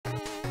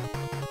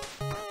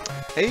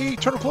Hey,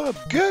 Turtle Club,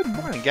 good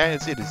morning,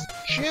 guys. It is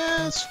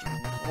just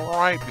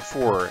right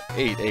before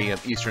 8 a.m.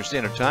 Eastern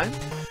Standard Time,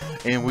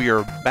 and we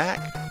are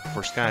back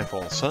for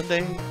Skyfall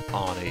Sunday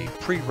on a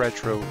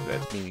pre-retro,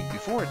 that meaning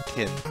before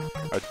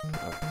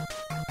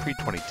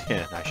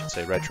pre-2010, I should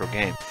say, retro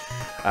game,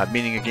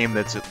 meaning a game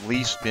that's at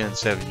least been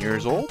 7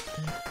 years old.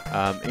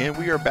 And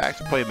we are back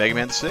to play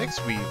Megaman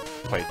 6. We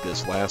played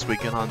this last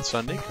weekend on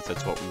Sunday because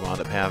that's what we wound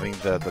up having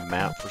the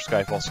map for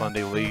Skyfall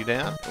Sunday lead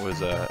at. It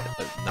was a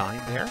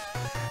 9 there.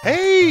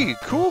 Hey,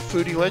 cool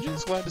Foodie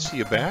Legends, glad to see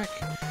you back.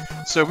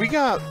 So we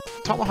got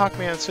Tomahawk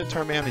Man,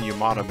 Centaur Man, and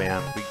Yamato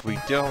Man. We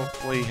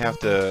definitely have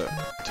to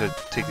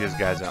take these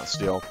guys out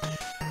still.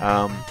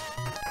 We're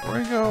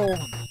gonna go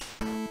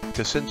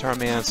to Centaur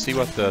Man, see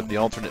what the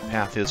alternate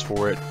path is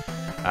for it.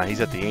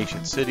 He's at the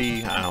ancient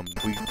city.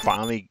 We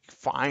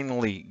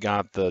finally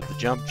got the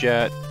jump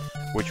jet,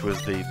 which was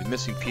the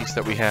missing piece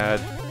that we had.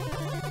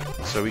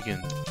 So we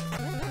can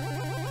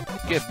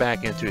get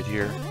back into it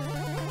here.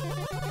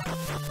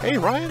 Hey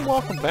Ryan,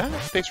 welcome back.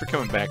 Thanks for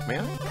coming back,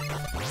 man.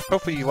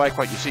 Hopefully you like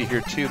what you see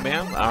here too,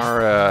 man.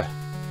 Our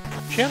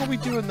channel, we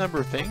do a number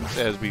of things,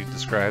 as we've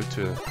described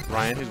to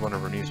Ryan, who's one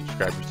of our new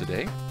subscribers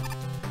today.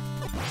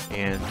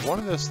 And one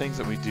of those things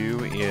that we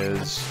do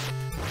is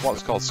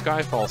what's called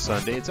Skyfall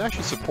Sunday. It's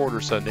actually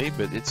Supporter Sunday,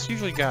 but it's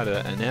usually got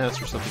an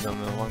S or something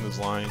along those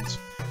lines.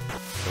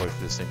 I'll wait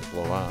for this thing to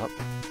blow up.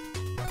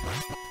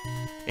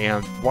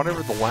 And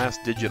whatever the last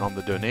digit on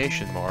the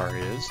donation bar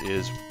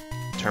is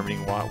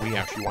determining what we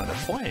actually wind up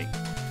playing.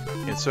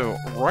 And so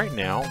right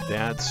now,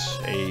 that's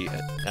a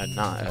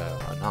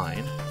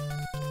 9.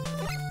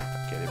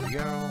 Okay, there we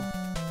go.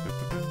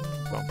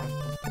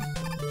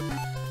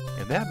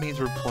 And that means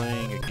we're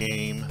playing a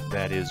game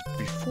that is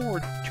before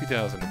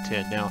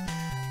 2010. Now,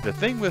 the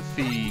thing with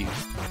the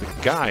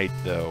guide,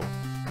 though,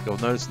 you'll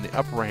notice in the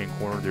upper right-hand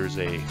corner there's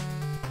a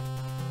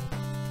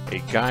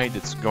guide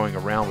that's going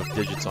around with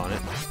digits on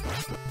it,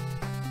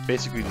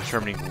 basically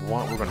determining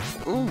what we're going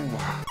to... Ooh!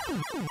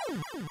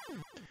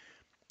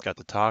 Got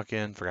the talk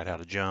in, forgot how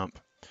to jump,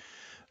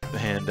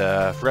 and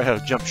forgot how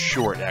to jump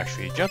short,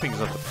 actually. Jumping is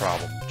not the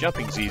problem.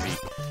 Jumping's easy.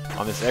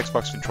 On this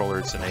Xbox controller,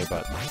 it's an A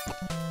button.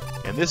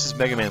 And this is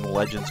Mega Man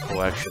Legends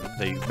Collection.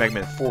 The Mega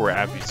Man 4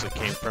 obviously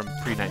came from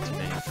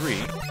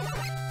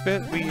pre-1993,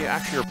 but we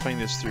actually are playing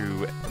this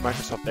through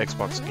Microsoft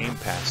Xbox Game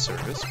Pass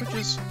service, which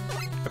is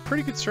a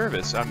pretty good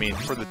service. I mean,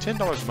 for the $10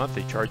 a month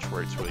they charge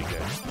for it, it's really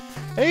good.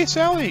 Hey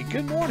Sally,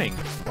 good morning.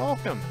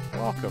 Welcome,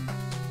 welcome.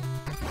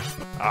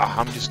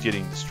 I'm just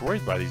getting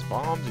destroyed by these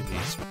bombs and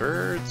these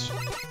birds. I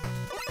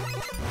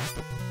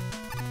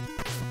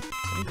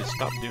need to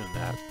stop doing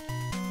that.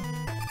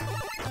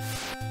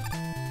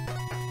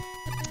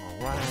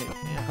 Alright,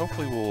 yeah,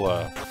 hopefully we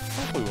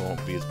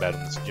won't be as bad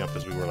on this jump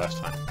as we were last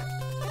time.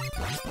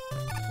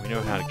 We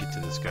know how to get to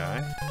this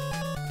guy.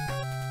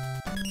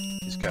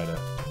 Just gotta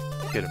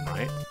hit him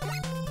right.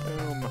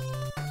 Boom.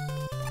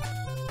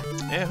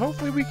 And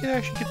hopefully we can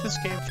actually get this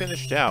game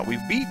finished out. We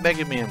beat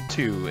Mega Man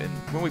 2, and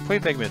when we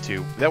played Mega Man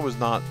 2, that was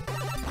not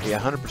a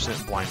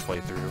 100% blind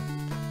playthrough,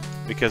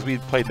 because we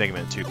had played Mega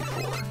Man 2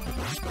 before.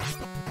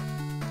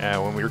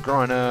 When we were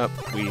growing up,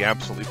 we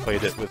absolutely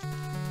played it with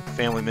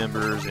family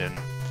members and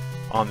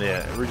on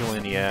the original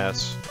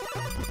NES,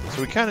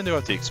 so we kind of knew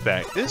what to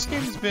expect. This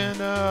game has been,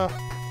 well,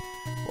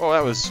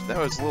 that was a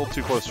little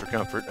too close for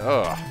comfort.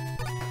 Ugh.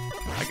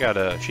 I got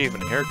a shave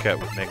and a haircut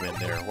with Mega Man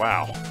there.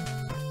 Wow.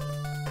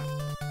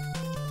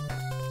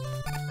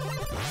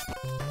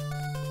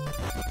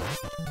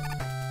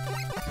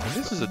 And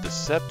this is a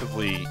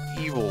deceptively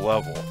evil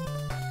level,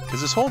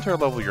 because this whole entire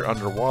level you're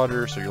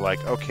underwater, so you're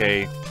like,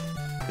 okay,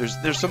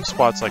 there's some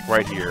spots like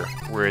right here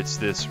where it's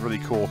this really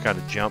cool kind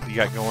of jump you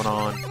got going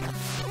on.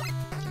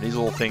 And these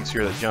little things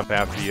here that jump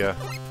after you.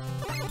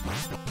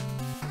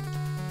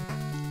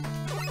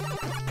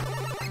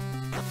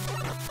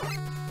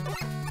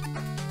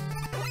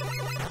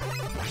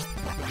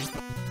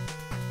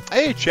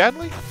 Hey,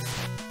 Chadley!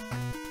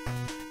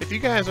 If you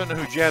guys don't know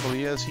who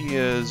Chadley is, he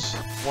is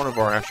one of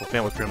our actual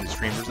family-friendly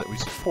streamers that we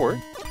support.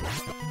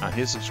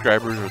 His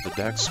subscribers are the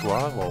Duck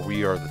Squad, while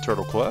we are the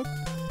Turtle Club.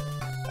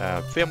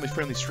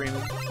 Family-friendly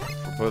streaming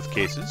for both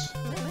cases.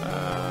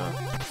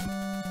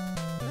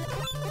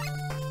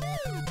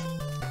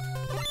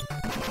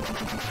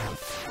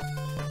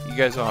 You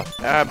guys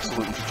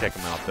absolutely should check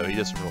him out, though. He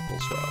does some real cool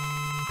stuff.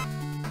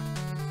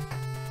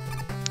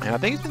 And I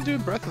think he's been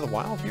doing Breath of the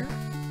Wild here.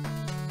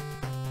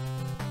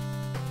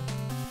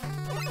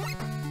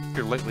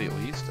 Here lately, at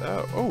least.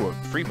 Oh, a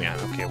free man.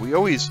 Okay, we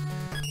always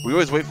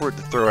wait for it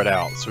to throw it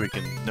out so we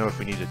can know if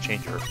we need to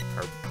change our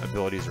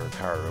abilities or our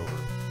power over.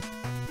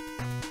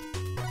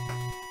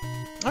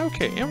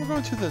 Okay, and we're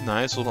going to the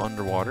nice little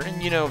underwater.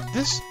 And you know,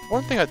 this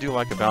one thing I do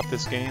like about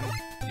this game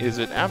is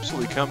it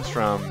absolutely comes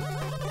from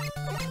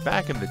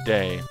back in the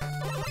day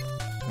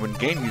when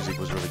game music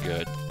was really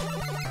good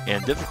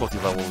and difficulty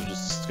level was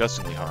just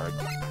disgustingly hard.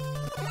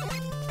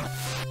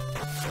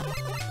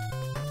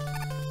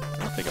 I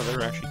don't think I've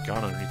ever actually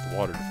gone underneath the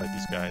water to fight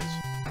these guys,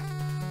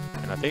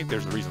 and I think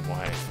there's a reason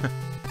why.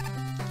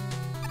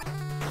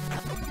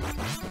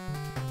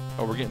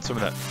 Oh, we're getting some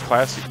of that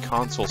classic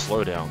console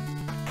slowdown.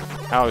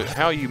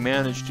 How you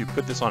managed to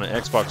put this on an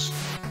Xbox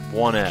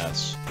One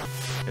S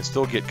and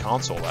still get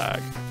console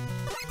lag?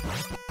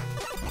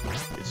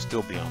 It's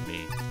still beyond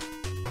me.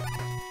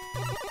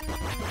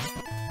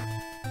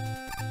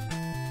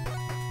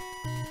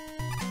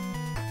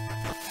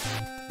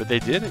 But they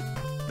did it.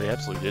 They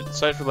absolutely did.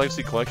 Decided for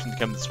Legacy Collection to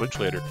come to Switch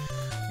later.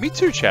 Me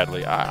too,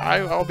 Chadley.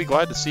 I'll be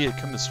glad to see it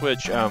come to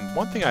Switch.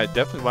 One thing I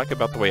definitely like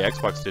about the way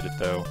Xbox did it,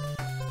 though,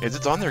 is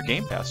it's on their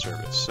Game Pass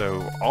service.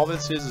 So all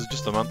this is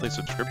just a monthly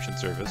subscription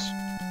service.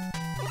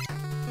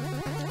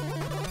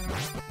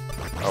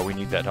 Oh, we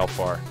need that help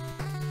bar.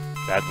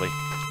 Badly.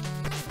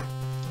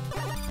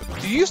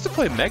 You used to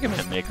play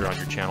Megaman Maker on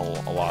your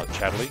channel a lot,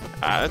 Chadley.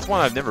 That's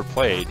one I've never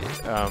played.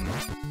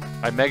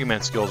 My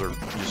Megaman skills are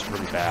just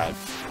really bad.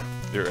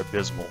 They're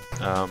abysmal.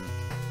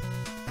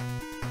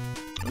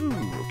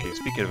 Ooh, okay,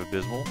 speaking of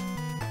abysmal.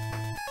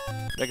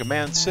 Mega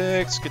Man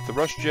 6, get the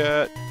Rush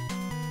Jet.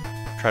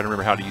 Try to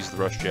remember how to use the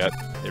Rush Jet.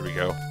 There we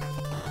go.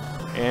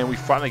 And we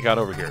finally got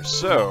over here.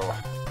 So,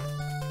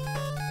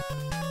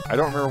 I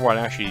don't remember what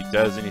actually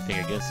does anything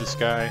against this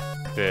guy,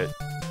 but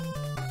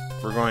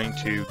we're going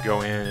to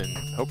go in and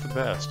hope for the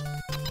best.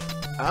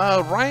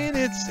 Ryan,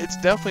 it's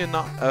definitely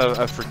not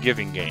a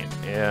forgiving game.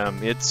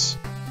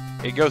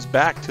 It goes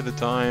back to the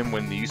time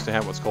when they used to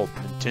have what's called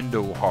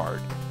Nintendo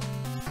Hard.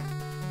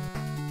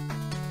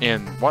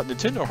 And what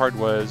Nintendo Hard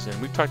was,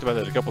 and we've talked about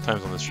that a couple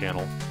times on this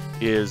channel,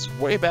 is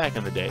way back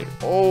in the day,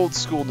 old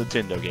school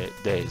Nintendo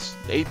days,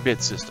 the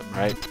 8-bit system,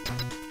 right?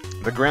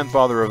 The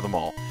grandfather of them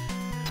all.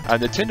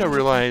 Nintendo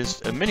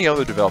realized, and many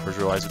other developers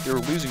realized, that they were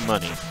losing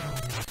money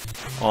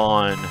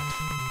on...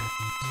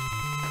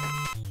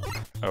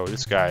 Oh,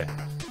 this guy.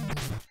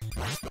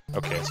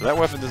 Okay, so that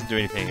weapon doesn't do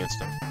anything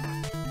against him.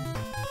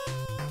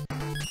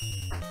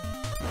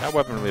 That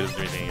weapon really doesn't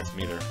do anything against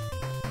him either.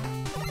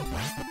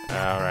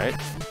 Alright.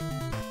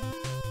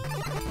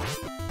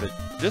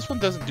 This one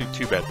doesn't do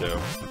too bad, though.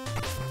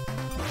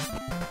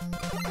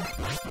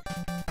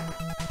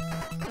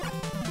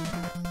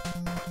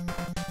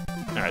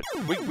 Alright,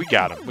 we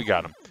got him. We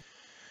got him.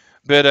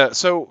 But,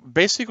 so,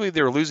 basically,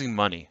 they were losing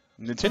money.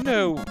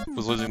 Nintendo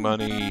was losing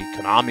money.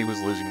 Konami was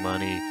losing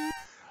money.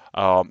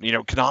 You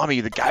know,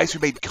 Konami, the guys who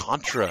made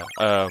Contra,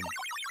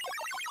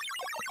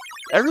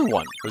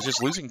 everyone was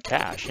just losing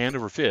cash, hand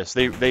over fist.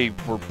 They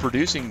were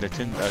producing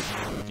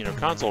Nintendo, you know,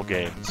 console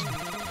games.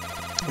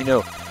 You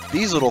know,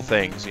 these little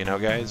things, you know,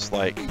 guys,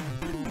 like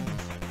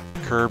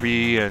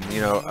Kirby and, you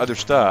know, other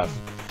stuff.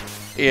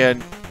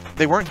 And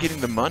they weren't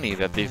getting the money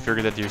that they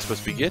figured that they were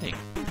supposed to be getting.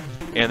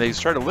 And they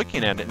started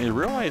looking at it, and they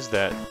realized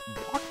that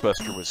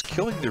Blockbuster was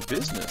killing their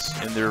business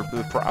and their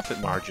profit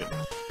margin.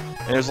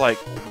 And it was like,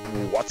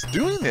 what's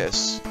doing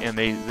this? And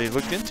they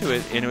looked into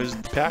it, and it was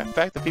the fact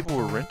that people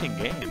were renting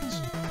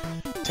games,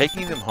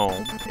 taking them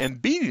home,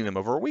 and beating them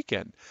over a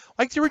weekend.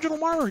 Like the original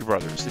Mario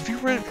Brothers. If you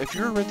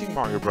were renting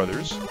Mario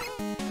Brothers,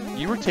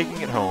 you were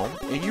taking it home,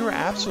 and you were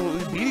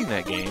absolutely beating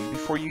that game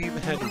before you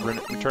even had to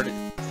return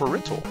it for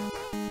rental.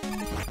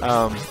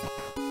 And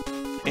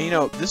you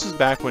know, this is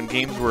back when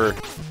games were,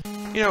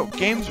 you know,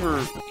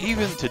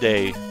 even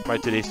today, by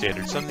today's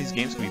standards, some of these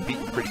games can be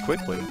beaten pretty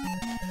quickly.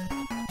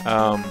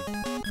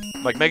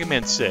 Like Mega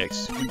Man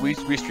 6, we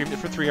streamed it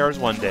for 3 hours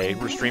one day.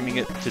 We're streaming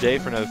it today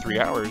for another 3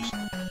 hours.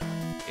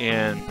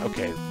 And,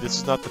 okay, this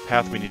is not the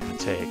path we needed to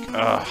take.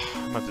 Ugh,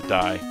 I'm about to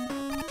die.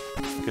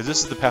 Because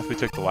this is the path we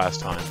took the last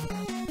time.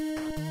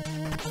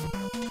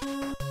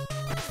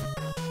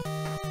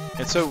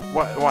 And so,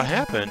 what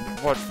happened,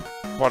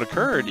 what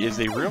occurred is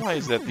they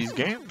realized that these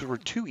games were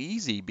too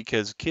easy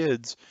because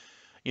kids,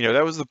 you know,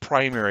 that was the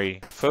primary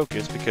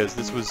focus, because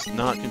this was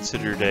not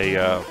considered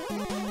an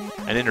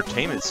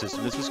entertainment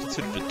system. This was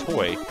considered a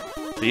toy.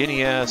 The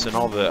NES and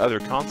all the other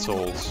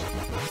consoles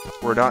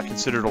were not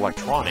considered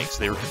electronics.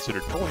 They were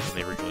considered toys when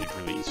they originally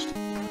released.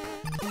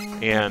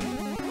 And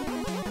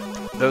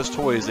those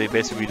toys, they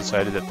basically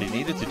decided that they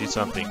needed to do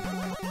something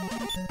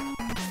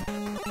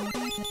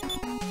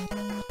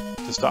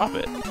to stop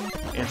it.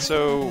 And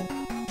so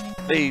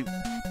the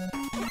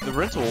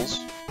rentals,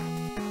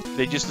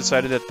 they just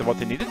decided that what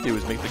they needed to do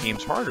was make the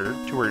games harder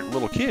to where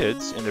little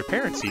kids, and their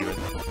parents even,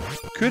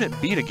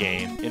 couldn't beat a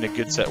game in a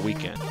good set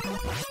weekend.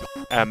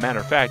 Matter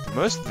of fact,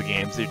 most of the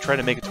games, they tried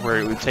to make it to where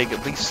it would take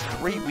at least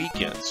 3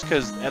 weekends,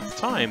 because at the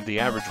time, the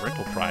average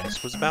rental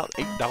price was about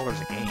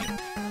 $8 a game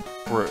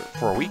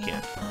for a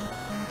weekend.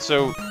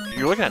 So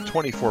you're looking at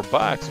 24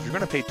 bucks. If you're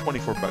going to pay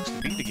 24 bucks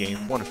to beat the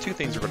game, one of two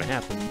things are going to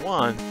happen.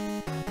 One,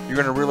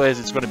 you're going to realize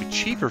it's going to be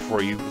cheaper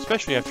for you,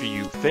 especially after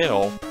you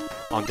fail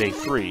on day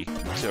 3,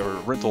 or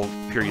rental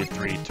period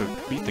 3, to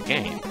beat the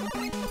game.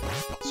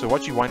 So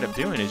what you wind up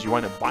doing is you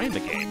wind up buying the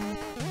game.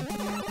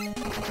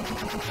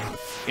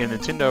 And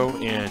Nintendo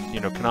and, you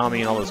know, Konami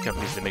and all those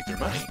companies, they make their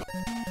money.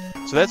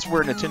 So that's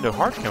where Nintendo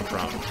Hard come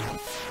from.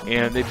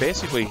 And they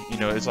basically, you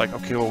know, it's like,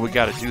 okay, well, we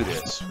got to do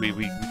this. We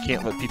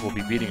can't let people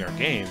be beating our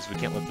games. We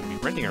can't let them be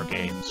renting our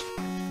games,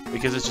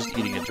 because it's just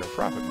eating into our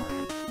profit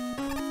margin.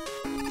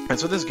 And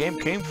so this game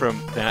came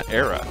from that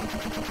era,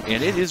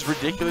 and it is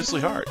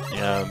ridiculously hard.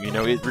 You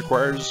know, it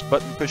requires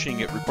button pushing,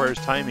 it requires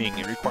timing,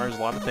 it requires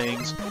a lot of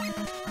things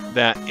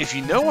that if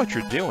you know what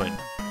you're doing,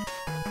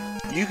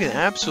 you can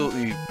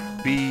absolutely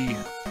be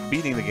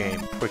beating the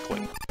game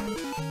quickly.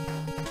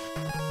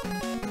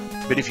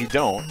 But if you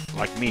don't,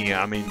 like me,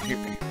 I mean,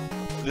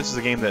 this is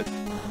a game that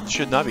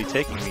should not be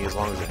taking me as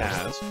long as it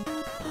has.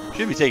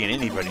 Should be taking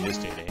anybody in this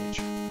day and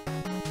age.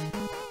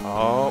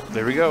 Oh,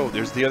 there we go.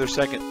 There's the other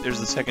there's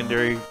the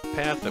secondary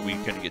path that we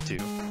couldn't get to.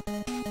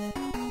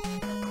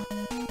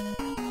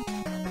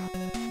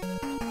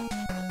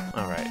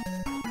 Alright.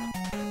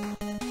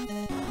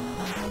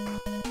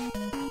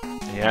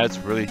 Yeah, it's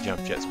really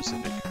jump jet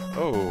specific.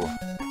 Oh.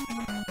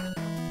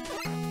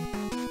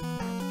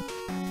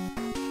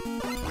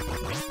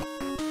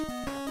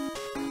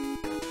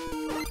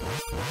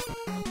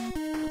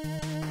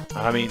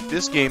 I mean,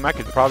 this game I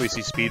could probably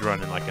see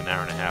speedrun in like an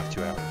hour and a half,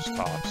 2 hours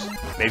tops.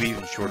 Maybe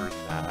even shorter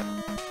than that.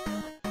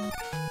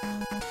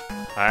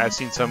 I've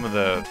seen some of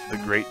the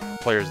great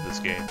players of this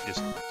game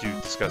just do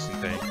disgusting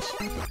things.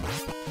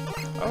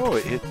 Oh,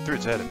 it hit through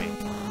its head at me.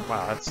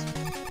 Wow, that's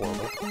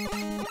horrible.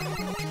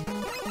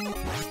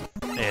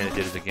 And it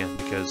did it again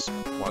because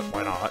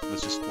why not?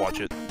 Let's just watch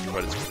it and do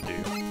what it's going to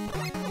do.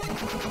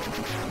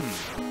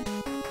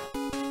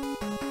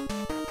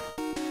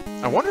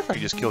 I wonder if I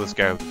could just kill this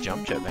guy with the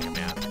jump jet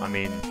Megaman. I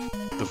mean,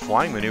 the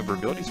flying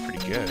maneuverability is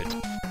pretty good.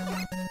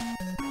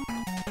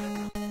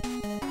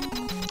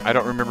 I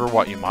don't remember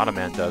what Yamada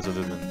Man does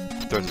other than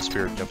throws a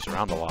spear and jumps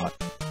around a lot.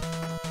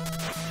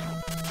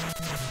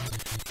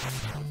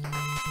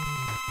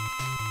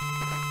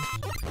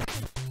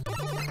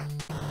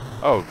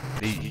 Oh,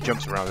 he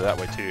jumps around that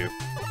way too.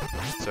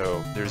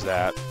 So there's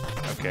that.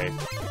 Okay.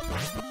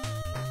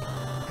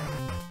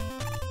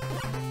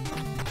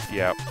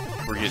 Yeah,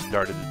 we're getting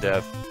darted to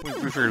death. We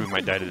figured we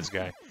might die to this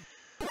guy.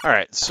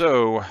 Alright,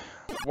 so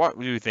what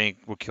do you think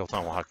will kill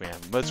Tomahawk Man?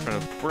 We're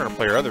gonna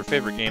play our other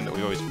favorite game that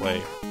we always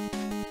play.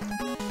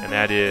 And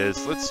that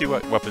is, let's see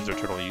what weapons our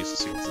turtle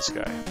uses against this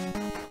guy.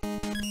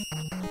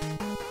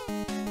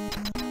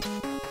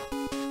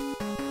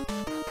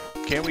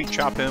 Can we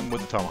chop him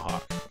with the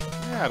tomahawk?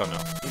 Yeah, I don't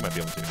know. We might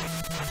be able to.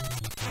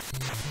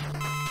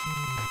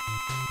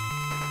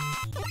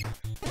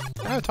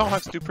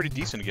 Tomahawks do pretty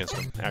decent against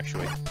him,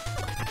 actually.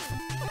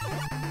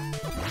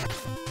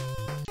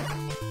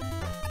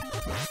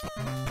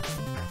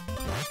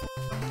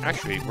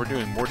 Actually, we're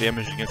doing more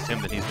damage against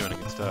him than he's doing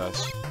against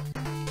us.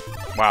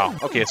 Wow.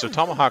 Okay, so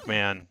Tomahawk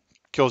Man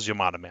kills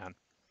Yamada Man.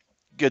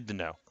 Good to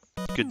know.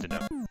 Good to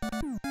know.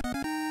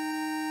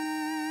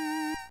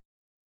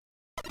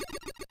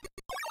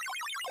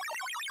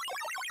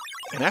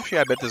 And actually,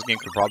 I bet this game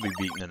could probably be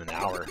beaten in an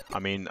hour. I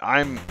mean,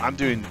 I'm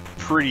doing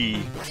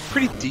pretty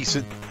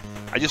decent.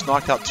 I just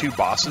knocked out 2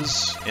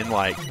 bosses in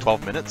like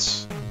 12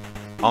 minutes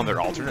on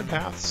their alternate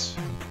paths.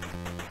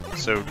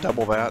 So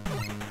double that.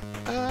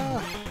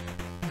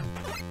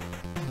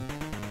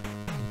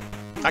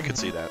 I could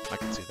see that. I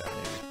could see that, maybe.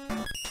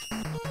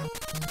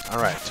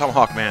 Alright,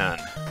 Tomahawk Man.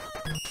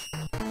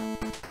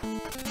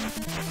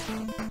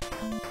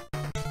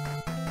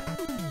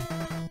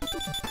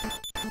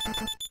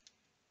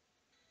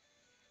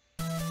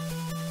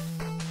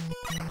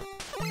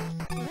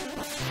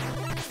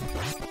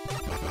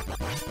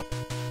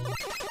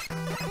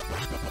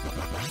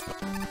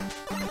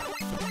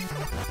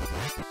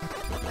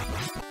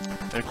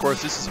 And of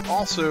course, this is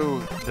also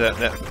that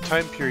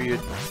time period.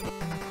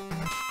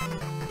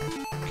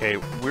 Okay,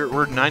 we're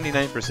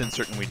 99%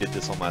 certain we did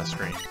this on last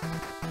screen.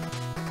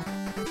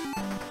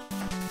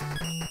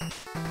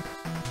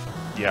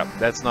 Yeah,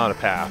 that's not a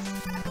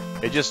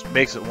path. It just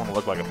makes it want to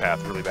look like a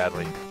path really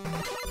badly.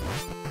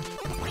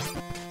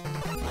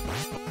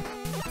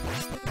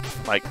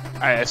 Like,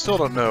 I still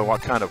don't know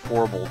what kind of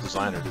horrible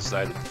designer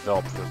decided to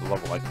develop for a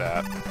level like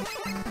that.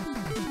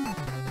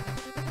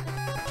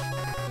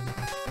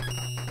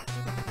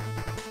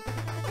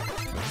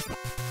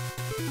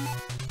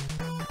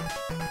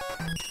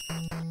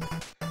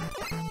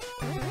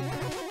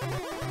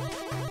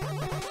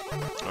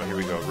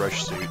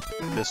 Rush suit.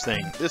 This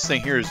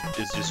thing here is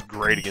just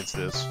great against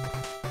this.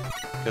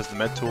 Because the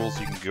med tools,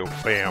 you can go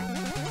bam.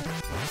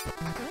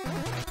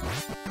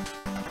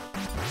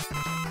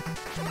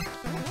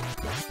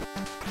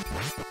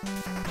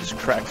 Just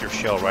crack your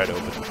shell right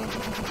open.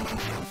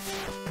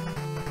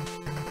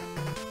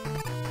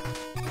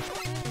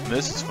 And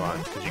this is fun,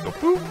 because you go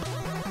boop,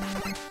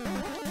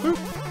 boop.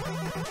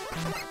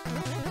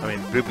 I mean,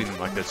 booping them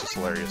like that's just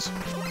hilarious.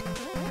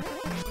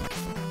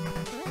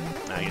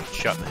 Now you get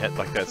shot in the head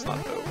like that's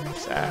not though.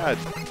 Sad.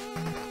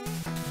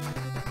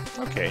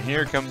 Okay,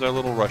 here comes our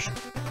little rush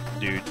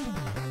dude.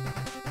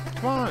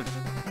 Come on!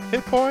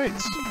 Hit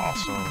points!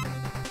 Awesome.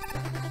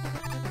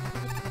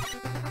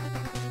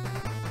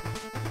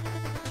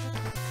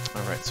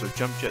 Alright, so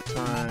jump jet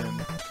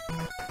time.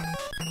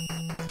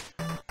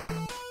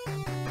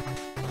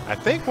 I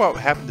think what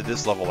happened to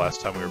this level last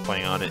time we were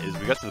playing on it is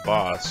we got to the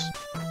boss,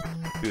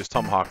 who was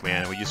Tomahawk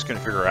Man, and we just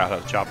couldn't figure out how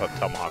to chop up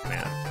Tomahawk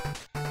Man.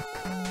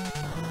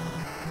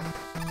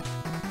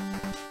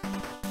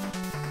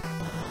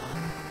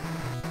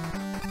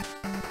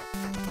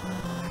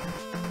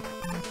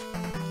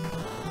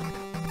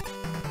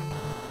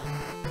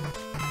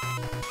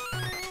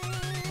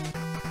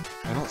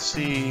 don't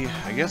see,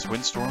 I guess,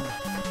 Windstorm.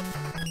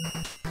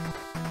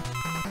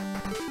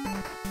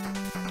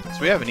 So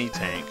we have an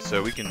E-Tank,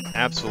 so we can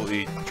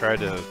absolutely try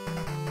to...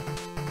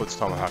 What's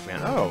Tomahawk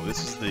Man? Oh, this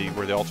is the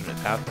where the alternate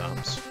path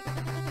dumps.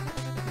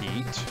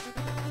 Neat.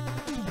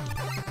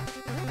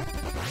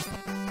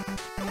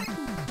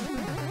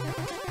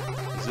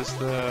 Is this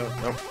the...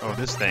 Oh,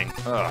 this thing.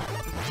 Ugh.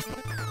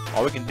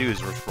 All we can do is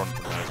just run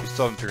from those. We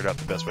still haven't figured out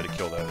the best way to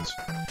kill those.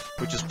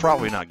 Which is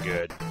probably not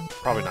good.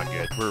 Probably not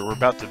good. We're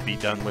about to be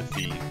done with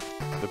the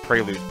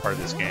prelude part of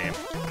this game.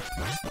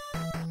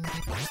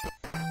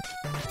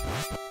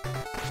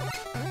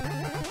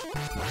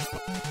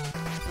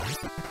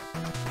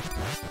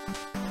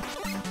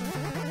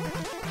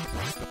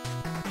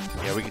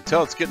 Yeah, we can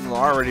tell it's getting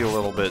already a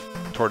little bit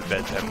toward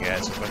bedtime,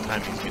 guys. So my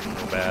timing's getting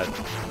real bad.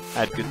 I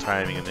had good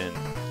timing and then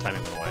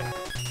timing went away.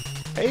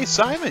 Hey,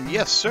 Simon!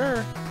 Yes,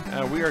 sir!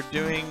 We are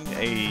doing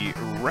a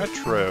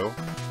retro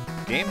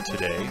game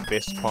today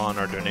based upon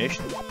our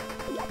donation.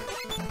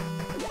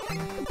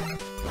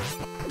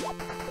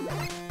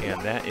 And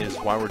that is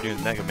why we're doing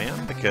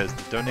Megaman, because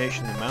the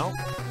donation amount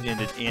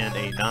ended in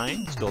a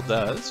 9, still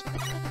does.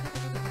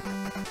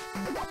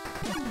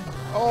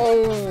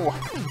 Oh!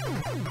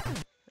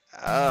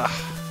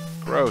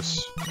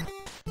 Gross.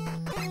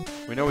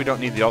 We know we don't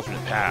need the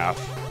alternate path,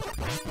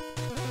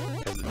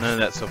 because none of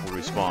that stuff will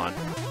respawn.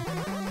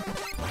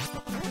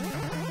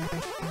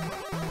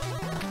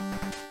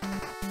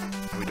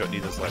 We don't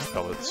need those life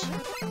pellets.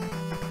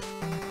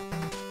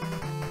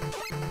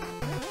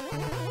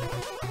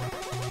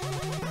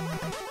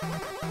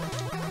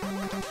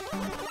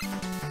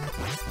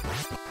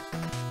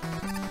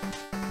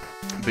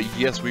 But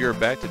yes, we are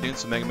back to doing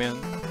some Mega Man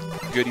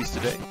goodies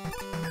today.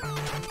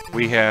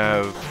 We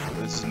have,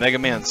 this is Mega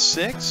Man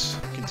 6,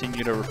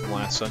 continued over from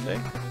last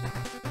Sunday.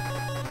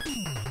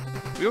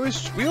 We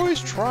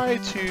always try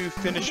to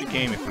finish a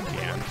game if we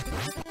can.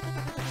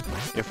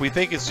 If we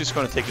think it's just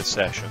going to take a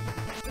session.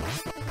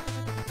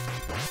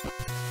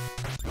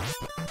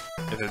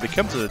 If it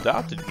becomes an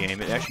adopted game,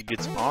 it actually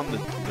gets on the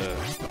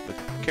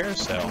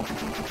carousel,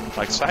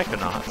 like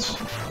Psychonauts.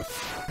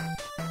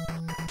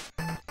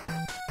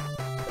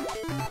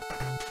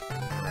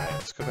 Alright,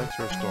 let's go back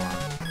to our storm.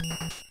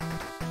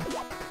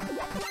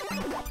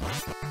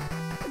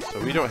 So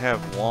we don't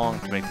have long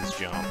to make this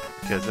jump,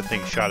 because the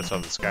thing shot us out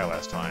of the sky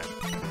last time.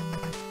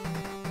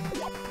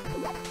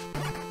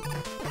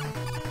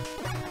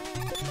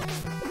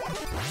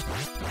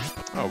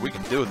 Oh, we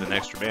can do it with an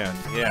extra man.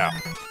 Yeah,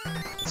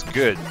 it's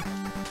good.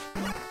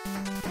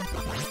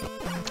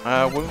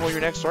 When will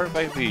your next art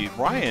fight be?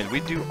 Ryan,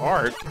 we do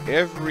art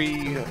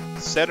every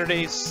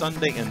Saturday,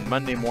 Sunday, and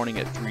Monday morning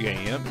at 3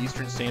 a.m.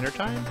 Eastern Standard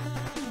Time.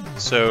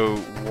 So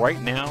right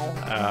now,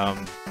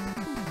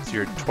 it's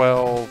your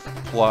 12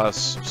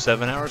 plus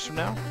 7 hours from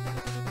now.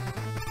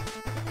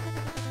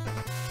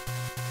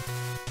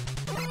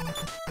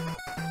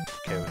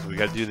 Okay, so we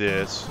gotta do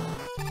this.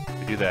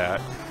 We do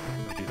that.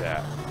 We do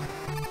that.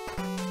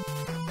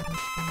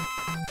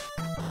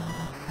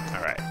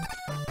 Alright.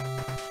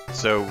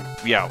 So,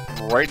 yeah,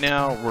 right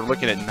now we're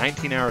looking at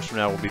 19 hours from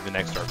now will be the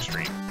next art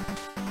stream.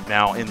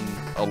 Now, in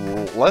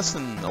less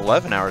than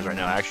 11 hours right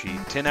now, actually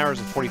 10 hours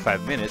and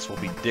 45 minutes, will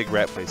be Dig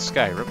Rat Plays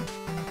Skyrim.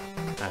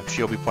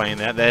 She'll be playing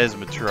that. That is a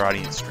mature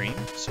audience stream,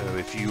 so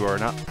if you are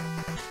not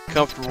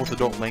comfortable with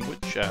adult language,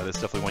 that's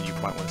definitely one you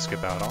might want to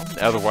skip out on.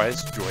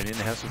 Otherwise, join in and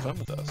have some fun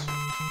with us.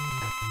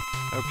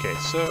 Okay,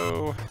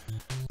 so...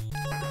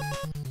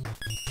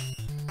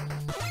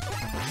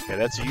 Okay,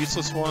 that's a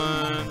useless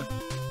one.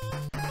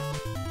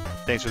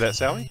 Thanks for that,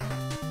 Sally.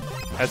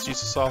 That's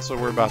useless also.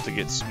 We're about to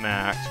get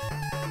smacked.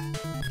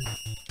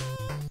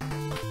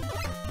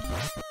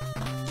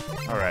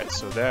 Alright,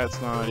 so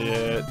that's not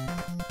it.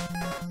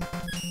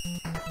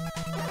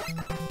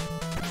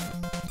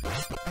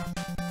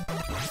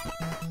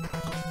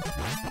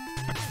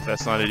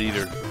 That's not it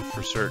either,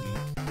 for certain.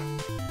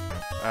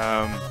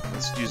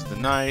 Let's use the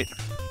knight.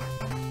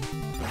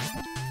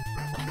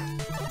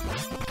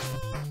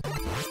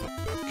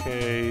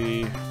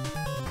 Okay.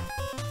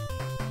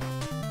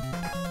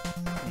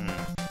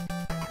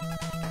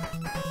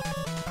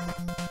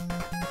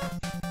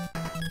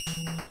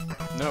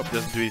 Nope,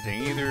 doesn't do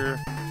anything either.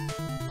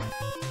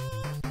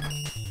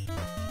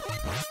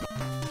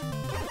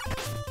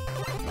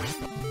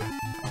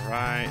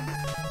 Alright.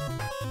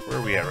 Where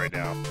are we at right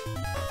now?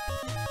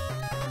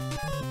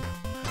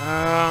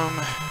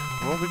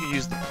 Well, we could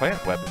use the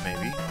plant weapon,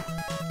 maybe.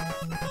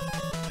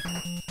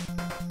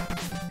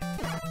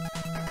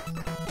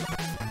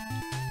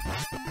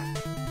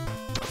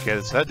 Okay,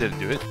 so that didn't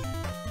do it.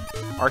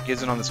 Arc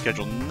isn't on the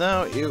schedule.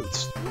 No, it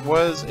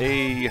was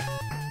a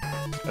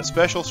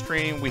special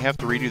stream. We have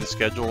to redo the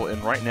schedule,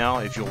 and right now,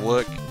 if you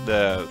look,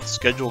 the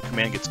schedule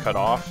command gets cut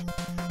off.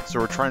 So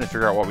we're trying to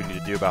figure out what we need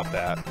to do about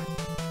that.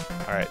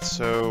 Alright,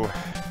 so...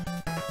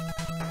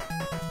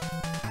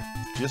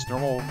 just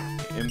normal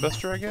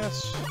Imbuster, I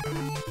guess?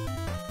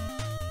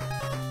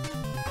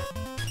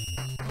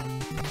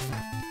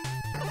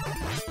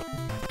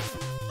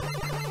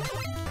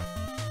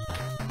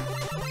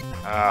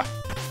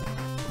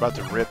 About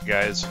to rip,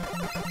 guys.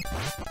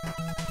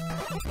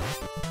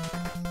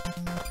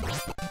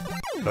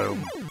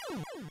 Boom.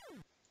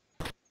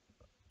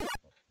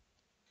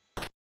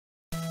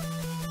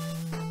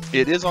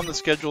 It is on the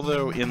schedule,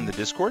 though, in the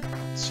Discord,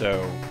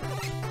 so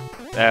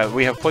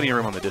we have plenty of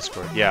room on the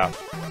Discord. Yeah,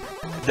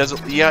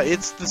 yeah,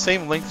 it's the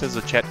same length as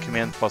a chat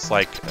command, plus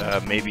like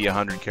maybe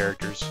 100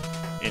 characters,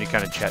 any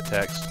kind of chat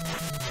text.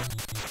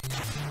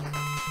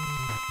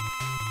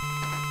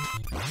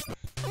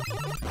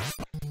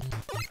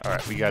 All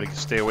right, we got to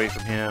stay away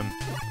from him.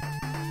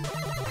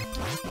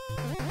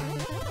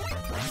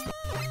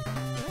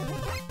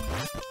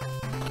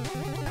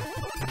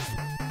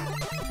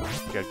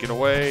 Gotta get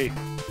away.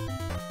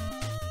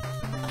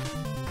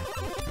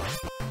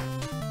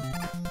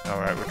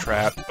 Alright, we're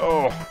trapped.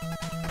 Oh!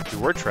 We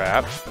were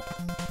trapped.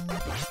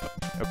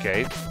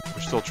 Okay,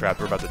 we're still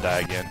trapped. We're about to die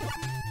again.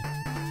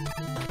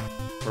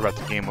 We're about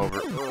to game over.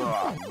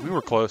 Ugh, we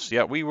were close.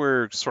 Yeah, we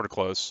were sort of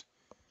close.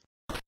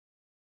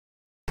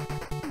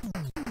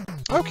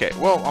 Okay,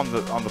 well, on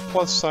the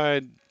plus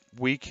side,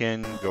 we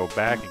can go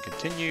back and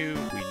continue.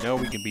 We know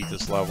we can beat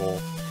this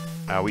level.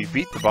 We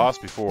beat the boss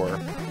before.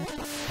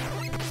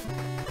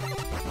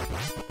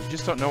 We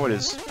just don't know what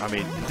his... I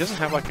mean, he doesn't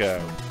have like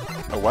a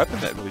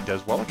weapon that really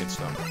does well against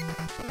them.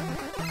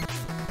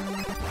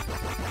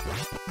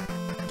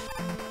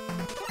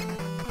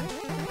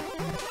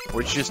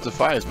 Which just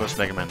defies most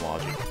Mega Man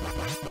logic.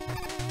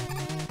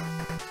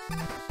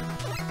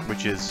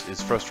 Which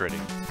is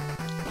frustrating.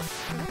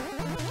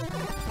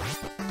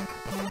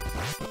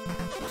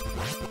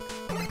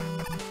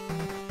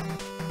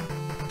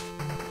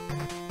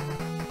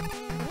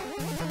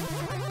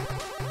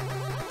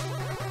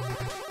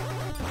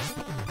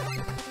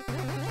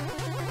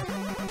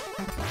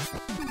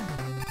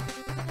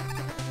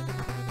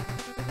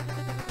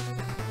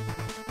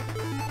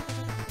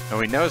 And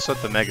we know it's not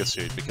the Mega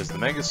Suit, because the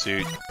Mega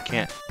Suit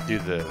can't do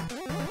the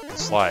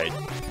slide.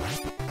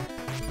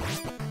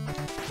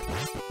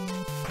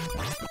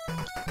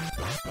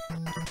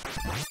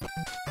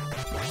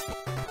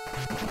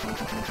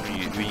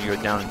 When you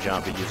go down and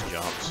jump, it just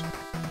jumps.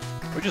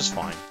 Which is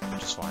fine.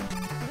 Which is fine.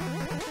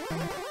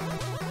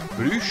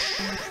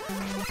 Boosh!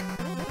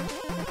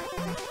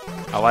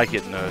 I like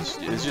hitting those.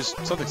 It's just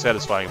something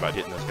satisfying about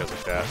hitting those guys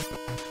like that.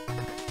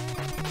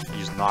 You're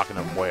just knocking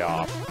them way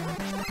off.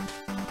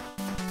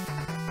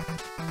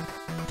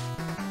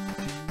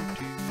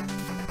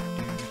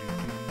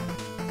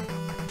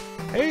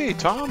 Hey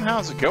Tom,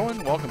 how's it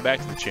going? Welcome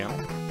back to the channel.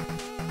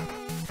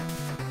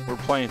 We're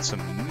playing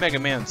some Mega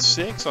Man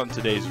 6 on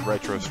today's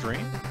retro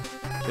stream.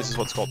 This is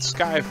what's called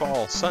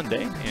Skyfall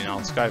Sunday, and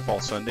on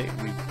Skyfall Sunday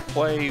we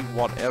play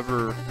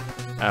whatever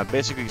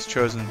basically is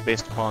chosen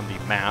based upon the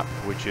map,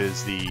 which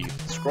is the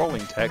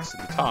scrolling text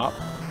at the top.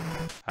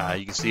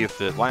 You can see if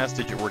the last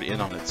digit were to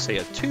end on, say,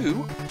 a 2,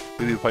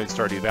 we would be playing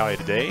Stardew Valley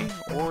today,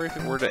 or if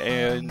it were to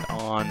end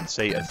on,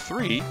 say, a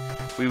 3,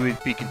 we would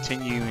be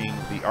continuing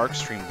the ARC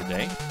stream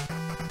today.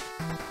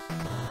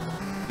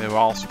 Then we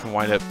also can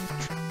wind up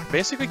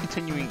basically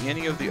continuing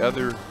any of the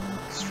other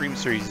stream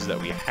series that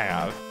we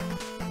have,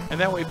 and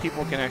that way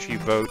people can actually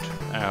vote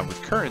with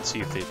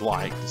currency if they'd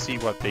like to see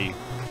what they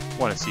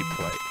want to see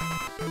played.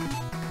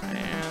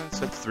 And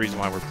so that's the reason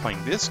why we're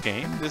playing this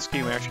game. This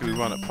game actually we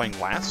wound up playing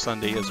last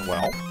Sunday as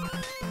well.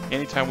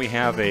 Anytime we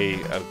have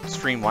a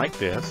stream like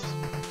this,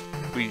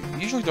 we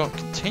usually don't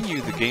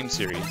continue the game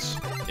series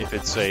if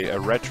it's a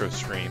retro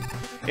stream,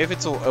 if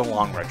it's a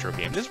long retro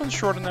game. This one's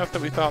short enough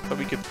that we thought that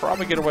we could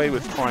probably get away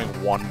with trying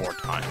one more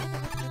time.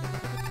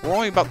 We're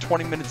only about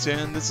 20 minutes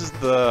in. This is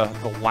the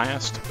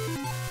last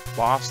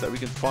boss that we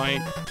can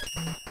fight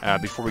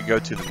before we go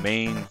to the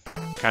main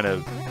kind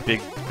of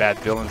big bad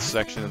villain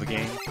section of the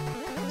game.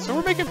 So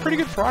we're making pretty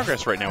good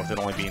progress right now with it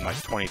only being like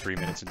 23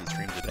 minutes into the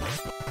stream today.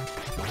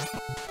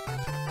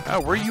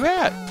 Where are you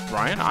at,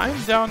 Ryan?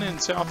 I'm down in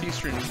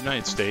southeastern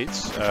United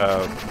States,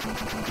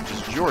 which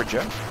is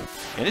Georgia,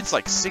 and it's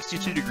like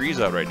 62 degrees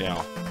out right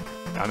now.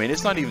 I mean,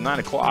 it's not even 9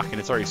 o'clock and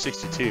it's already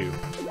 62.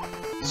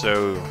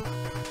 So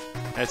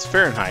that's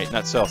Fahrenheit,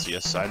 not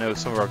Celsius. I know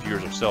some of our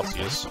viewers are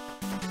Celsius,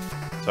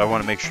 so I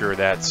want to make sure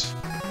that's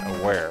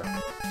aware.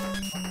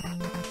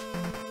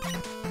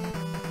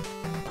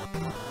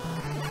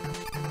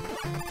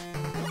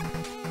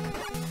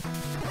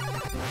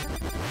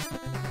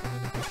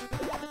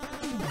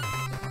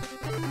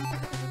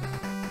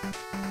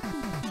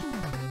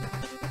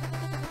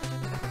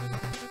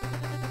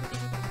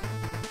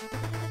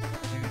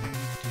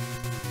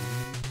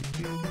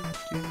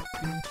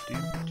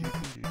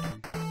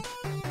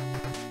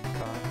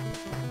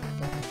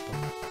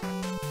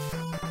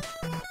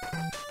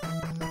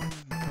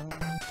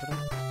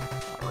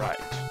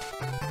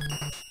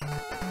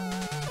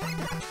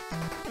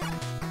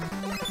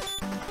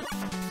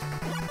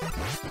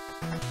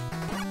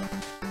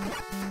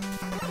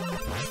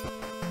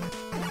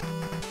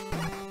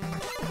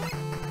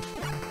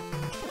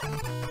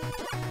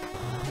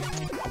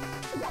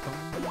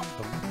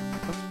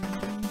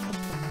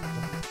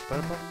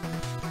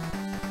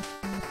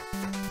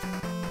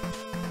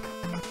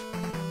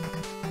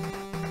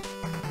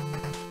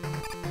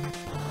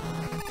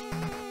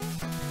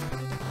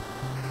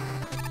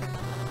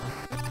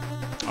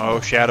 Oh,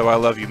 Shadow, I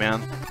love you,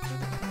 man.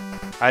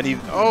 I didn't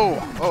even...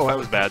 Oh, that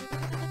was bad.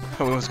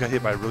 I almost got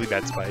hit by really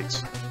bad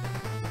spikes.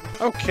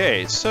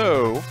 Okay,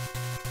 so...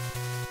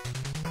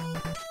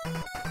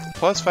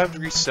 Plus 5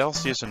 degrees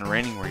Celsius and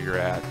raining where you're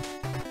at.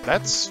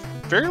 That's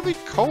fairly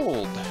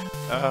cold.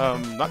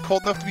 Not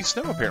cold enough to be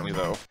snow, apparently,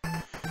 though.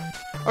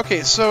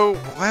 Okay, so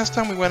last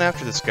time we went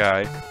after this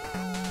guy,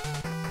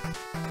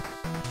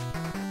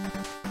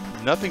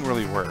 nothing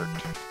really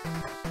worked.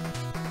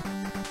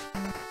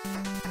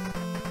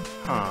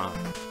 Huh.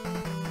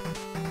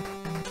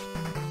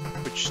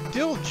 Which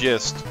still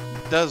just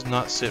does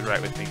not sit right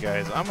with me,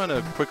 guys. I'm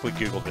gonna quickly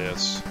Google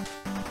this.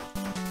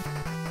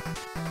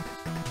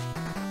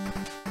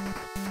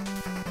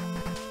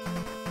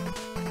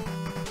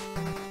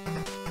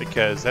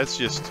 Because that's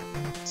just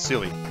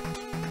silly.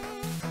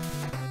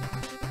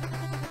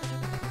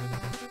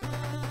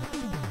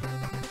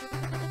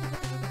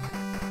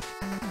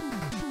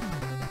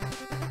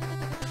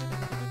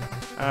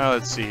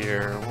 Let's see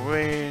here.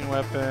 Wayne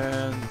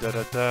weapon.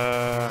 It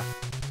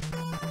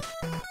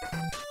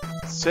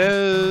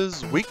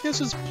says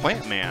weakness is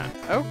Plant Man.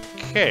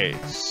 Okay,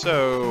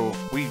 so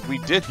we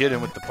did hit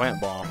him with the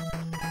plant bomb.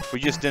 We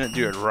just didn't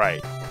do it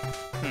right.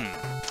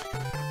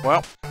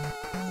 Well,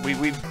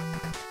 we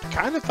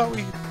kind of thought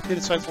we hit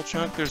a sizable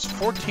chunk. There's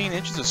 14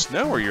 inches of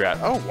snow where you're at.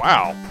 Oh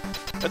wow,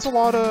 that's a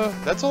lot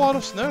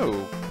of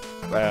snow.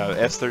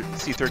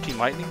 C13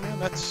 lightning, man.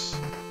 That's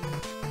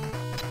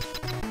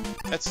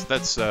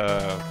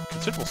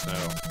considerable snow.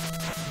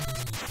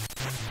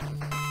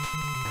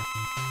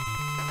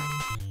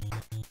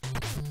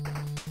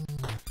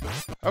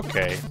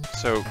 Okay,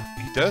 so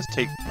he does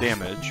take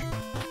damage.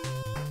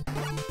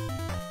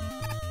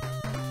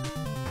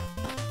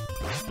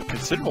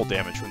 Considerable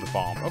damage from the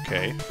bomb.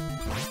 Okay.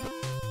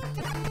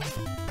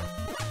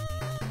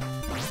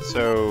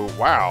 So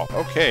wow.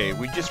 Okay,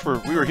 we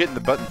were hitting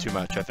the button too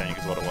much, I think,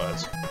 is what it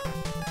was.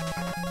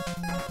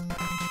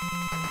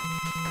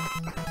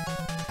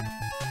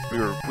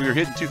 We were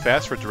hitting too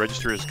fast for it to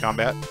register as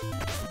combat.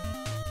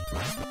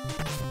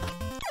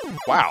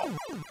 Wow.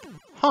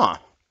 Huh.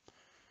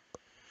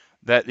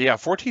 That, yeah,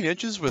 14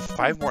 inches with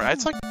 5 more.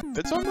 It's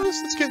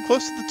getting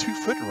close to the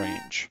 2-foot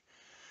range.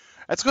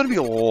 That's going to be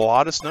a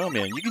lot of snow,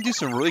 man. You can do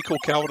some really cool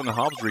Calvin and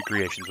Hobbes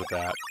recreations with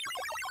that.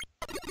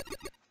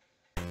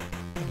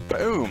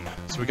 Boom.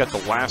 So we got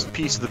the last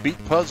piece of the beat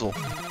puzzle.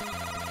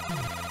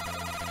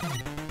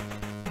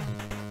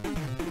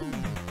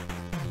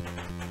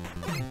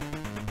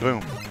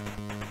 Boom.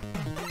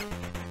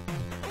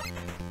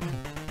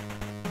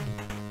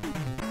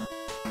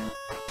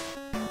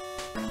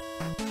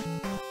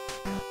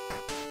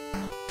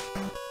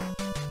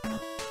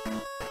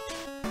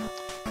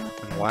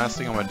 Last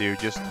thing I'm going to do,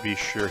 just to be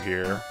sure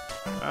here,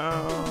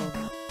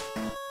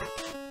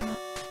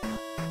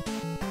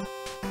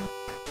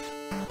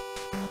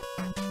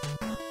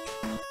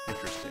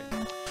 interesting.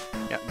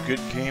 Yeah, good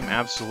game,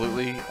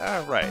 absolutely.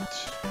 All right.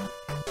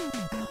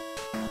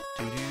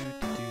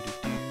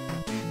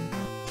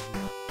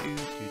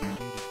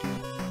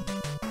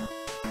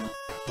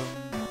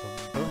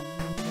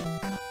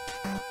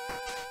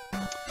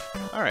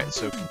 All right,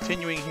 so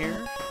continuing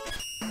here.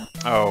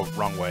 Oh,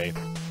 wrong way.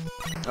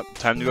 Oh,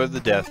 time to go to the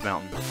Death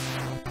Mountain.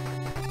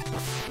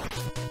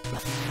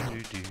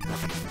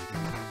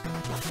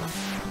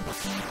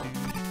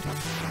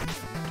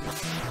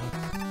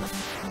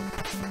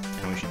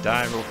 And we should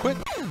die real quick.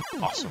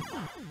 Awesome.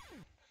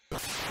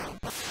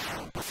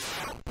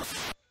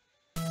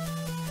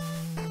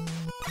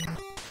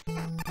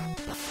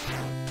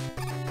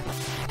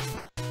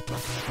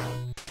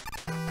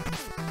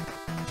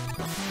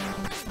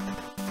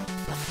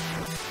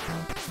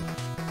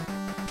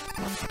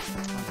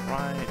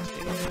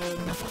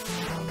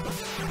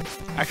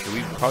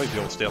 Actually, we'd probably be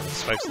able to stay on the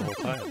spikes the whole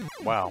time.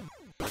 Wow,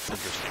 that's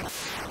interesting.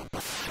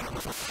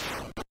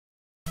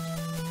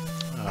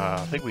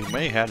 I think we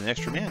may have an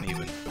extra man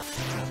even.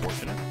 That's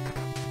unfortunate.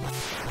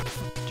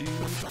 Do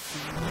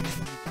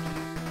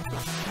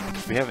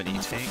we have an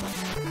E-tank?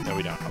 No,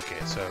 we don't.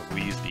 Okay, so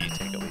we use the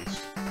E-tank at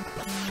least.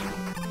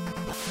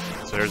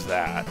 So there's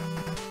that.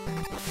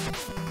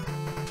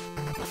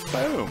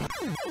 Boom!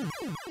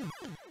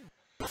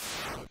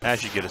 That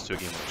should get us to a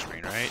game on the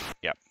screen, right?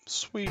 Yep.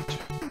 Sweet.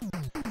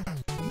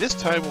 This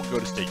time we'll go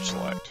to stage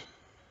select.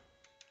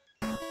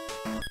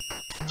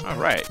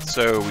 Alright,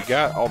 so we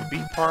got all the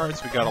beat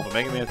parts, we got all the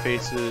Megaman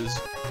faces.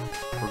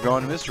 We're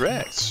going to Mr.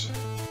 X.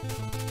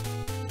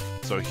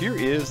 So here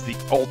is the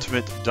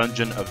ultimate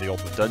dungeon of the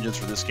ultimate dungeons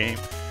for this game.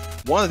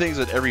 One of the things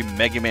that every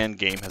Megaman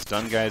game has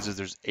done, guys, is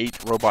there's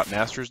 8 robot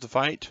masters to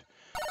fight.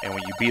 And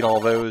when you beat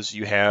all those,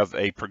 you have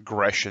a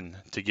progression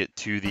to get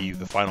to the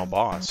final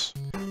boss.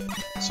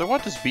 So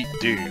what does beat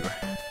do?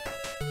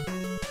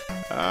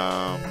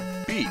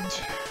 Beat.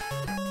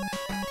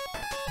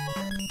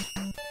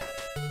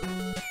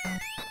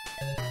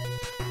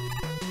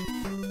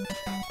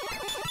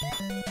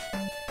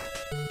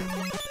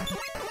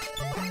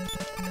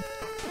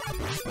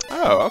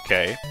 Oh,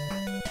 okay.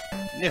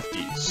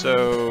 Nifty.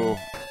 So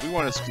we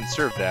want to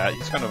conserve that.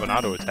 He's kind of an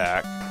auto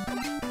attack,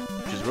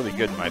 which is really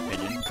good in my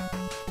opinion.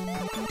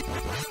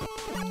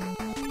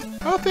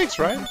 fixed,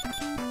 right?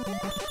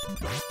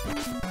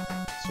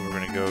 So we're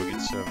gonna go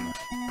get some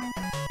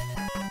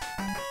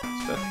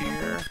stuff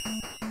here.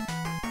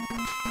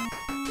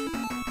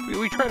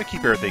 We try to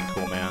keep everything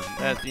cool, man.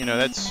 That, you know,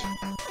 that's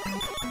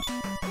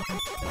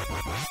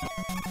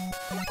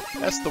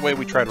the way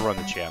we try to run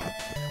the channel.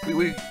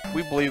 We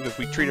believe if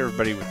we treat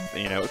everybody with,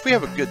 you know, if we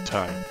have a good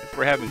time, if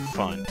we're having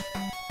fun,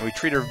 and we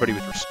treat everybody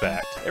with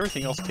respect,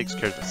 everything else takes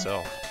care of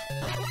itself.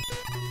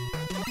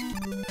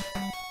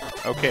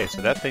 Okay,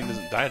 so that thing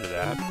doesn't die to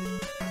that.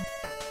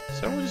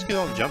 So we'll just get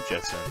on the jump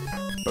jets in.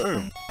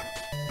 Boom.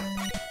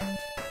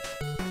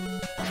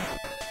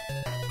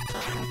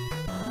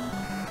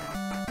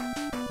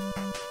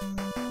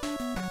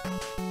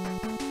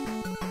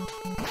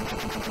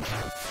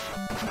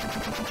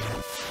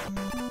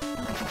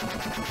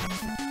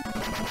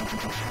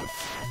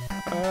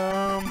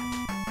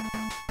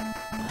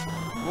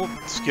 We'll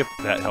skip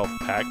that health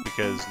pack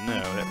because, no,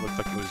 that looked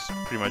like it was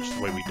pretty much the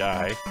way we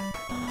die.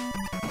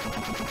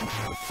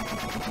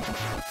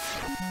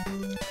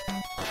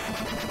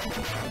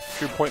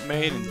 True point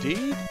made,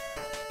 indeed.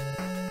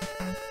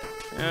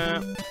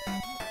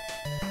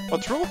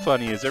 What's real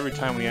funny is every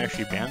time we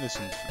actually ban this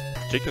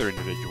particular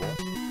individual,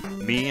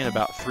 me and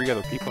about 3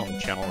 other people on the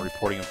channel are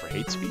reporting him for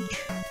hate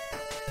speech,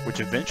 which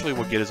eventually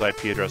will get his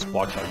IP address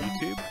blocked by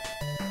YouTube.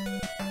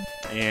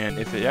 And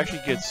if it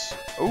actually gets...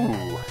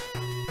 Ooh!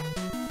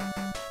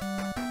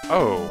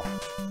 Oh!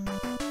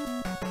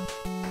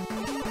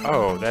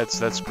 Oh,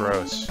 that's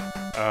gross.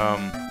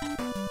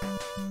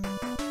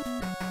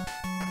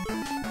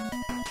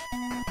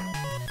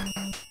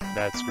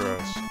 That's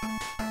gross.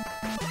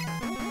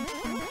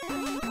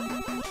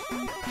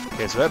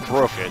 Okay, so that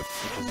broke it,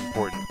 which is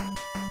important.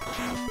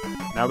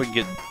 Now we can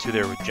get to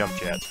there with jump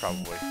jets,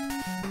 probably.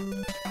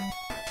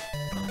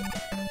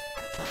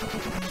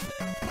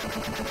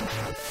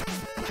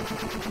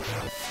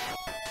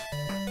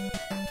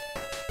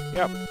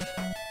 Yep.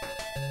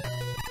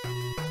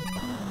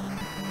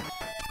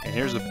 And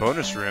here's a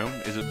bonus room.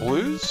 Is it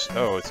blues?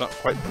 Oh, it's not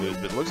quite blues,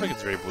 but it looks like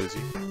it's very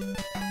bluesy.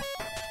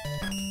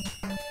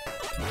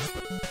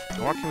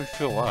 What can we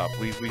fill up?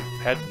 We've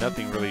had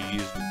nothing really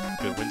used with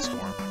the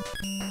windstorm.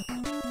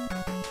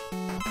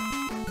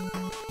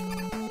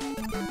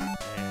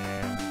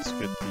 And let's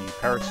get the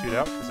power suit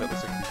out, because that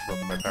looks like it's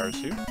broken by power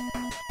suit.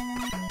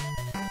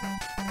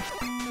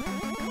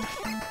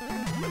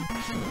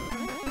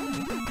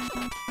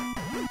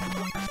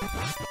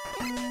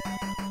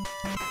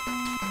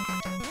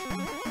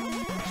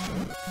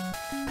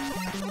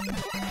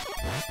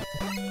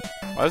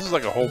 Oh, this is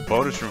like a whole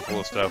bonus room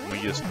full of stuff, and we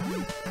just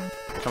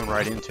coming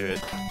right into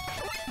it.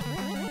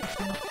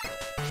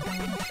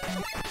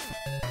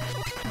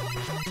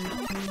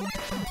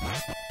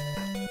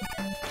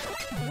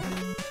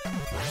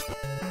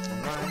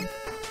 Alright.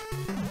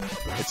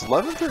 It's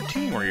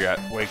 11:13 where you're at.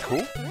 Way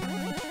cool.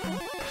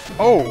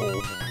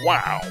 Oh,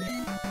 wow.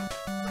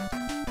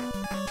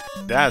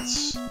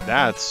 That's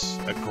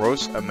a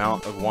gross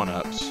amount of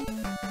 1-ups.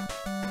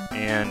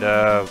 And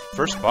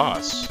first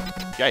boss.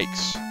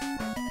 Yikes.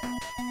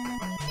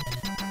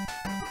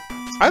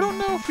 I don't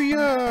know if we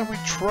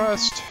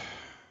trust.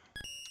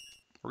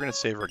 We're gonna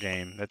save our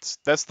game.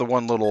 That's the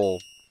one little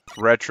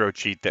retro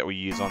cheat that we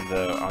use on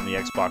the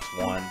Xbox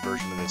One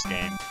version of this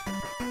game.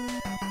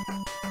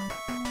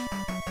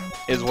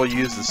 Is we'll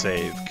use the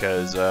save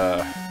because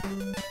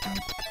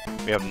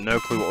we have no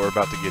clue what we're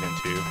about to get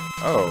into.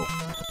 Oh,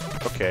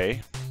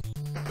 okay.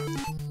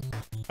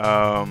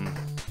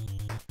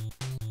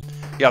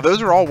 Yeah,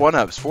 those are all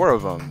 1-ups. 4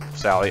 of them,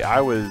 Sally.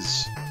 I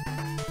was,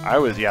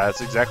 yeah,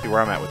 that's exactly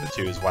where I'm at with it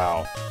too, as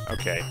wow.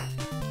 Okay.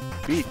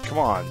 Beat, come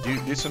on,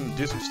 do some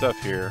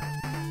stuff here.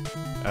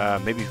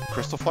 Maybe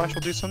Crystal Flash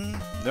will do something?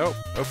 Nope,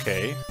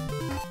 okay.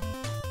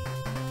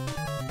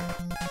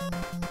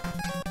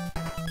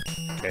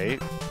 Okay.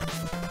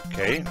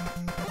 Okay.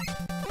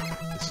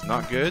 This is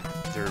not good.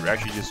 They're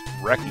actually just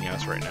wrecking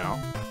us right now.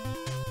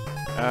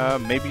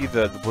 Maybe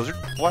the Blizzard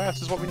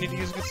Blast is what we need to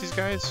use against these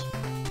guys?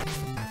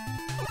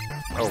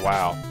 Oh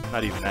wow,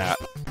 not even that.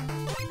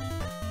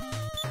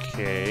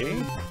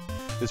 Okay.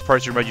 This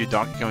part's remind you of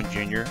Donkey Kong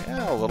Jr.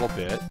 Yeah, a little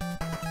bit.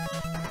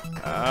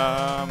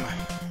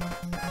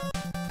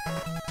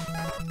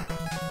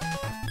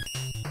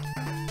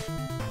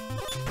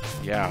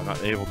 Yeah, I'm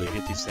not able to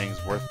hit these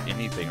things worth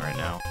anything right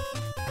now.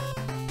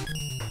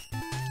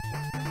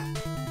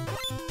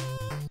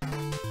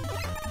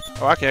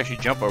 Oh, I can actually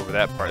jump over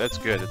that part. That's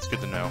good. That's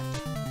good to know.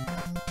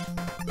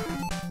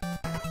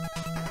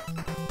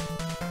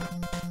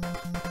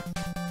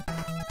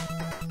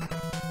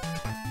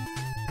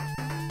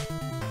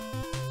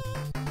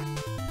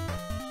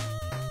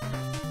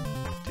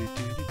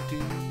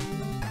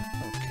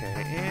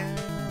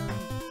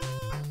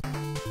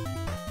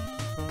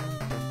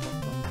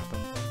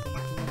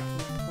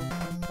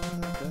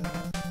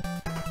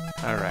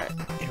 Alright,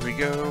 here we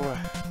go.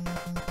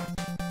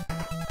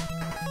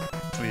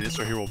 Maybe this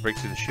right here will break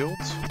through the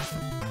shields.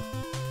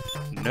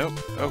 Nope.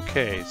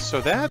 Okay, so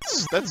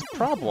that's a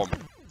problem.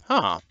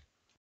 Huh.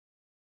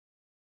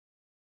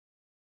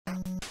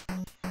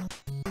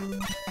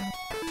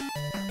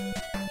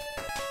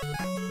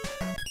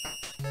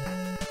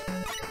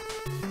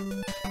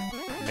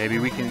 maybe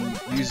we can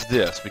use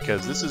this,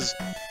 because this is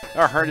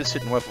our hardest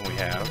hitting weapon we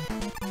have.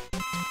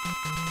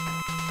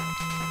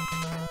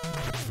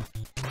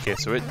 Okay,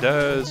 so it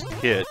does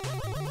hit.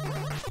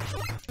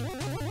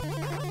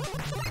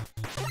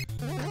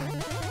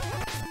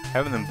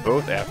 Having them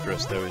both after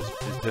us, though, is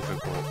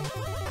difficult.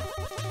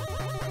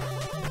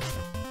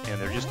 And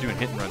they're just doing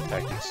hit-and-run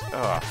tactics.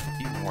 Ugh,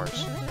 even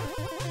worse.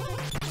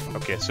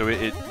 Okay, so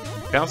it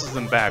bounces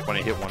them back when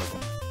I hit one of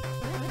them.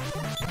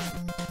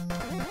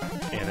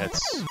 And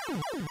that's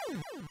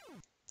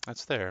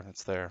there.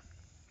 That's there.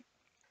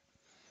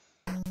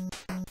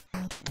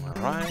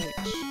 Alright.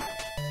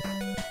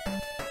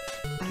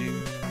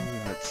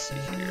 Let's see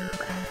here.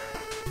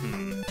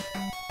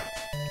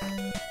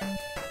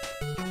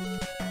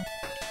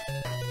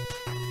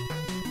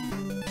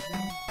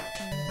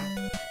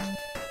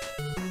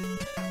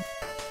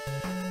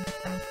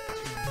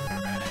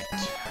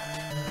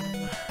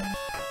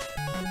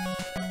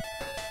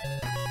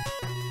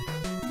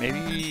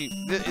 Maybe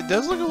it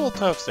does look a little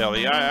tough,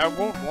 Sally. I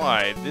won't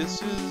lie.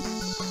 This is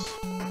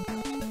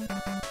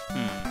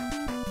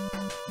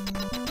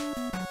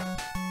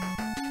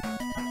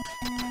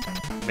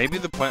maybe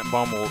the plant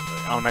bomb will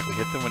automatically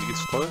hit them when it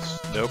gets close.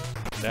 Nope.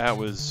 That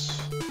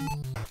was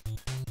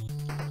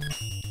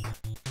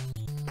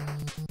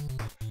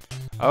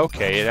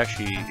okay.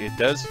 It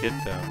does hit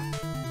them,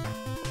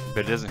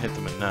 but it doesn't hit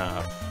them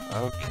enough.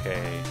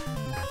 Okay.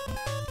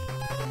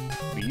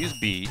 We use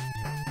beat,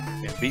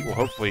 and beat will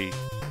hopefully.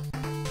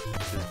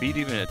 Does beat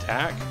even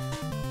attack?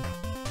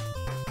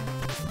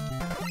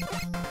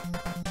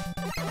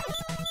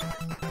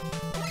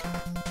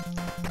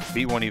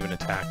 Beat won't even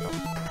attack them.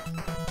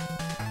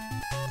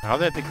 How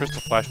do I think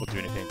Crystal Flash will do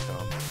anything to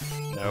them?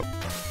 Nope.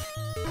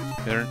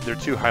 They're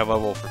too high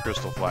level for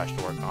Crystal Flash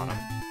to work on them.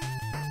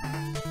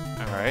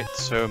 Alright,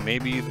 so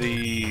maybe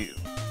the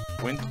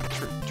wind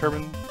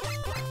turbine?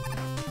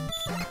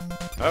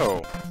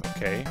 Oh,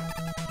 okay.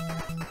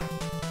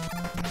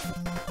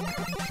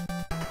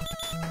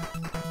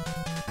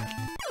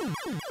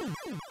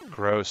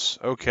 Gross.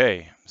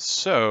 Okay,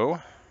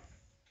 so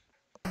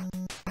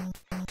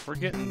we're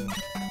getting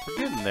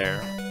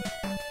there.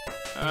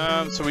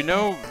 So we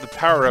know the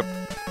power-up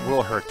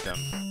will hurt them.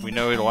 We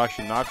know it'll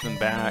actually knock them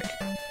back.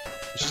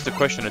 It's just a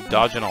question of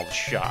dodging all the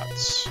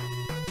shots.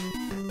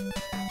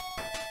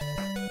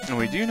 And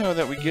we do know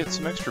that we get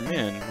some extra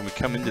men when we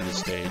come into the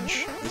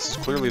stage. This is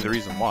clearly the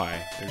reason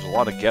why. There's a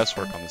lot of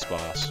guesswork on this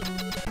boss.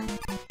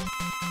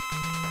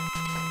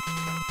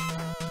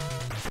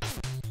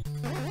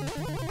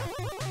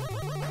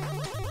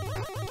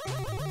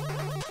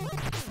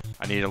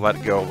 I need to let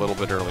it go a little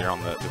bit earlier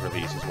on the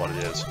release is what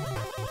it is.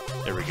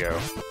 There we go.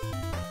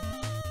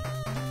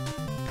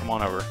 Come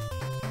on over.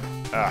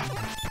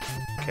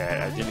 Okay,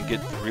 I didn't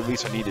get the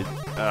release I needed.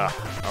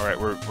 Alright,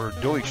 we're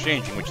dual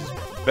exchanging, which is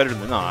better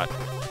than not.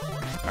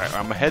 Alright,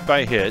 I'm ahead by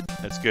a hit.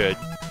 That's good.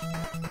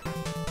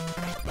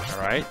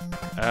 Alright.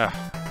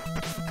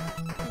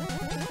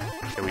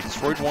 Okay, we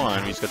destroyed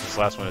one. We just got this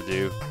last one to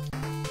do.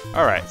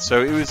 Alright,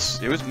 so it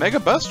was Mega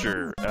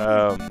Buster.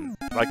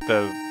 Like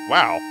the...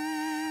 Wow.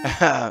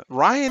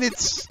 Ryan,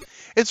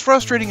 it's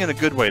frustrating in a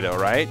good way, though,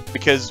 right?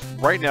 Because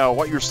right now,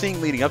 what you're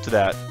seeing leading up to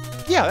that,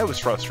 yeah, that was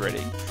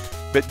frustrating.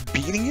 But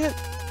beating it,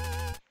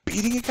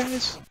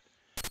 guys,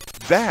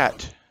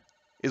 that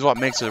is what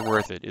makes it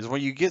worth it. Is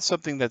when you get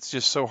something that's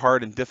just so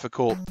hard and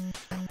difficult.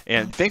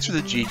 And thanks for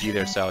the GG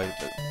there, Sally.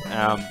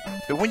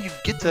 But when you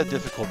get to that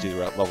difficulty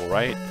level,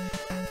 right,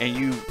 and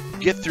you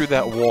get through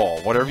that wall,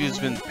 whatever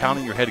you've been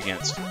pounding your head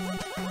against,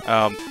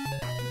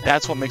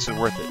 that's what makes it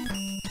worth it.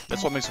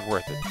 That's what makes it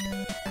worth it.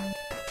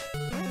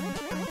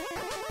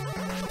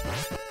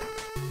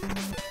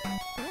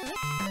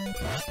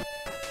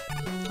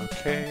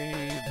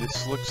 Okay,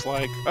 this looks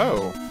like...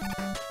 Oh!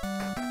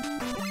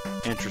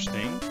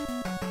 Interesting.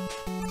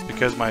 It's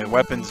because my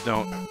weapons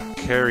don't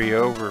carry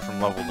over from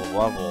level to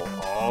level.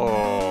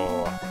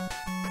 Oh!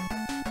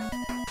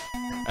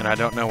 And I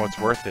don't know what's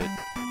worth it.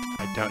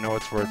 I don't know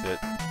what's worth it.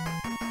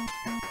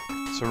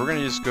 So we're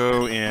gonna just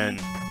go in...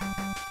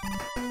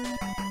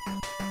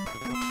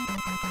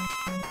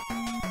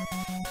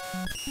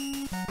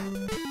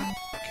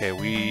 Okay,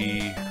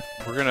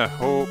 we're gonna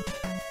hope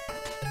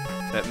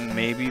that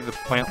maybe the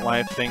plant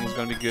life thing is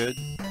going to be good.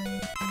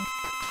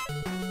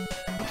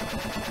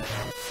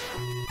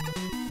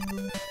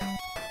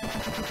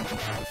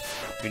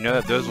 We know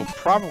that those will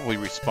probably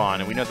respawn,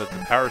 and we know that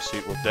the power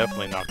suit will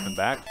definitely knock them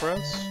back for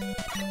us.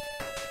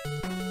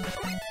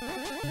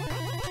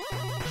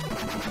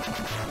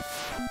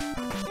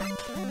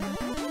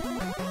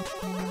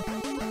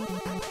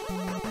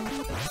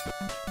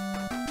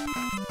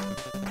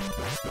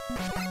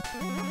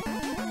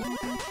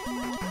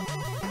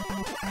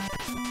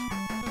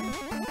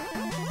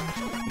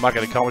 I'm not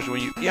going to accomplish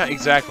what you... Yeah,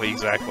 exactly. You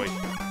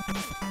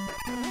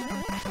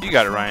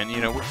got it, Ryan.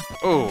 You know,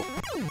 oh.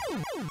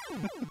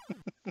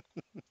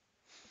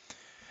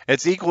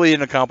 It's equally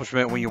an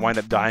accomplishment when you wind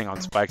up dying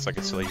on spikes like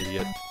a silly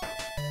idiot.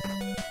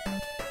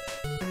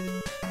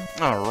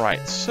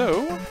 Alright,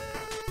 so...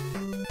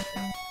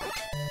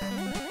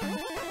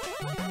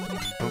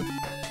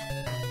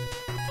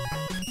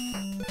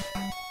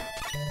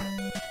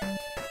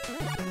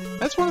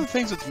 that's one of the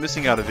things that's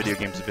missing out of video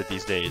games a bit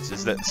these days,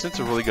 is that sense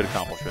of really good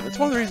accomplishment. That's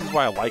one of the reasons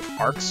why I like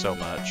Ark so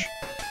much,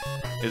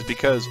 is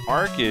because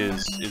Ark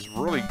is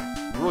really,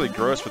 really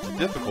gross with the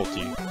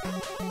difficulty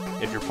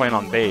if you're playing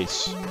on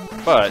base,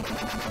 but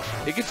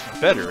it gets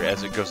better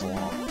as it goes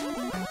along.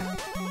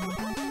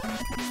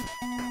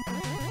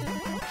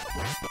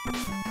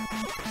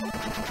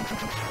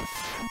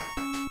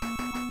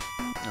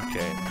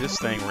 Okay, this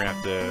thing we're gonna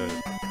have to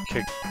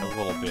kick a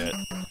little bit.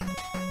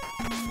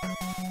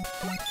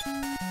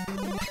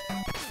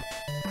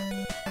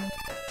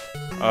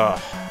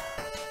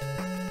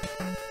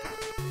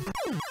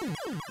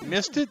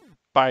 Missed it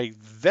by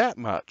that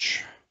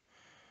much.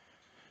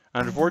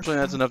 Unfortunately,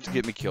 that's enough to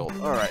get me killed.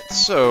 Alright,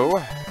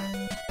 so...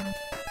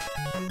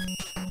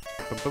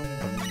 Boom, boom,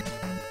 boom.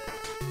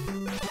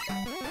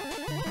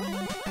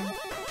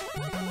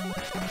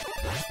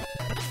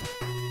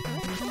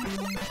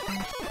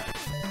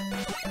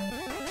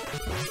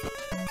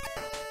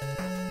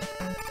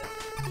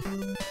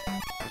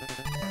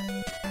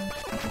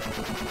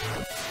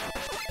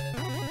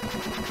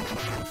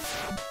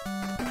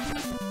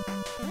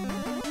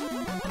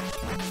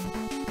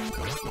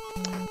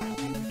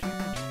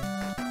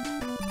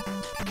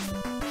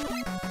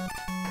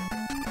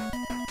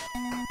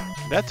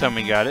 That time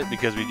we got it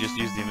because we just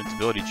used the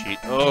invincibility cheat.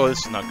 Oh,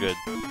 this is not good.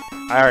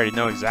 I already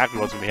know exactly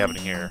what's going to be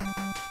happening here.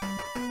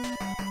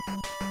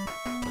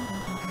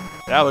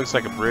 That looks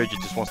like a bridge.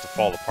 It just wants to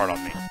fall apart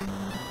on me.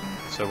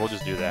 So we'll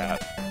just do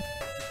that.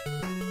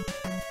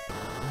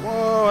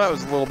 Whoa, that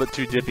was a little bit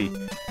too dippy.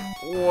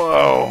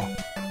 Whoa.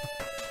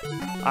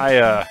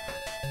 I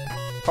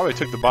probably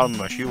took the bottom of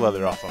my shoe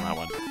leather off on that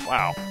one.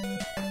 Wow.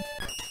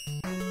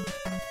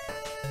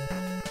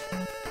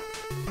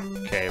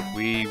 Okay,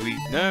 we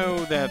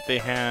know that they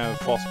have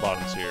false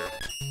bottoms here.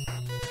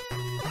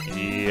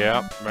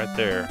 Yep, right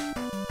there.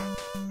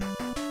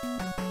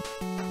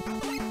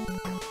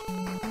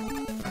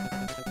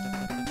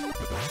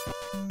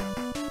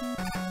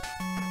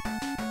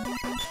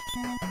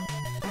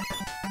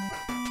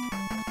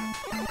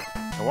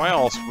 Now, why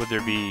else would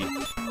there be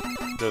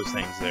those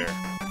things there?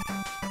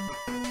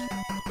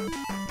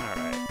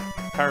 Alright,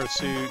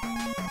 parachute.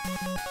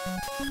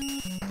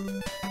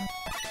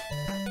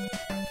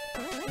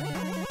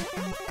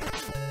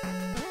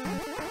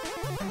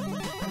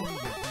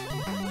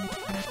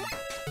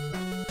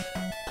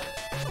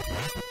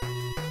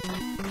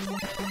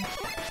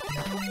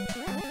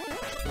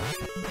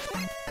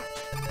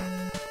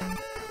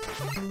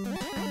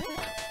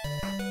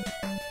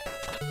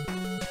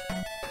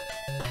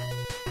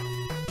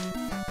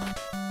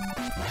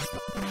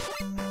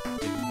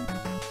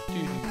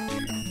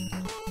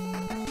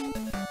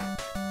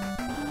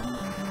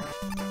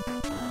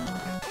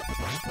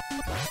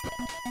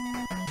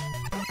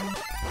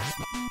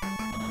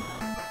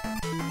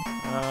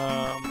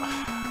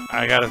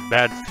 I got a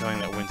bad feeling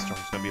that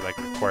Windstorm's gonna be like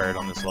required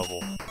on this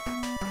level.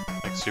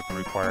 Like super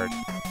required.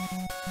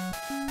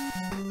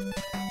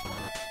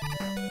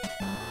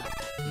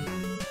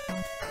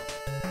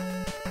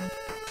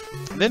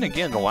 And then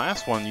again, the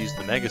last one used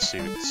the Mega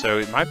Suit, so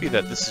it might be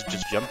that this is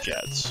just jump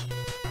jets.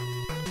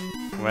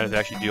 We might have to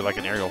actually do like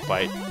an aerial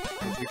fight,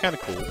 which would be kind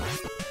of cool.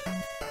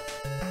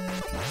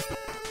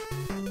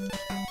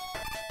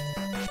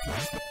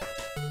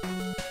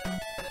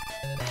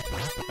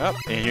 Oh,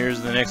 and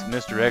here's the next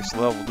Mr. X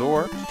level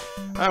door.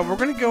 We're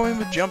going to go in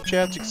with jump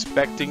jets,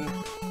 expecting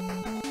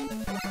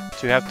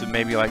to have to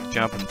maybe like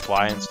jump and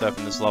fly and stuff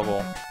in this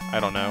level. I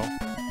don't know.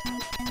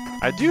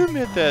 I do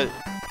admit that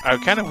I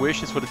kind of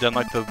wish this would have done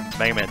like the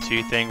Mega Man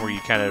 2 thing where you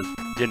kind of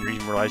didn't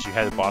even realize you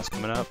had the boss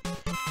coming up.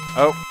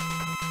 Oh,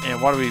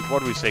 and what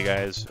do we say,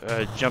 guys?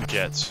 Jump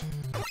jets.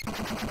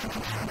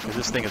 Because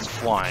this thing is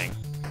flying.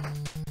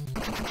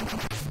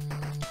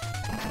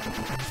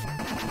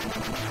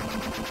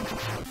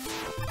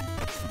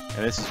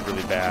 And this is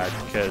really bad,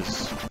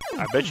 because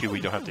I bet you we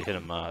don't have to hit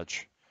him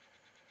much.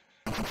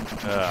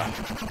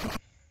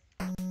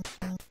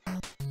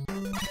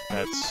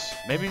 That's...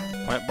 maybe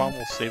the plant bomb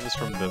will save us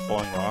from the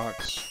falling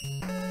rocks.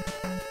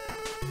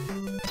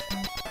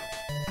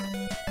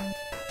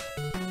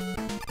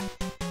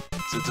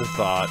 It's a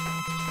thought.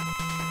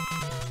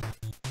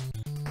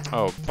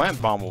 Oh,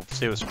 plant bomb will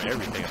save us from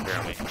everything,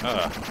 apparently.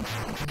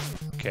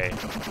 Okay.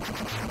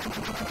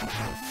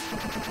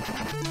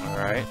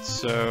 Alright,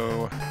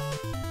 so...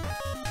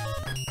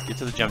 get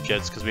to the jump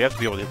jets, because we have to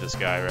be able to hit this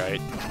guy, right?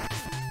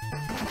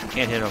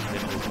 Can't hit him,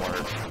 it doesn't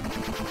work.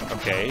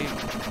 Okay,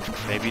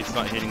 maybe it's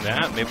not hitting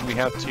that. Maybe we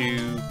have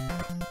to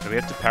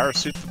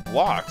parachute the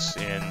blocks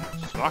and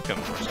knock them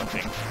or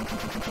something.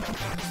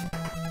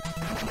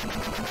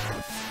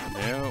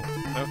 No,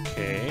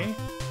 okay.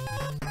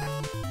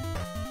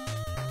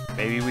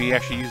 Maybe we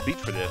actually use beat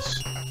for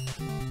this.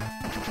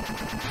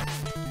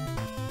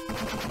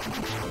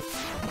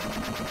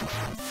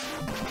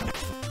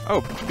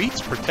 Oh,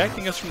 beat's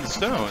protecting us from the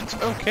stones.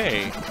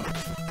 Okay.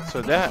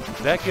 So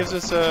that gives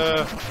us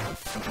a...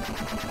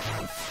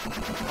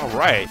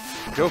 Alright.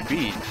 Go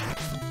beat.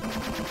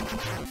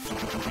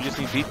 We just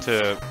need beat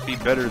to be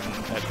better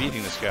at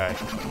beating this guy.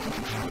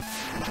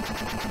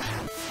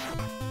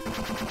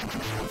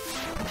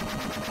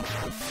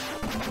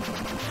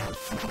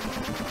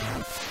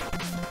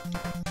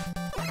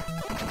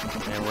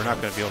 we're not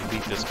going to be able to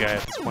beat this guy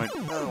at this point.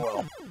 Oh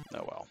well.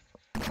 Oh well.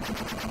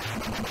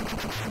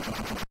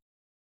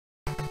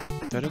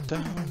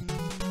 Da-da-da.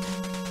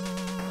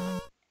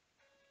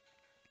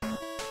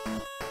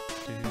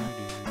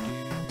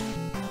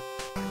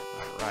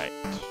 Alright.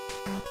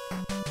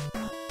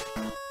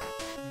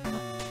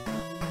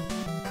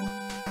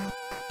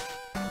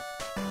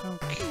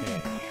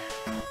 Okay.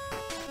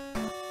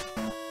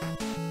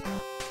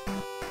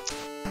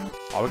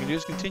 All we can do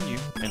is continue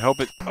and hope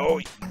it... Oh,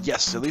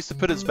 yes! At least it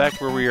put us back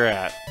where we were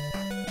at.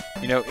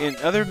 You know, in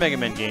other Mega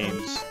Man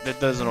games, that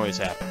doesn't always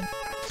happen.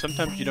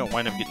 Sometimes you don't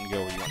wind up getting to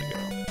go where you want to go.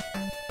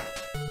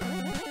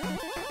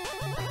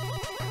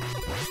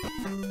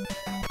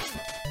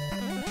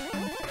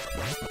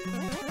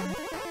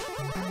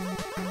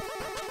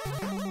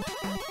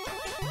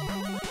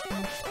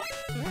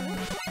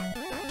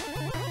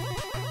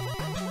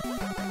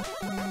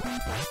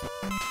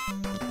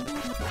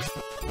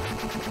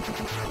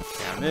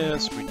 Down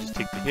this, we just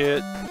take the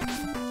hit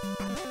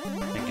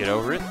and get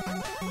over it.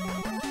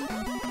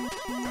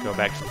 Go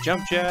back to the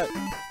jump jet.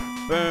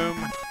 Boom.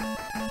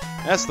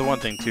 That's the one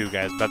thing too,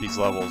 guys, about these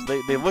levels.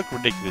 They look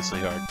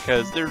ridiculously hard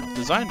because they're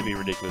designed to be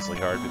ridiculously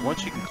hard. But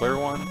once you can clear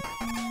one,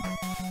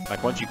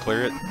 like once you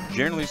clear it,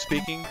 generally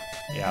speaking,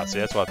 yeah. See,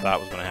 that's what I thought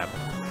was going to happen.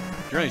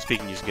 Generally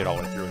speaking, you just get all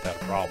the way through without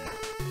a problem.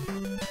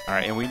 All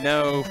right, and we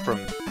know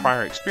from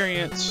prior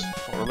experience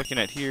what we're looking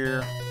at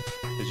here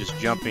is just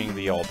jumping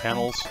the yellow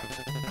panels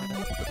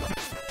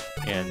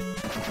and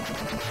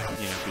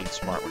being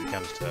smart when it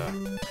comes to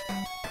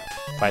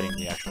fighting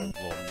the actual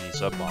little mini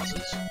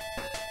sub-bosses.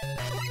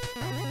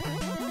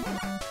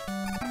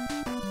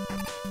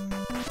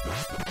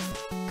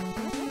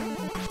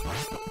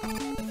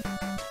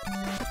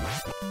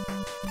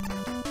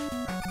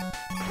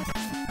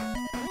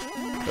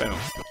 Boom.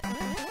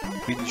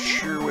 It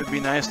sure would be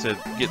nice to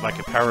get like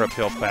a power-up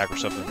health pack or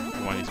something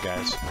from one of these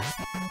guys.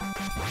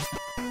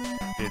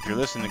 If you're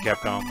listening to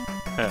Capcom,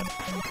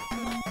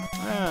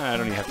 I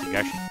don't even have to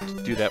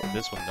actually do that with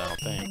this one, I don't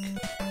think.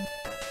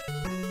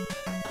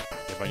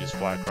 If I just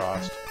fly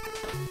across.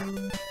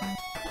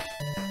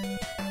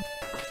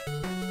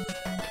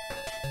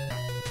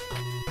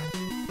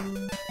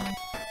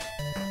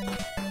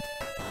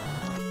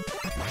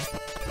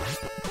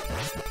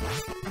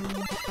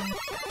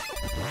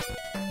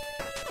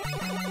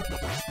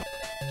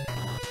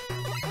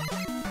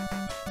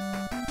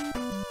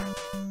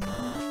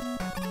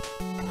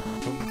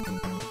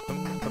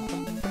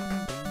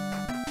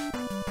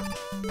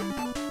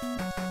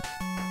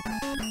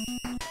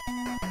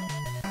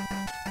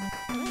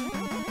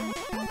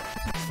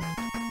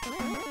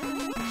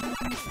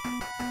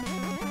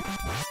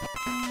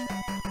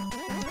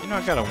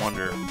 I gotta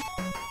wonder.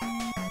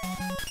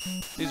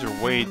 These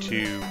are way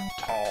too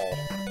tall.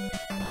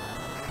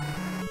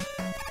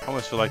 I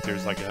almost feel like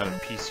there's like another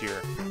piece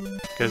here.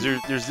 Because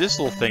there's this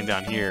little thing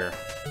down here.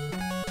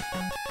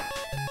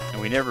 And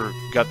we never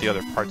got the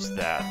other parts of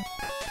that.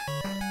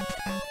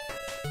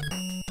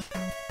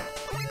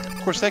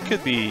 Of course, that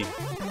could be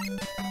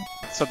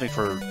something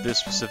for this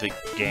specific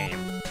game,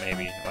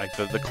 maybe. Like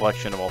the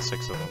collection of all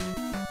 6 of them.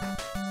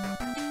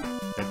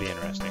 That'd be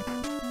interesting.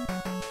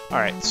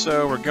 Alright,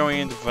 so we're going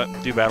in to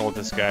do battle with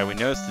this guy. We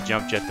know it's the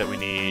jump jet that we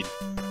need.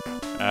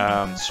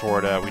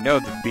 Sorta. We know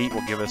the beat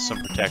will give us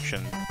some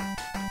protection.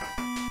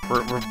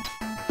 We're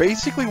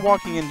basically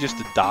walking in just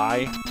to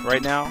die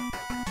right now.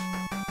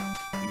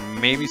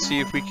 Maybe see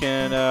if we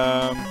can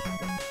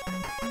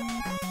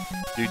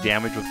do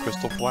damage with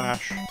Crystal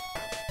Flash.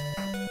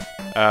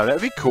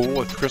 That'd be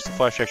cool if Crystal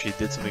Flash actually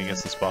did something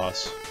against this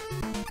boss.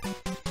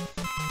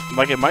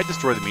 Like, it might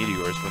destroy the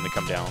meteors when they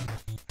come down.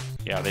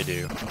 Yeah, they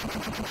do.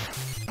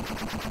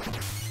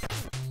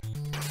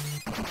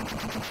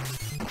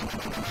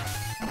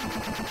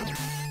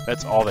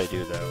 That's all they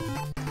do, though.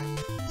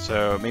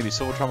 So maybe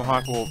Silver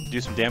Tomahawk will do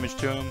some damage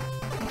to him.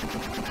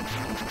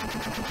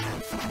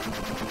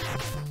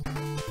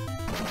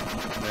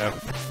 Yep.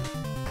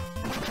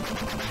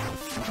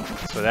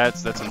 So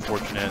that's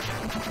unfortunate.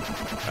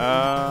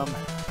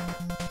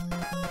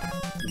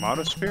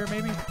 Moto Spear,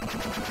 maybe?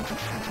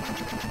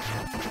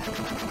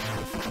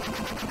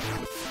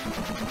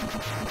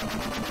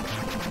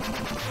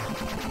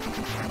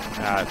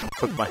 Ah, it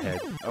clipped my head.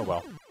 Oh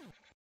well.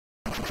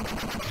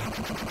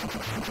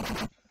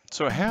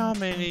 So how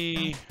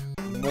many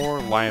more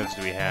lives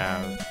do we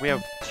have? We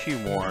have 2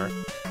 more.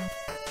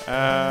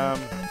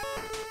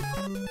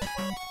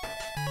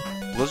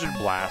 Blizzard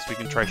Blast, we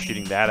can try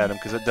shooting that at him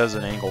because it does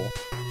an angle.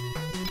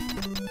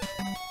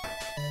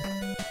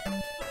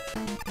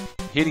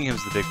 Hitting him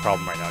is the big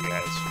problem right now,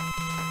 guys.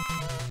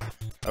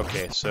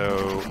 Okay,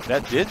 so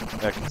that did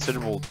a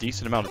considerable,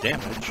 decent amount of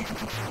damage.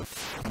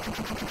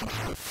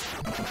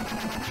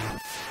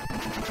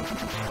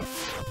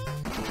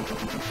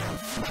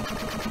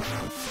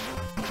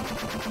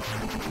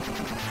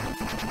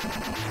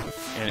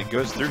 And it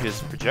goes through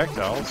his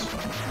projectiles.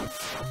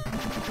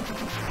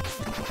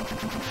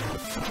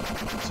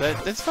 So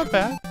that's not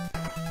bad.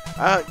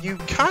 You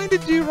kind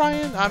of do,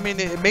 Ryan. I mean,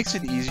 it makes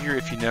it easier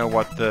if you know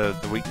what the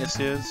weakness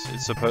is.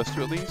 It's supposed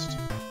to, at least.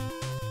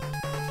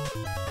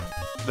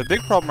 the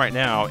big problem right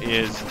now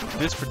is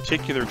this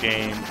particular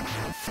game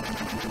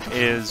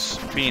is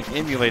being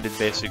emulated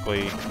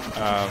basically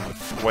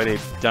the way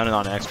they've done it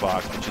on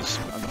Xbox, which is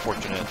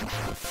unfortunate.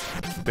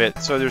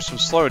 But so there's some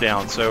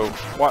slowdown. So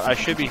what I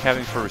should be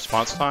having for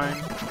response time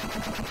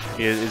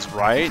is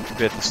right,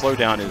 but the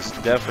slowdown is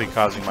definitely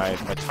causing my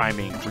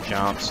timing for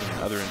jumps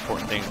and other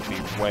important things to be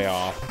way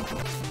off.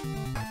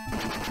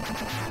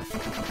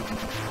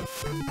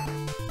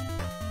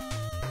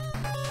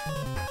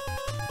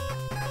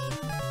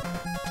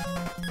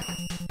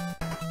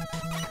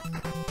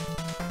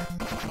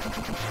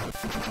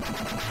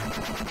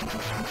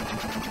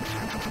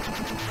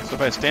 So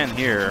if I stand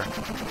here,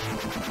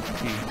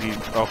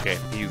 okay,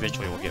 he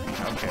eventually will get me.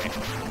 Okay.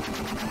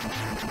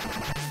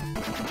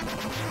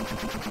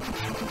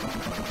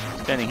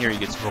 Standing here, he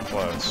gets real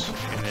close,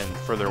 and then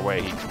further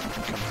away, he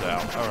comes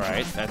out. All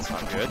right, that's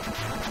not good.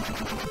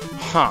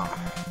 Huh.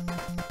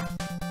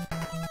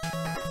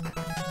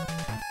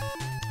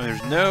 And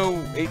there's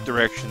no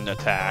 8-direction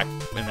attack,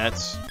 and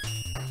that's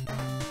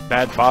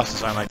bad boss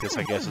design like this,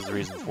 I guess, is the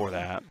reason for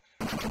that.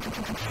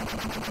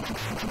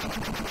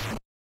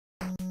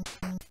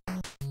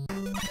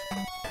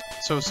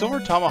 So Silver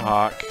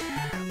Tomahawk,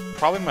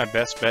 probably my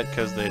best bet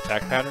because the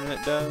attack pattern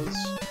it does.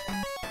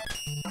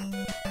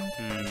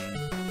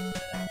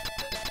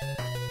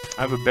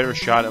 I have a better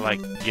shot at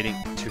like getting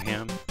to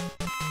him.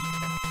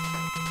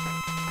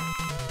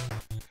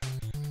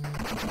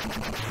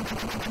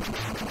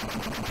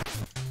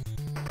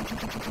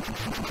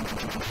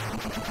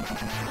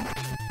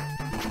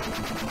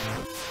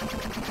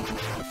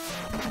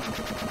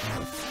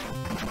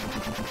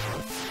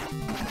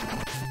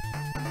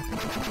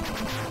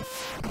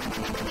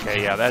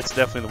 Okay, yeah, that's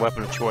definitely the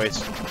weapon of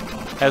choice.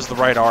 Has the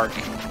right arc.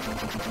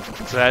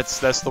 So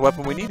that's the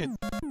weapon we needed.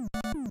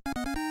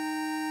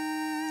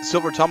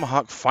 Silver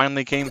Tomahawk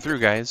finally came through,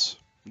 guys.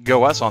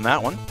 Go us on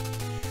that one.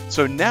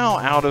 So now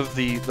out of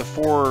the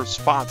 4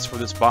 spots for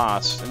this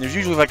boss, and there's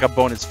usually like a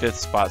bonus 5th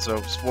spot,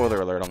 so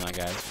spoiler alert on that,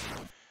 guys.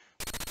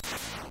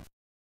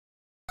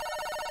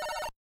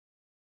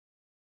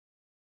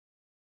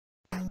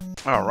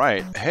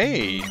 Alright,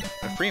 hey,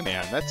 a free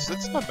man, that's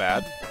not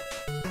bad.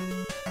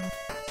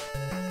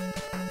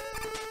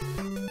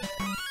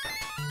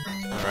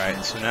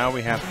 Alright, so now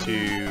we have to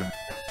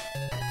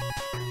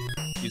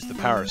use the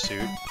power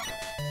suit.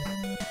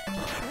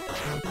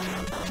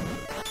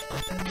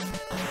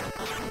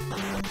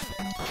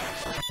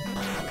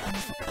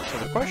 So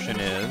the question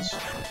is,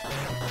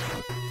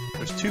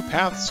 there's 2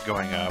 paths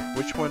going up.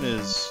 Which one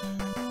is...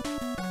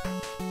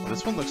 Well,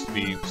 this one looks to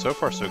be so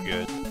far so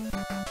good.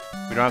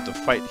 We don't have to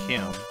fight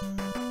him.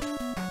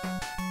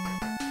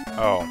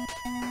 Oh.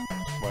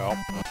 Well.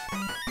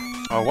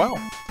 Oh well.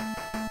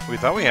 We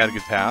thought we had a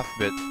good path,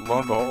 but lo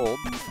and behold,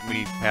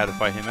 we had to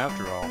fight him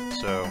after all.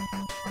 So,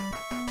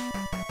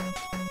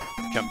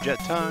 jump jet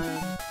time.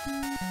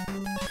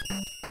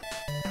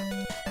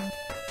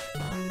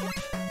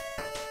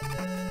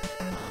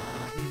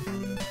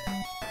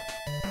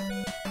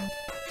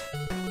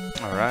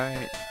 All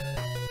right.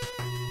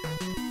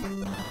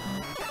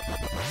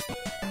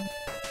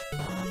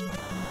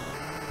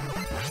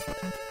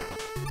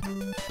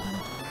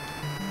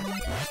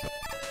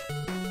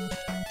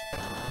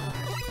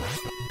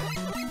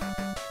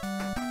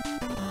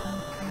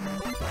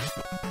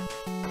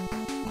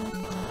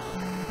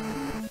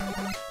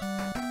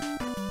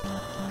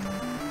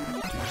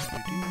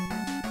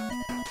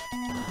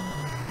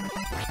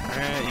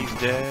 Alright, he's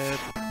dead.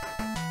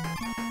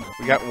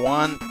 We got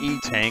 1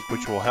 E-tank,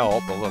 which will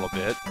help a little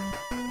bit.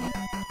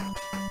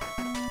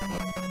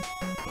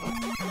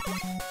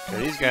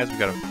 Okay, these guys we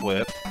gotta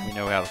flip. We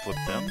know how to flip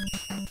them.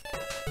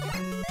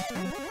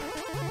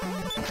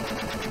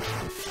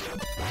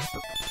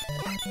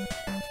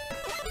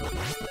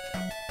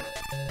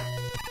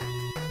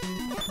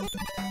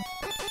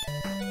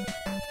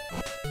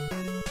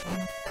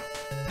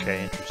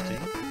 Okay, interesting.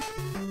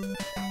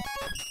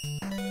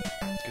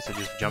 Guess I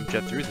just jump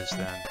jet through this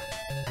then.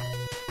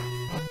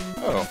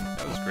 Oh,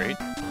 that was great.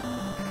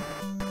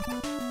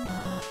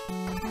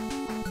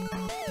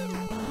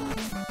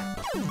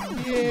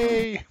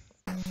 Yay!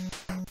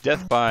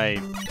 Death by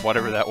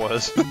whatever that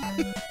was.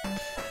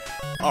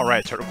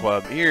 Alright, Turtle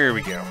Club, here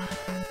we go.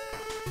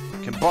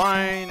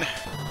 Combine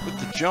with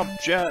the jump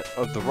jet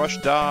of the Rush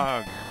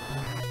Dog.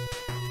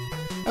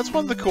 That's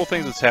one of the cool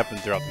things that's happened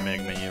throughout the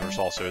Megaman universe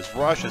also, is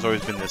Rush has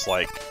always been this,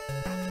 like,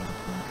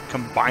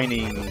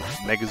 combining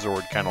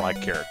Megazord kind of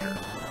like character.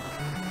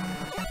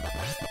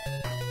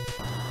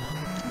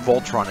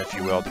 Voltron, if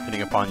you will,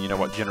 depending upon, you know,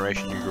 what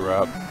generation you grew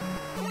up.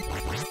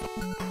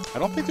 I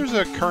don't think there's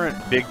a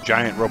current big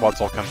giant robots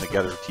all come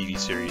together TV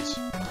series.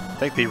 I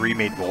think they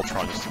remade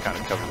Voltron just to kind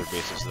of cover their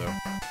bases, though.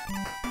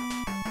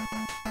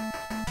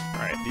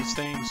 Alright, these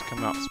things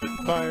come out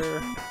spitting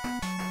fire.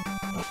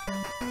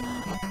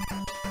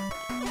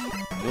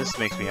 This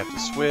makes me have to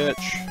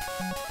switch.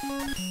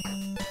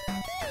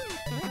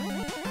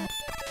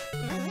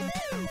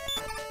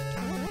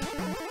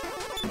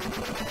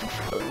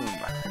 Boom.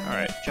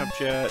 Alright, jump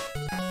jet.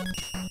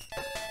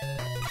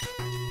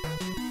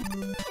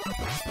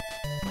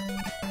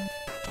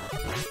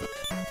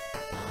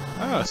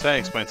 Oh, so that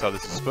explains how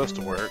this is supposed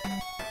to work.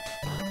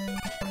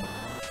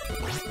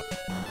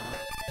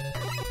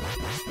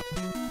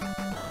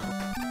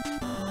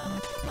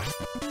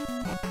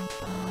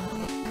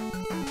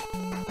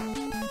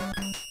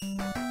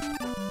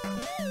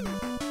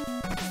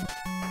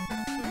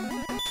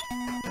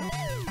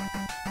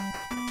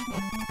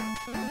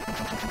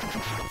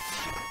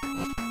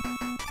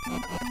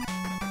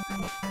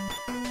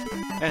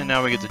 And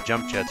now we get to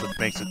jump jets, which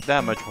makes it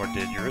that much more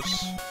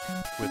dangerous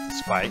with the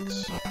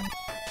spikes.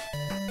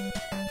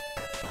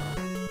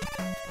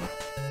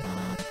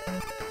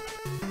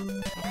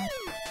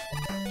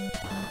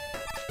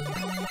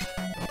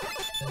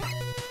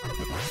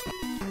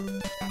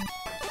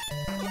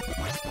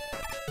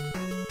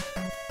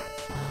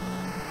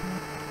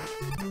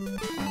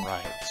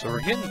 Right, so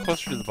we're getting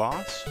closer to the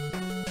boss.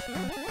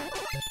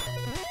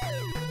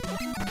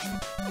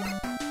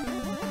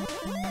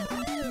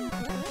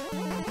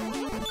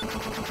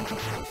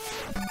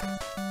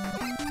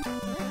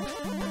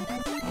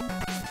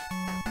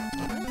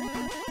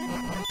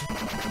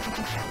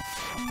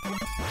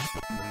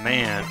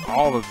 Man,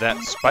 all of that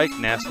spike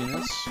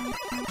nastiness.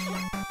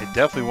 It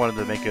definitely wanted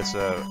to make us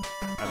a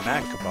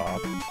Mac kebab.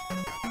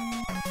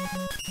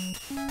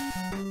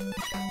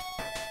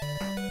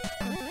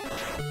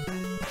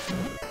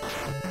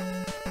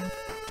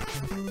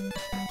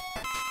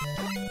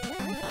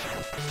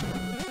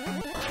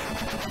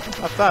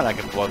 I thought I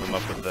could blow them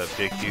up with a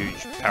big,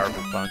 huge,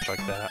 powerful punch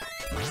like that.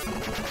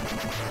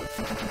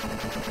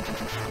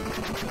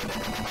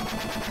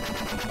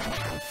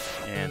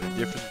 And the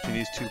difference between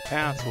these two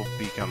paths will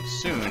become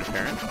soon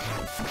apparent.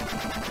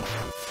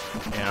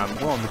 And I'm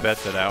willing to bet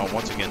that I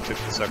once again took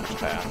the sucker's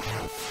path.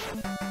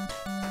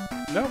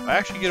 Nope, I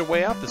actually get a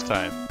way out this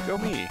time. Go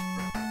me.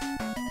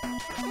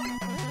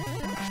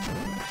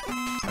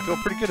 I feel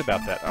pretty good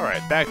about that.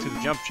 Alright, back to the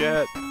jump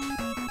jet.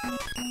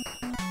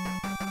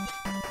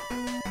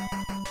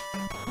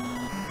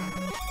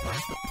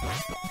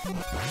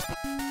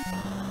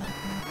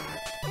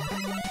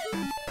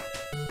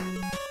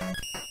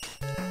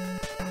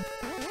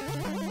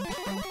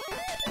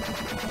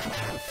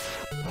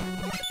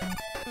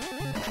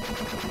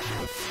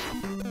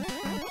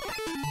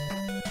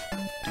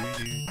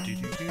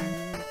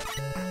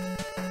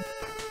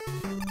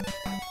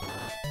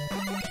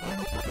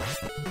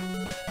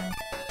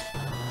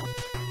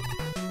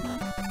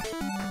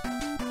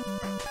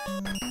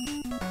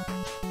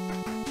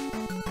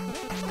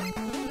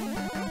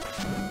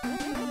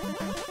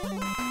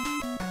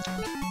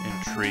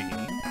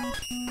 Intriguing.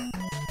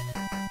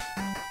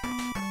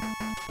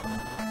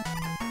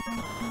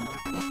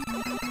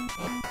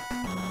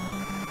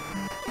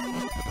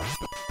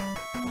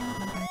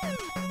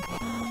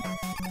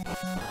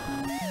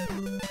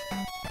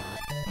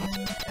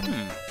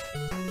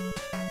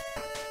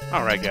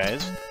 Alright,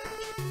 guys.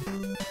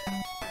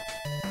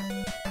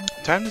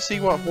 Time to see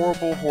what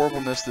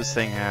horribleness this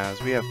thing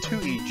has. We have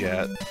 2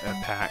 E-Jet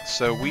packs,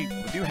 so we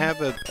do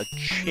have a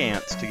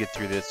chance to get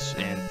through this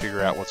and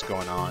figure out what's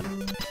going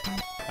on.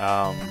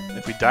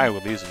 If we die,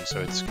 we'll lose them,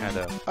 so it's kind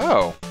of...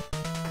 Oh!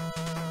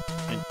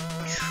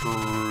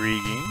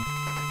 Intriguing.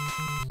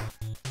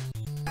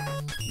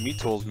 Meat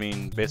tools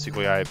mean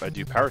basically I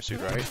do power suit,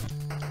 right?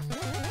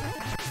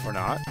 Or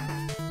not?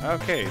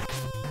 Okay.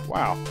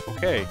 Wow.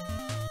 Okay.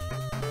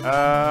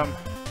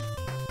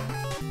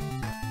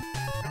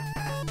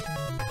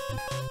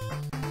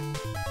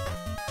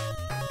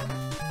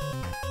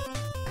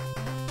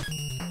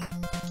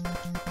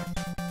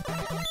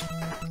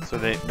 So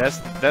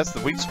that's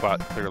the weak spot,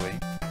 clearly.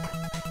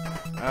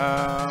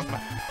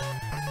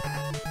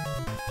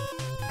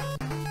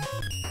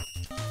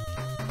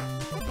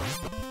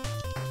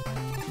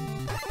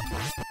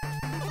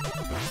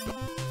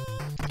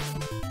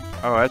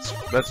 Oh,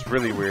 that's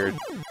really weird.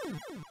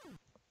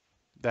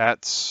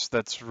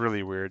 That's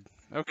really weird.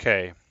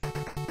 Okay.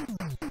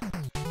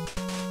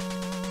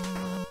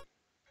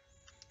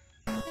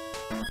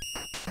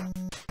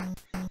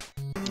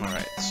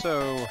 Alright,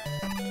 so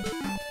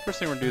first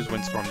thing we're gonna do is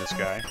windstorm this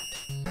guy.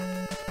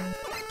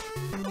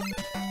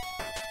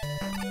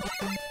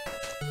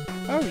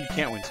 Oh, you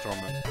can't windstorm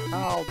him.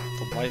 How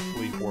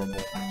delightfully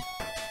horrible.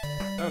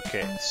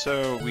 Okay,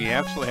 so we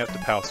absolutely have to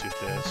power suit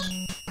this.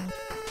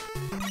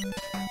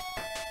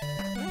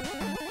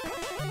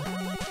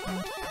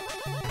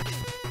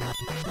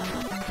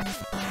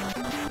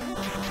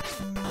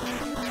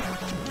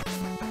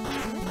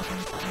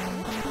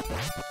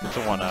 Get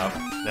the one up.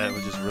 That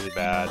was just really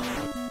bad.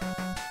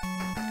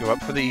 Go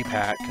up for the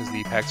E-Pack, because the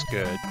E-Pack's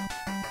good.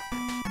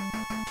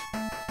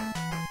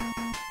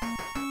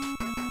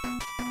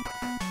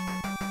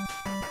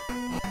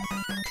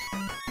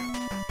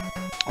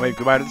 Wave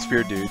goodbye to the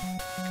Spirit Dude,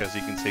 because he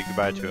can say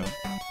goodbye to him.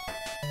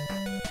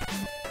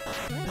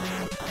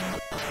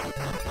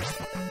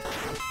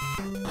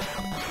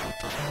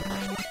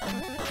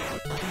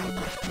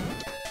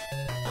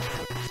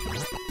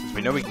 Because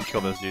we know we can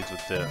kill those dudes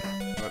with the...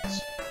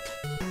 Whoops.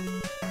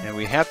 And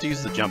we have to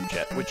use the jump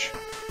jet, which...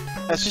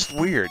 That's just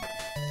weird.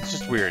 It's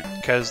just weird,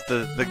 because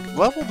the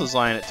level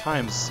design at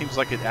times seems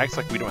like it acts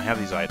like we don't have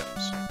these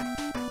items.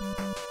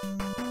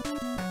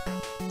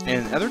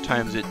 And other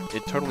times it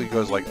totally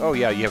goes like, oh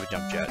yeah, you have a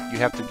jump jet. You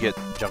have to get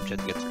jump jet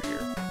to get through here.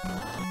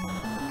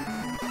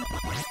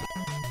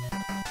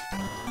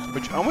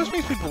 Which almost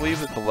makes me believe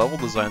that the level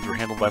designs were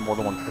handled by more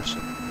than one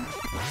person.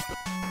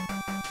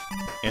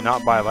 And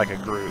not by like a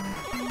group.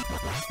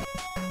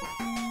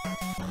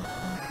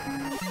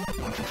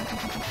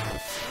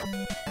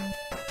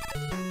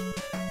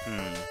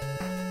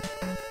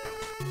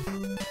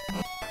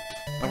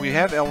 We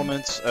have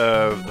elements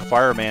of the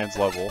Fireman's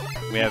level.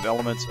 We have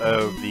elements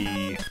of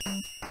the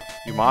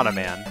Humana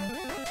Man.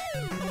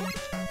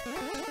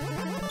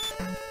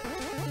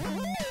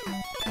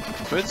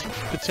 So it's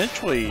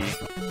potentially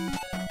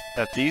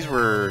that these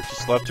were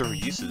just leftover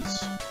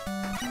uses.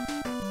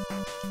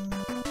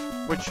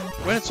 Which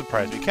wouldn't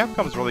surprise me.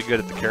 Capcom is really good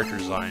at the character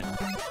design.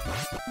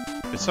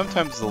 But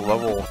sometimes the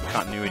level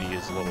continuity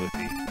is a little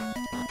iffy.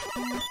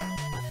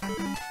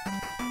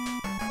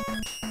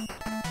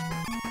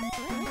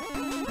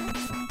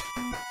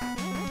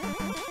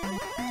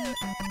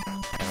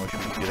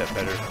 That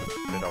better,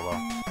 but oh well.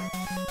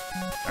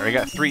 Alright, we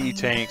got 3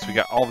 E-tanks, we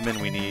got all the men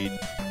we need.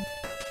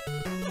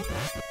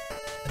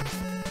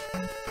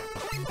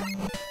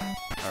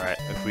 Alright,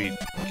 if we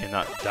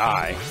cannot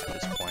die at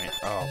this point,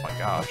 oh my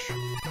gosh.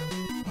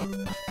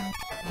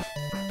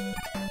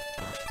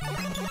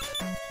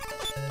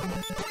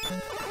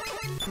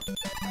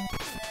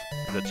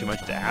 Is that too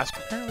much to ask,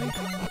 apparently?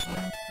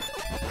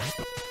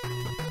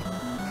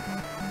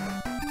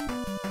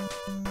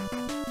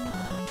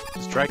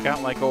 Strike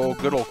out like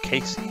good old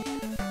Casey.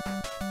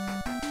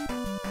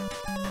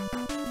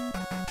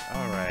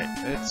 Alright,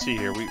 let's see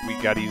here. We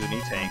gotta use an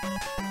E-tank.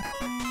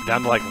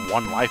 Down to like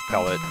 1 life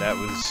pellet. That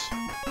was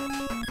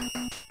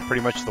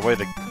pretty much the way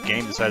the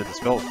game decided to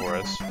spell it for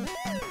us.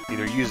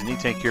 Either use an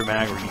E-tank here,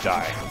 mag, or you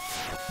die.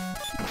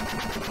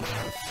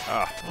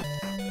 Ah.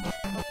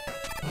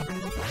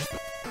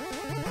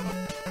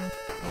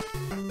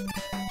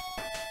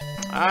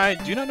 I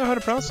do not know how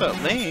to pronounce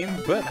that name,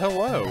 but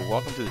hello.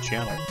 Welcome to the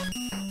channel.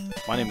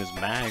 My name is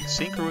Mag,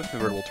 Sinker with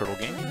Convertible Turtle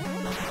Gaming.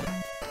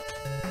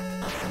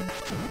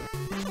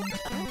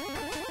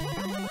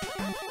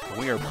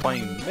 We are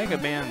playing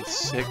Megaman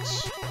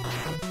 6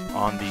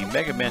 on the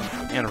Megaman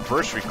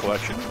Anniversary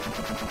Collection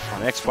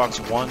on Xbox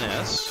One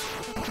S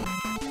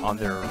on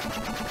their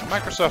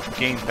Microsoft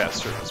Game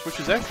Pass service, which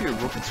is actually a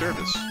real good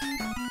service.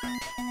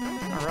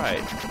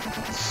 Alright,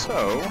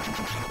 so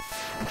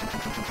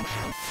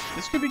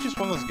this could be just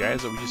one of those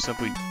guys that we just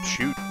simply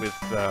shoot with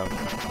the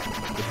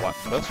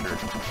blockbuster,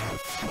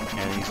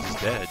 and he's just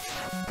dead.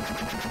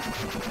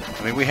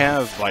 I mean, we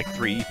have like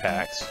 3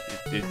 E-packs.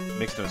 It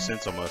makes no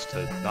sense almost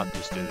to not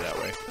just do it that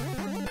way.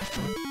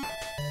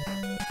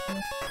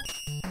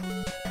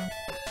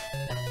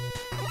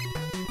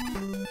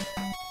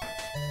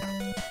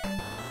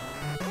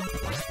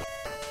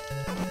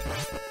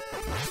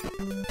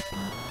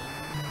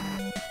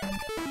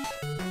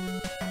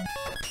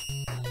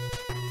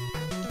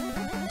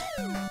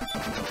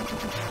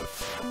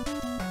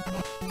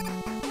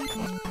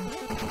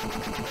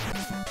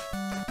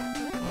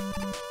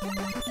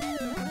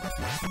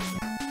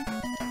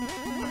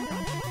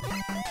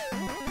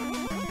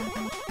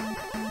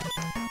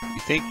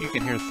 Think you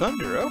can hear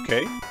thunder?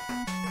 Okay.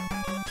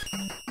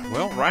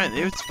 Well, Ryan,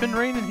 it's been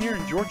raining here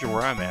in Georgia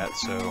where I'm at,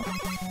 so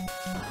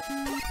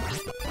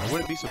I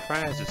wouldn't be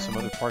surprised if some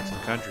other parts of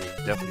the country have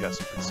definitely got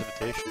some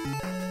precipitation.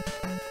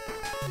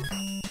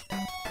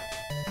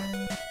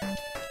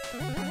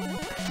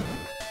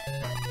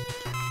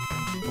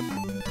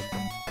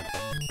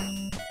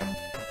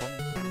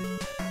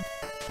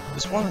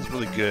 This one has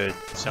really good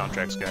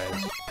soundtracks,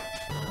 guys.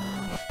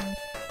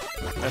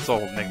 That's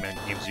all Megaman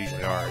games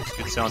usually are. It's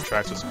good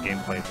soundtracks with some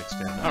gameplay mixed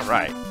in.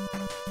 Alright.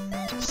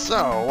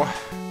 So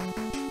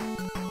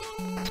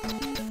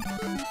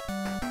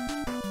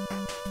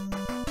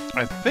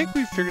I think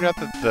we figured out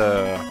that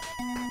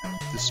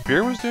the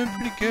spear was doing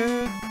pretty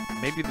good.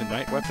 Maybe the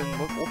night weapon.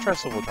 We'll try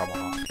Silver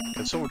Tomahawk,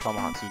 because Silver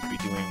Tomahawk seems to be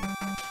doing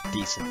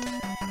decent.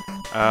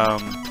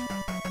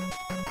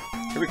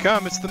 Here we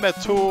come, it's the Met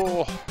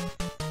Tool.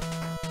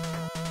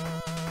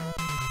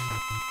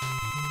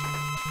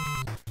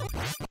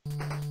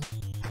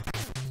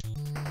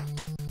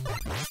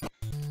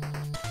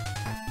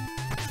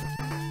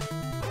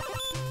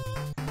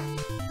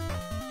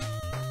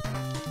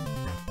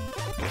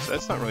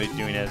 That's not really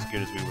doing as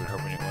good as we were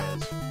hoping it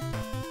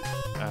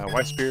was.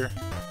 White Spear.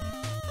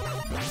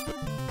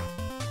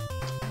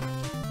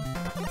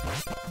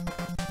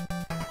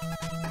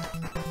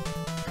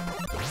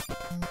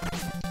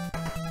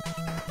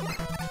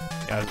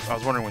 Yeah, I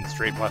was wondering when the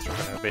Straight Blaster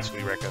was going to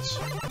basically wreck us.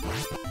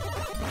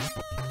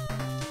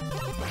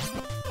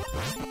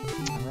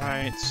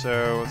 Alright,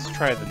 so let's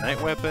try the Night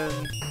Weapon.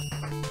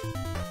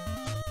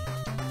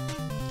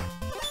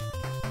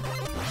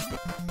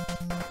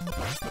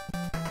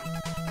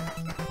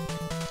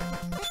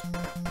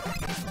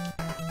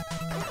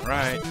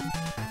 Right,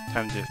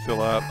 time to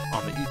fill up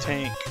on the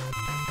E-Tank.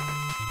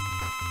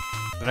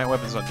 The Night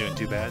Weapon's not doing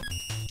too bad.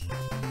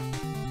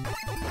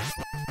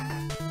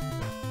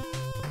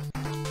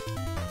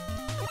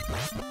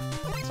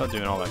 It's not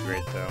doing all that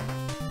great though.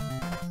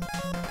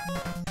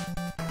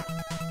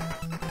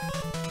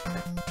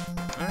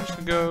 I'm just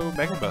gonna go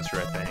Mega Buster,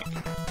 I think.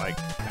 Like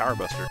Power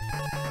Buster.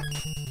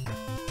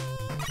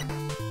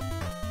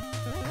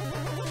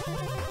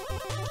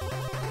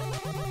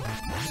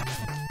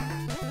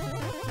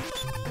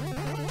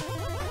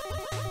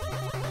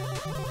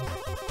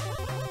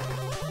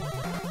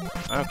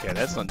 Okay,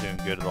 that's not doing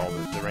good at all.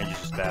 The range is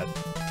just bad.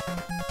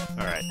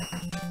 Alright.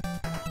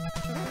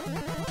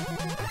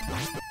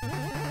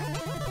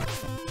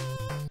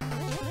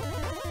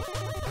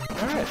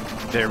 Alright,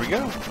 there we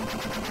go.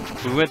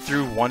 We went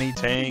through one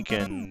E-Tank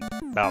and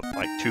about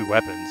like 2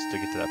 weapons to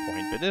get to that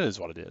point, but it is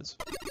what it is.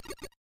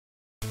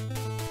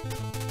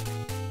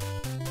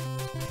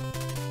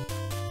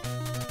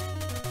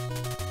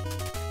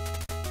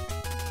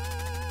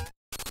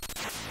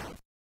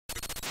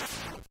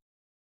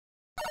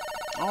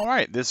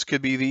 Alright, this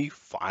could be the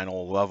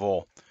final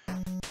level.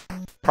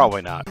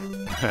 Probably not.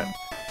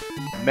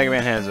 Mega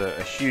Man has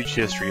a huge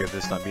history of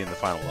this not being the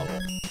final level.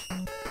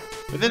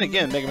 But then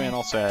again, Mega Man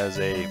also has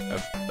a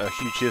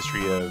huge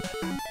history of,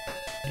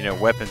 you know,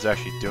 weapons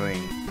actually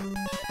doing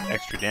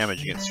extra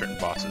damage against certain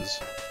bosses.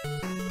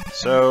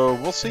 So,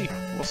 we'll see.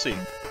 We'll see.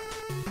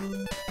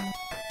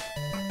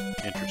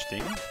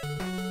 Interesting.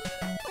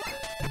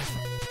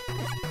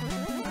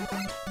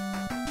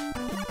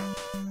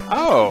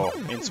 Oh,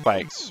 in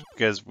spikes,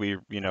 because we,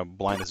 you know,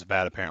 blind is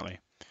bad apparently.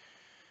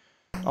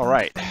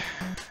 Alright.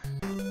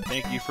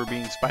 Thank you for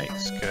being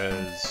spikes,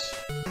 because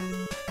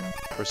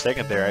for a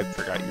second there I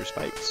forgot your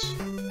spikes.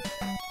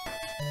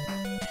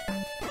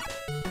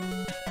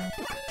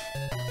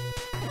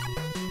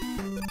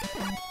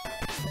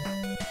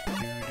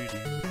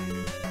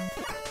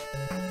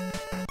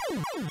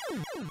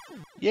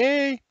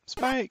 Yay!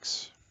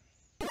 Spikes!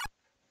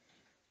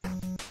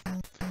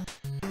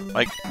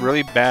 Like,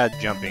 really bad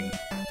jumping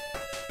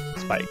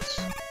spikes.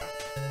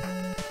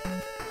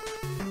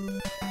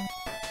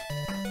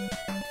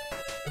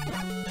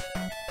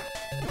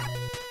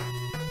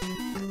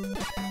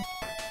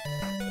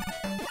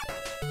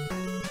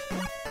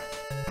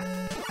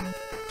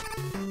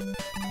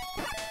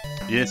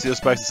 You didn't see those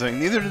spikes and saying,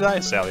 neither did I,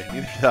 Sally,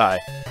 neither did I.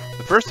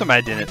 The first time I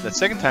didn't, the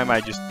second time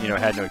I just, you know,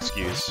 had no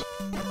excuse.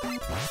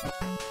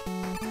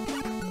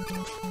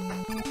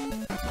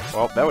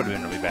 Well, that would have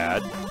been really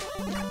bad.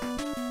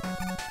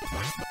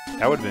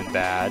 That would have been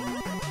bad.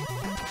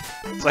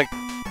 It's like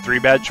 3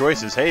 bad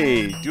choices.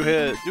 Hey, do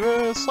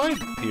a slide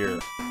here.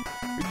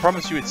 We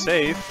promised you it's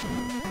safe.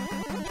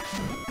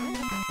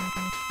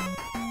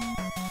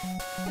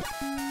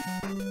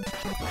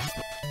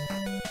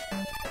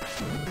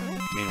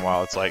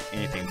 Meanwhile, it's like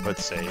anything but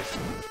safe.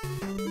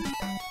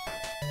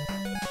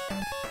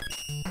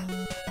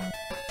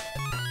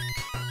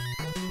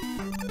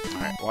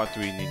 Alright, what do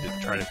we need to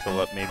try to fill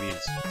up? Maybe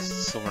it's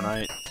Silver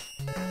Knight.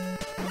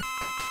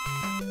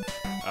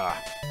 Ah.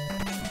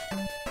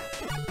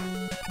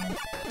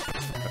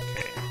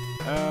 Okay.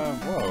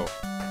 Whoa.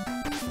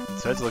 It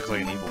says it looks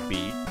like an evil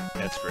bee.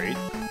 That's great.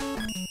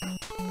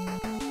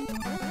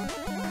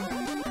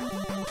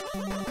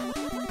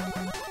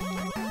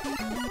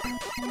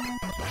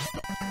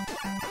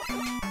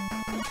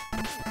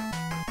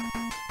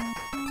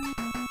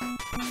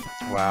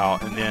 Wow,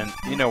 and then,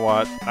 you know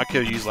what? I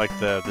could use like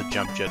the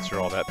jump jets or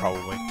all that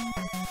probably.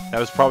 That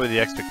was probably the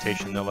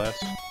expectation, no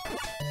less.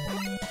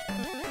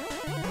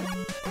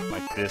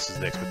 Like this is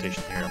the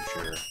expectation here, I'm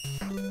sure.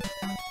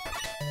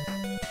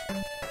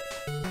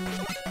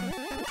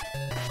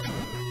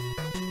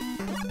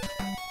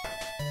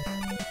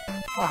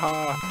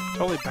 Haha,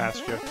 totally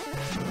passed you.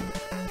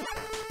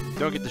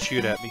 Don't get to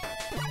shoot at me.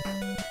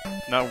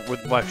 Not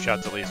with life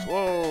shots at least.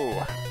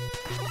 Whoa!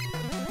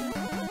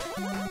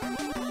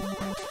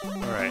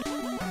 Alright.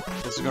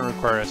 This is going to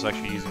require us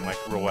actually using like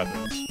real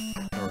weapons.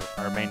 Or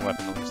our main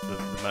weapon, at least the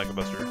Mega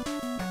Buster.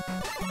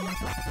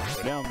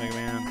 Go down, Mega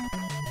Man.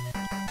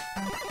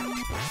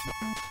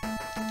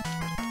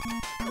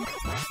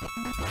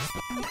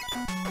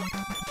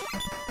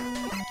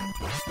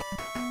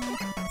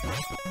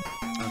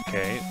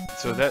 Okay,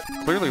 so that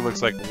clearly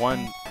looks like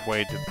one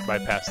way to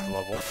bypass the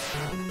level.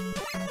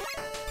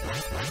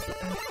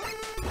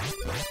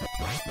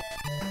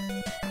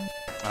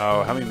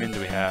 Oh, how many men do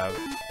we have?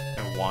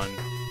 And 1.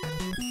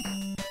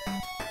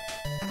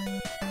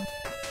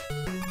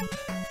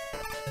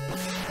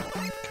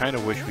 Kinda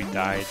wish we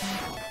died.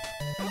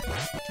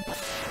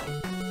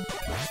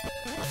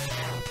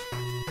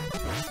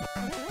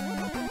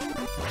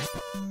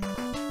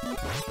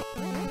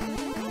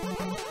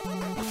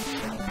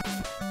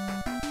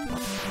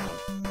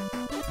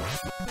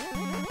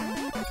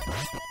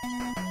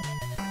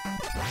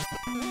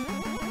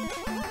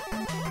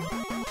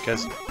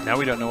 Because now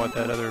we don't know what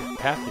that other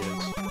path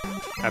is.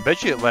 I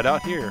bet you it led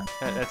out here.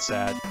 That's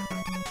sad.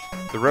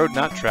 The road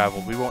not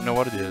traveled, we won't know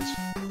what it is.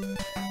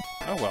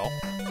 Oh well.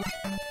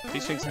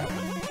 These things happen.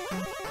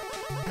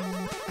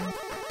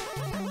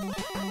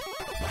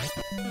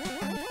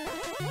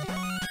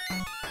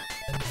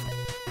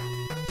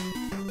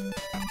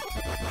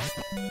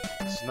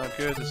 This is not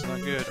good, this is not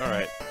good.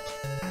 Alright.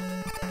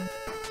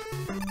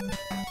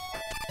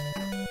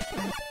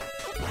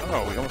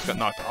 Oh, we almost got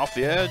knocked off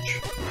the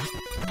edge.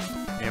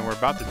 And we're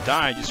about to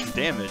die just from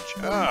damage.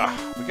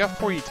 We got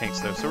 4 E-tanks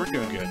though, so we're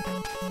doing good.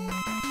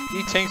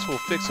 E-tanks will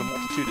fix a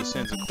multitude of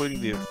sins, including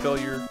the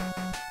failure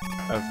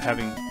of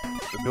having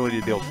the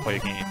ability to be able to play a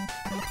game.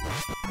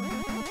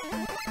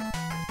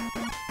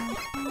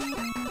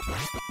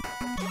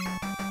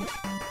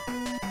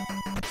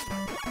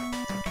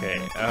 Okay,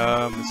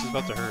 this is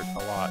about to hurt a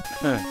lot.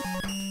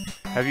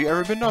 Have you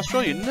ever been to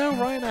Australia? No,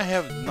 Ryan, I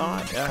have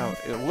not.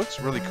 It looks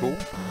really cool.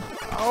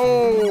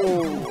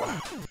 Oh!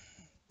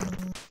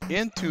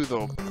 Into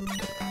the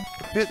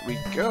pit we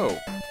go.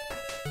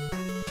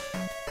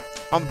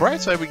 On the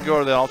bright side, we can go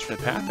to the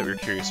alternate path that we were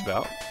curious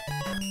about.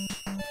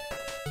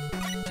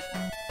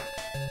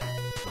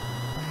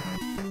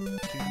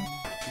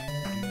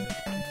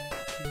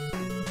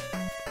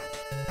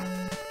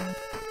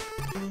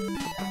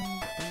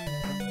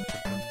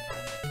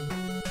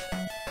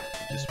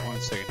 Just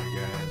 1 second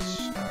here, guys.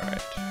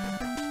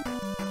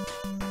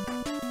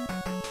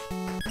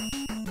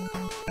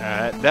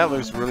 Alright. That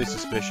looks really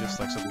suspicious,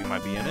 like something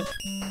might be in it.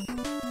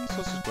 So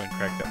let's just go ahead and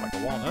crack that like a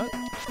walnut.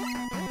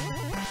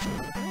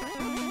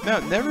 Now,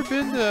 never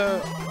been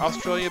to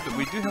Australia, but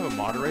we do have a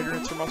moderator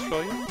that's from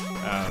Australia.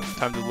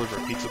 Time to deliver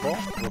a pizza ball.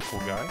 Real cool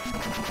guy.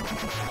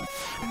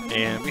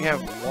 And we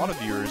have a lot of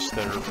viewers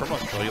that are from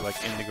Australia, like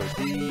Indigo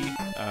D,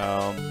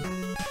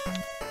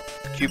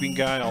 Cubing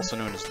Guy, also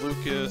known as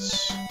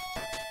Lucas.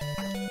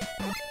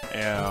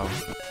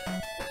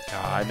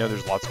 I know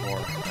there's lots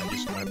more.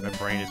 My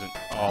brain isn't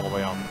all the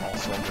way on all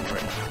cylinders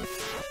right now.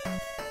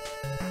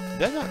 Did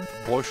that not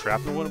blow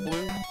shrapnel when it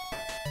blew?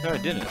 No,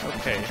 it didn't.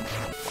 Okay.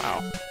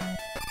 Wow.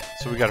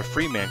 So we got a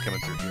free man coming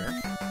through here.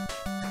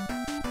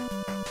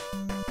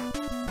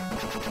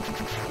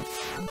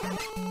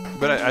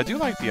 But I do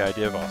like the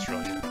idea of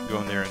Australia.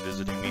 Going there and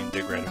visiting. Me and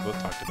Dig Rat have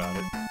both talked about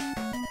it.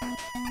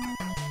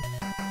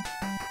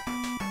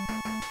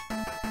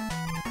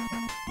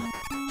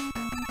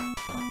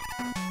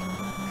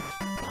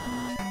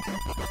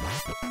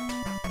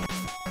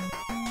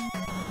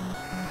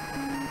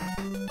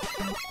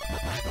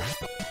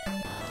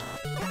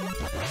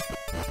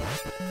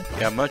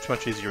 Yeah, much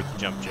easier with the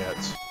jump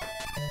jets.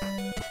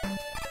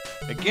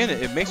 Again,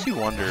 it makes you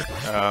wonder.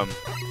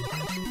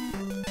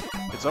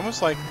 It's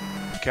almost like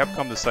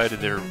Capcom decided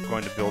they were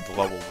going to build the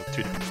level with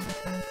 2 different...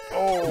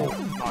 Oh!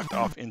 Knocked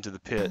off into the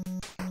pit.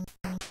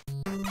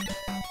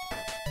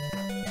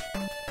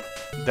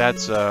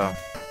 That's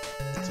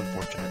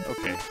unfortunate.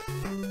 Okay.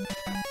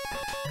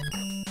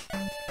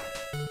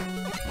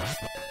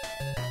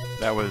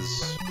 That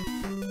was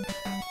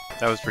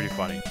pretty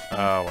funny.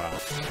 Oh, wow.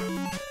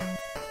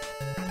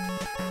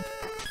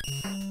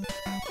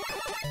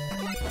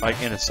 Like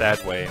in a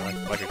sad way,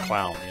 like a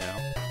clown, you know?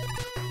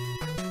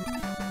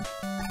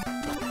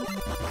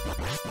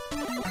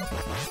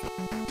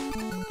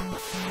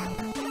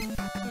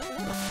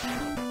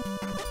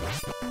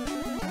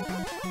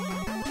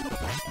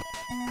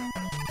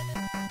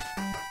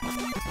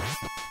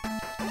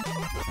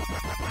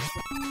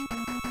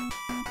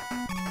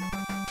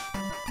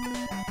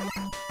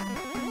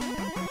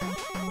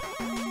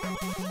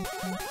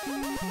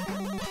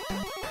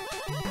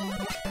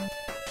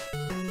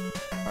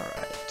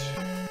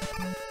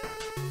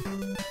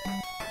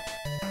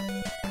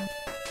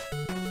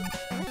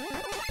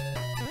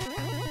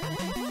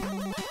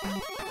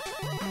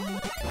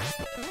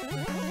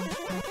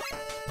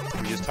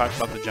 Talk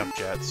about the jump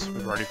jets.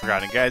 We've already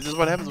forgotten. Guys, this is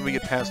what happens when we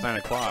get past 9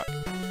 o'clock.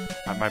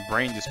 My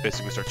brain just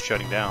basically starts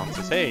shutting down. It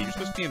says, hey, you're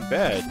supposed to be in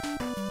bed.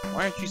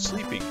 Why aren't you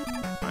sleeping?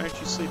 Why aren't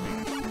you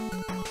sleeping?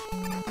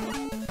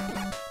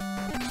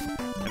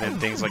 And then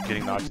things like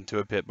getting knocked into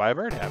a pit by a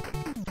bird happen.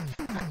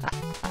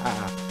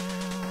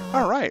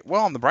 Alright,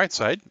 well, on the bright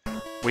side,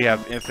 we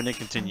have infinite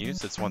continues.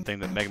 That's one thing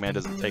that Megaman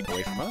doesn't take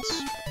away from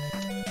us.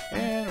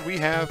 And we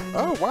have...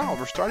 Oh, wow,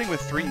 we're starting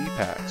with 3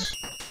 E-packs.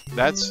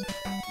 That's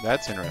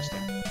interesting.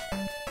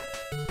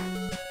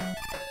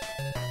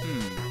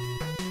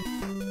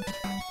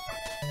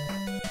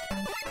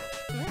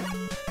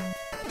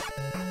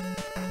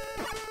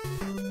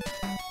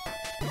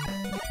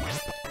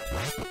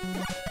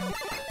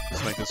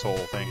 This whole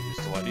thing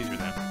just a lot easier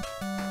then.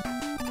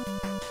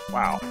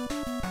 Wow.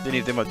 Didn't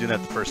even think about doing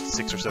that the first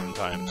 6 or 7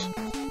 times.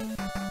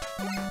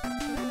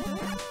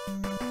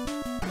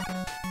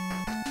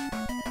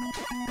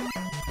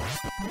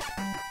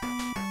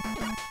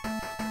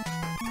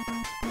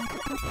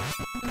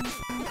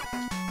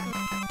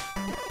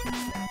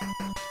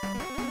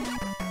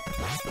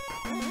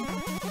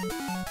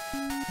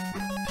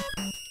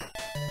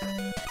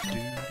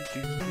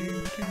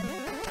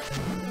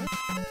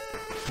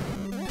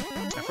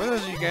 For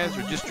those of you guys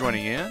who are just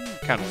joining in,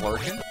 kind of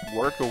lurking,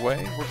 work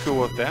away, we're cool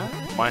with that.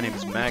 My name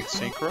is Mag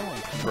Synchro,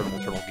 I'm Convertible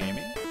Turtle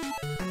Gaming.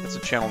 That's a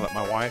channel that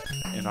my wife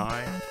and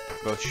I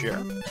both share.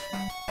 My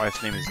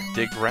wife's name is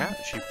Dig Rat.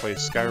 She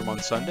plays Skyrim on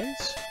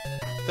Sundays.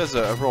 Does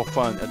a real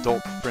fun,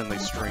 adult-friendly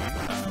stream.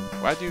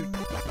 I do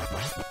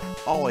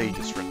all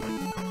ages friendly,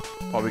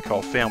 what we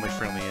call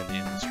family-friendly in the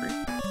industry.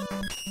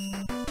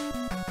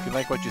 If you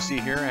like what you see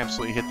here,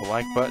 absolutely hit the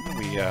like button.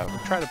 We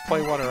try to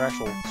play what our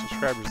actual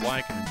subscribers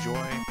like and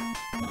enjoy.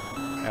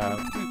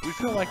 We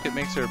feel like it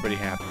makes everybody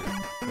happier.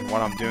 And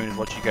what I'm doing is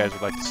what you guys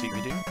would like to see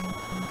me do.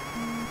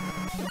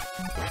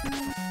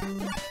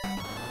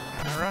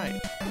 Alright.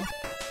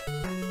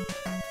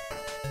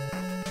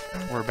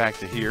 We're back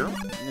to here.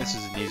 This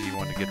is an easy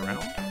one to get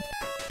around.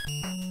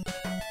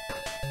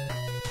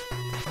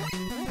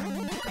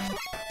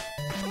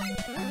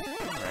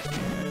 Alright,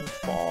 and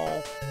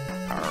fall.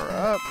 Power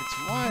up. Get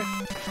some life.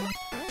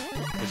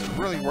 Is it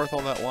really worth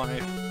all that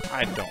life?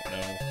 I don't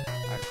know.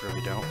 I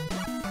really don't.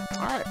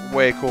 Alright,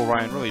 way cool,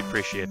 Ryan. Really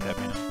appreciate that,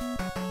 man.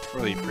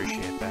 Really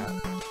appreciate that.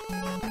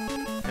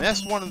 And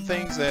that's one of the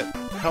things that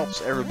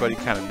helps everybody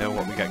kind of know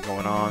what we got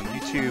going on.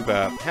 YouTube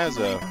has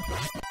a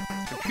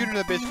computer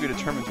that basically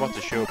determines what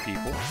to show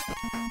people.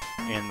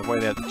 And the way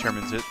that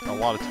determines it, a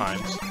lot of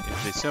times,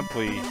 is they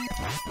simply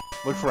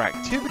look for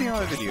activity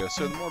on a video.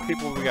 So the more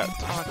people we got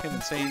talking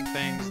and saying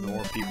things, the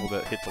more people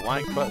that hit the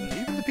like button,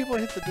 even the people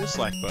that hit the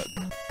dislike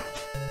button.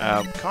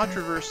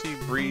 Controversy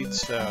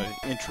breeds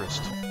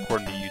interest,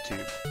 according to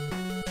YouTube.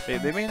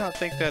 They may not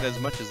think that as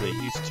much as they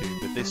used to,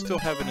 but they still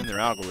have it in their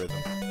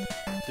algorithm.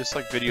 Just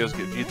like videos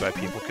get viewed by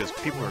people, because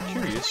people are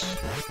curious,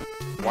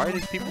 why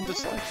did people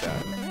dislike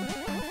that?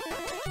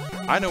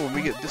 I know when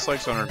we get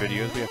dislikes on our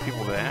videos, we have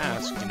people that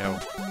ask, you know,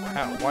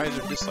 why is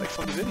there dislikes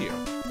on the video?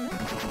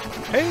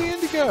 Hey,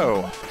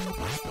 Indigo!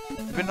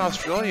 I've been in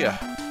Australia.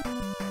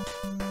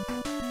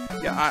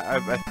 Yeah,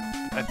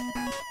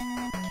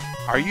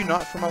 are you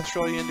not from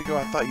Australia, Indigo?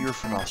 I thought you were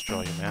from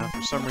Australia, man.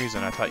 For some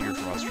reason, I thought you were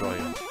from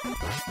Australia.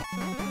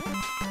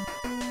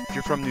 If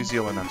you're from New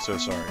Zealand, I'm so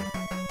sorry.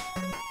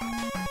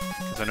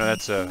 Because I know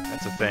that's a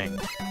thing.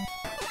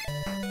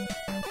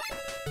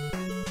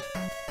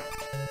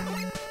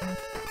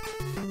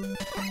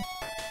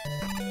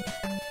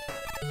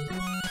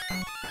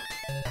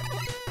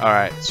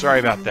 Alright,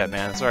 sorry about that,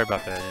 man. Sorry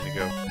about that,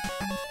 Indigo.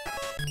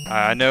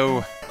 I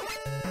know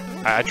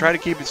I try to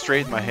keep it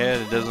straight in my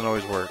head. It doesn't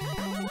always work.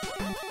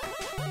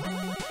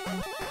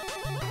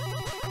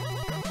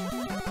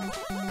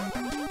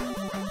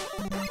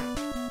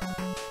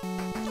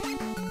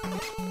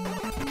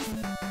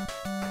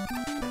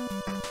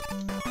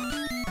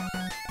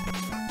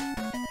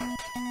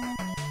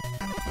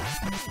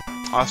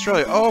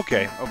 Australia. Oh,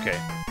 okay, okay.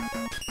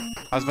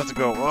 I was about to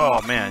go,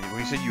 oh man,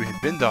 when you said you had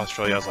been to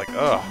Australia, I was like,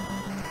 ugh.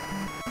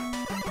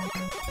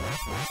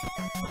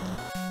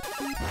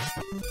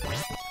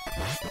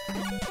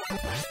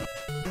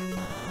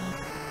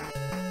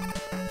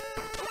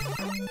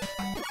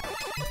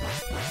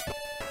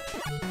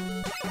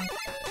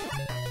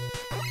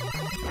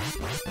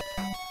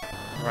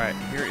 Alright,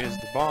 here is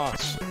the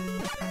boss.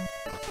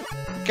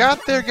 We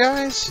got there,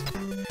 guys!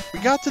 We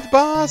got to the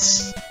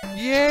boss!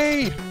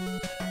 Yay!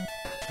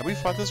 Have we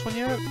fought this one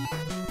yet? I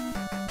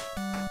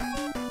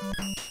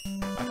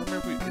don't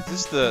remember. Is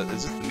this the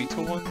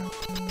Meatle one?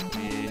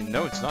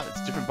 No, it's not. It's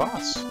a different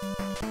boss.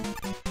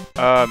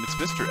 It's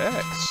Mr.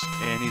 X,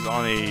 and he's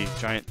on a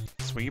giant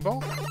swingy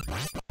ball.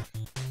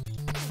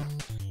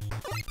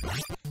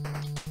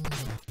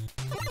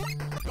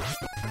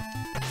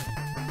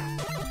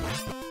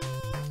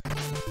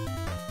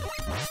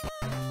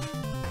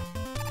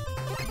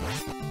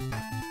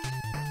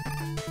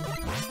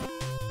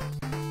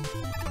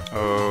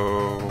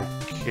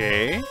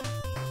 Okay.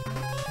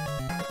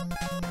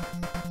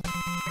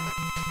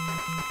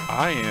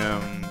 I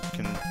am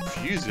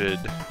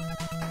confused,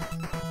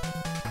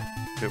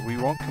 but we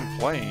won't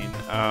complain.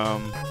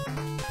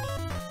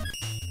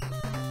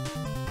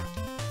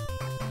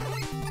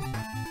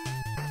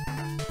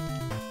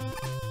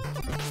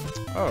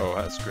 Oh,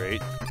 that's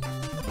great.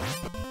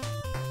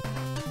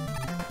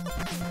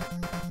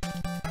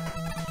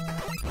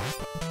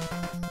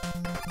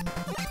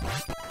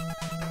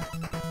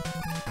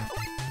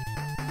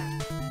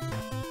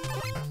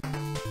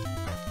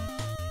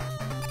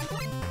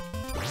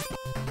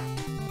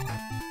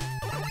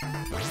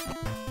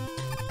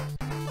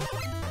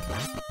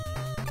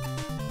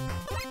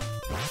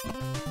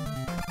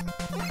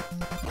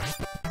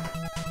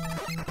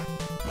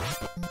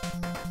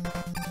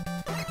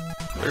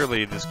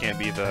 Clearly, this can't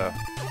be the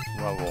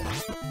level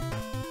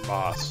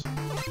boss.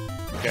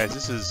 Guys,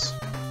 this is...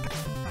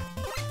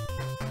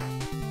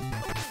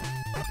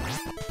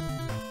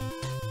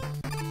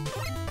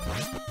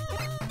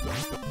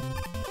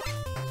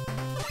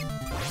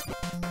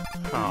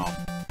 Oh.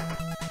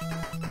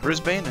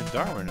 Brisbane and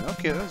Darwin.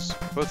 Okay, those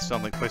both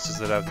sound like places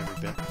that I've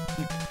never been.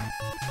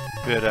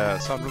 But,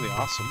 sound really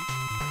awesome.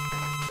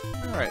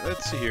 Alright,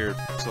 let's see here.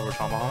 Silver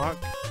Tomahawk.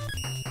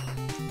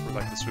 For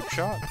like the swoop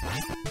shot.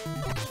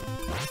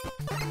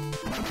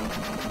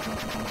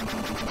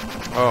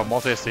 Oh,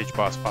 multi-stage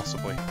boss,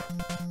 possibly.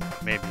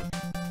 Maybe.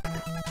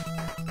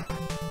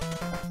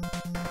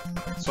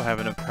 Still have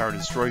enough power to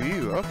destroy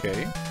you.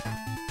 Okay.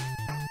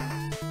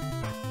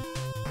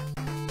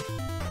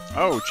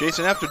 Oh,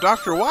 chasing after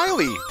Dr.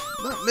 Wily!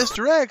 Not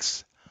Mr.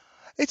 X!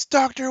 It's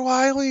Dr.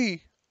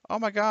 Wily! Oh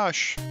my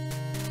gosh.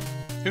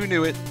 Who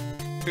knew it?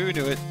 Who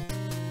knew it?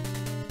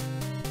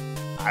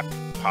 I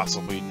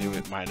possibly knew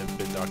it might have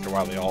been Dr.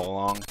 Wily all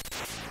along.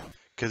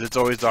 Because it's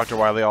always Dr.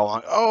 Wily all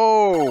along.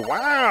 Oh,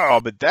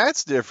 wow, but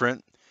that's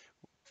different.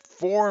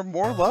 4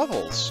 more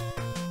levels.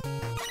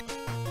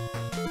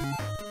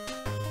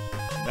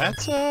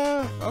 That's,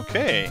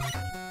 okay.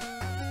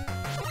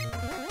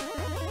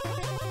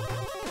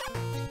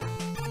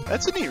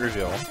 That's a neat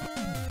reveal.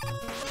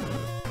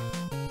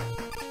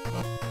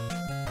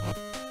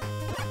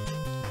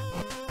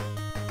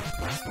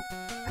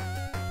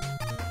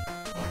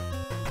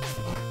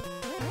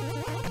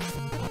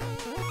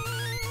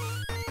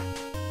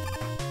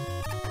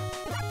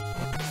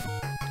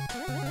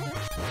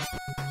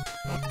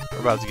 We're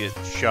about to get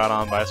shot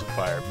on by some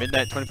fire.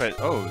 Midnight 25.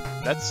 Oh,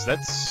 that's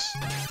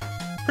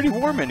pretty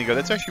warm, Indigo.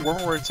 That's actually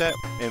warmer where it's at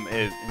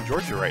in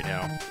Georgia right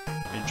now.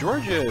 And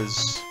Georgia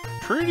is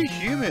pretty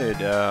humid.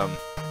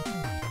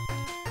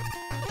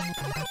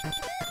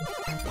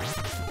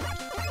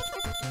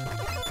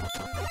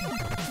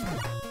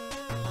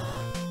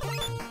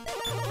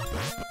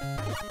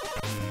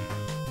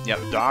 Yeah,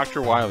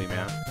 Dr. Wily,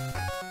 man.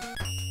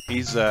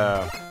 He's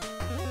the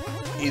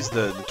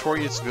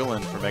notorious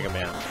villain for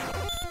Megaman.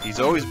 He's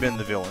always been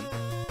the villain,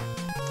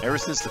 ever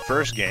since the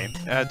first game.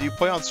 Do you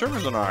play on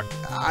servers or not?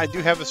 I do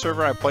have a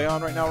server I play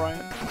on right now,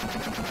 Ryan.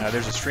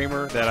 There's a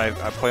streamer that I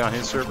play on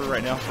his server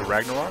right now for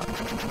Ragnarok.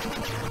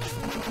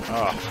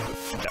 Oh,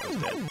 that was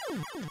dead.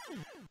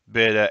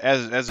 But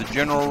as a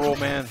general rule,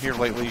 man, here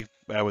lately,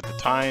 with the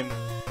time,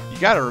 you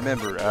got to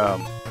remember, I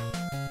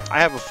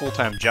have a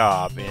full-time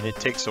job, and it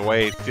takes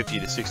away 50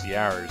 to 60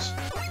 hours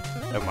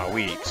of my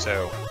week.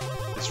 So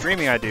the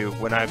streaming I do,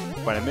 when I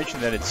mention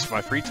that it's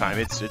my free time,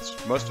 it's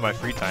most of my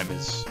free time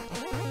is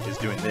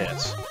doing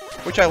this,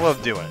 which I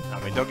love doing. I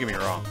mean, don't get me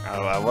wrong.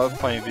 I love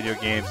playing video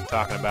games and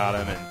talking about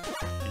them and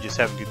just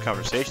having good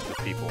conversations with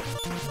people.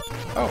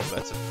 Oh,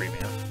 that's a free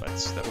man.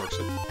 That works.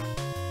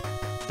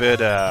 But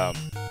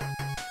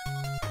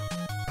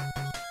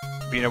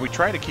you know, we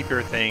try to keep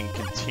everything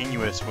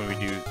continuous when we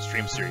do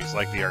stream series,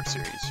 like the Arc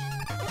series.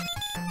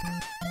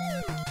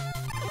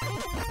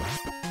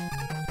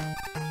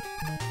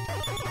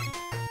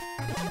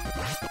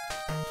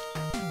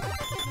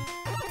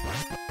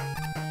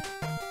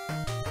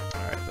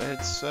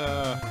 Let's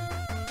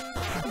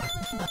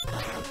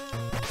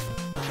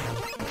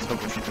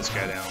hope we shoot this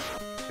guy down,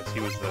 because he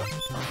was the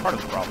part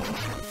of the problem.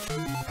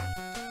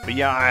 But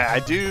yeah, I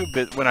do,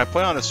 but when I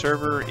play on a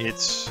server,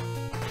 it's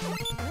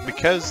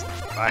because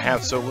I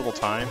have so little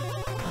time,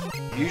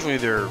 usually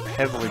they're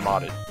heavily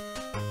modded.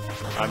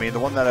 I mean, the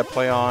one that I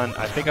play on,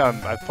 I think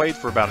I've played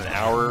for about an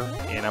hour,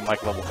 and I'm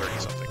like level 30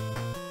 something.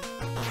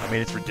 I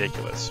mean, it's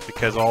ridiculous,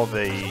 because all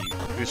the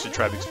boosted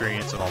tribe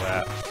experience and all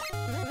that.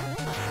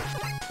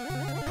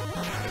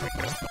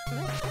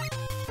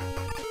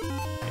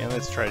 And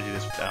let's try to do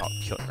this without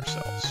killing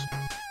ourselves.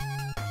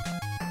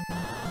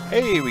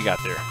 Hey, we got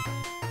there.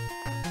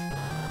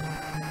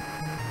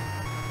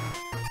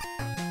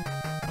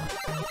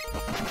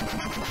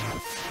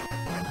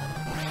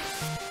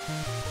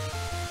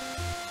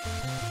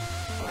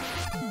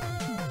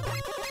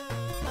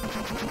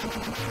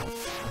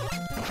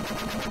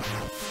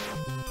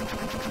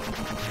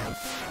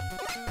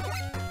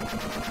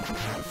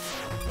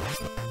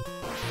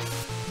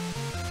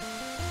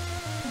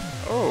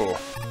 Oh.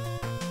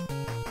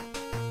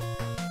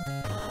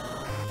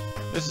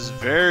 This is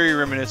very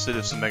reminiscent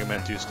of some Mega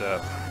Man 2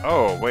 stuff.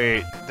 Oh,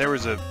 wait. There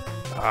was a...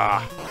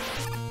 Ah.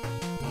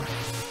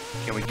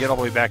 Can we get all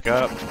the way back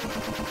up? I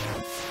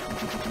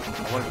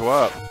want to go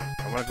up.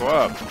 I want to go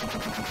up.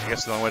 I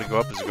guess the only way to go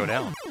up is to go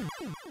down.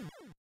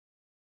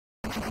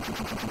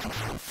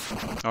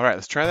 Alright,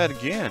 let's try that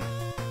again.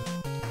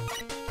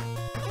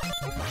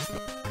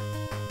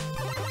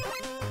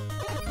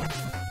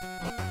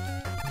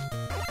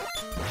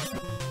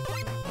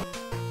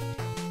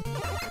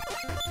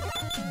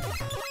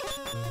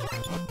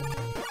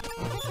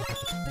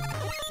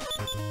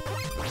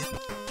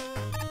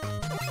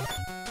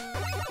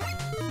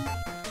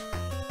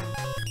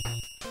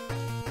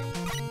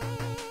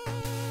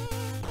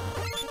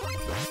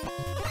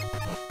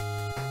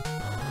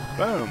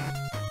 Boom!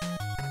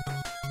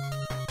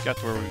 Got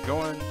to where we were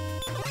going.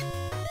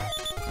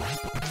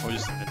 We'll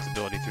just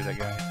invincibility through that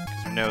guy,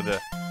 because we know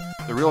the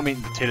real meat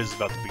and potatoes is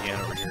about to begin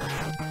over here.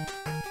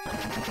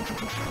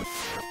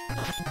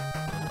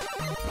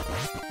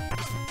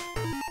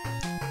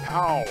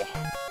 Ow!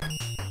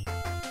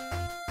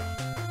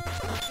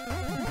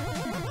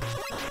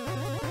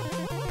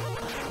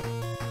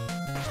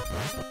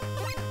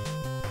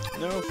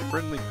 No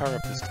friendly power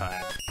up this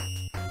time.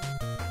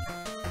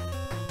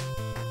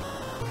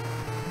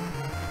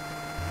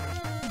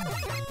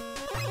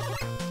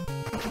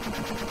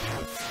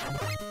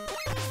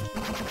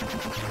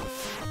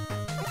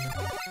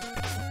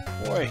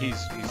 Boy,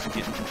 he's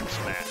getting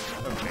smashed.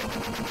 Okay.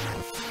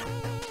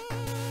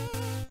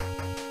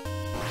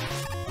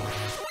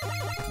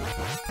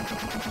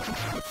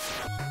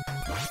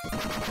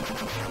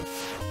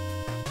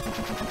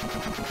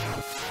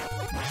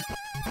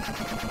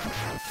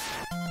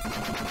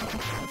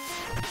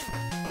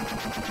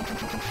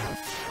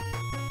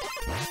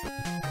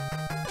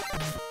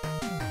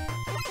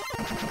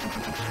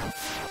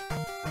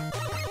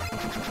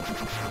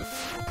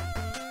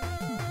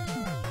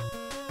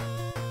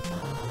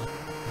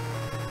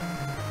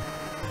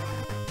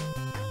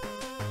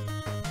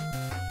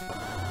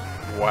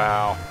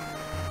 Wow.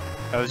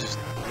 That was just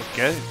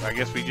okay. I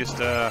guess we just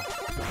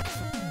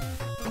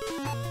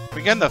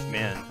we got enough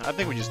men. I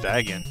think we just die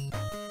again.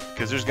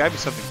 Because there's gotta be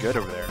something good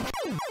over there.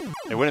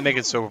 It wouldn't make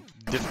it so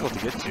difficult to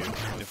get to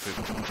if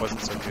it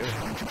wasn't so good.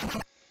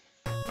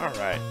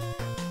 Alright.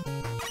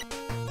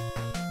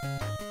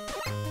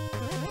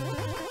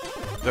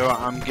 Though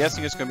I'm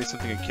guessing it's going to be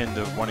something akin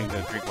to wanting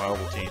to drink my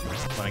Ovaltine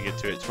when I get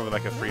to it. It's probably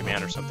like a free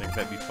man or something.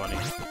 That'd be funny.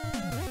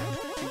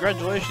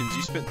 Congratulations,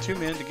 you spent 2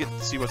 men to get to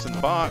see what's in the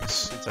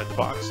box. Inside the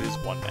box is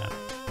 1 man.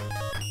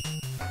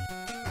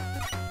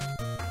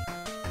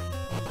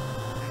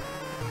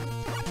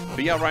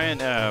 But yeah, Ryan,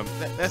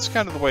 that's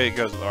kind of the way it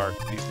goes with art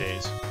these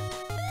days.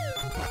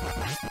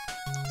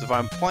 So if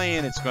I'm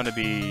playing, it's going to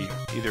be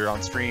either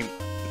on stream.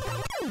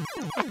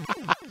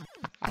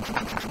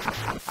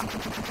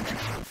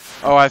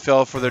 Oh, I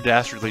fell for their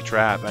dastardly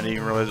trap. I didn't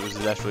even realize it was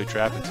a dastardly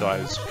trap until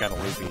I was kind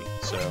of loopy,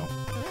 so.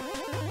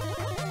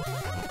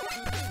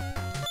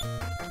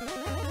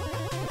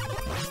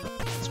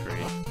 That's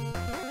great.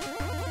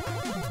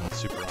 That's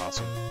super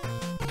awesome.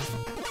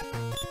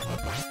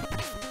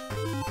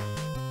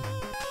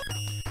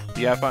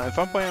 Yeah, if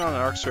I'm playing on an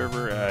ARC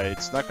server,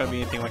 it's not going to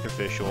be anything like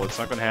official. It's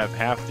not going to have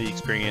half the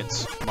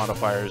experience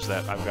modifiers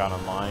that I've got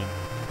online.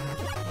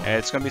 And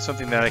it's going to be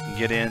something that I can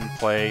get in,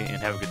 play,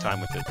 and have a good time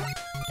with it.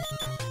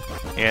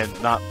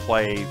 And not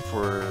play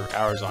for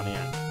hours on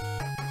end.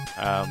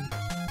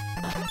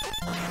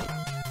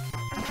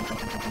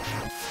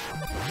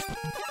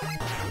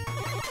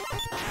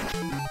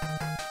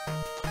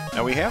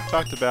 Now we have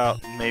talked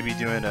about maybe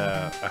doing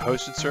a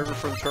hosted server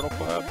for the Turtle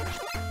Club.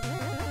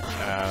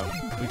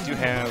 We do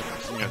have,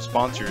 you know,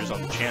 sponsors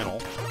on the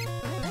channel,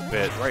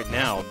 but right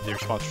now their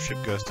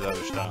sponsorship goes to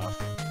other stuff.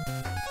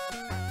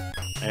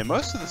 And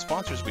most of the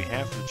sponsors we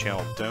have for the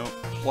channel don't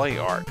play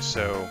ARC,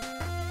 so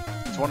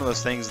it's one of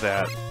those things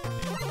that,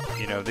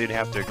 you know, they'd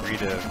have to agree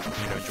to,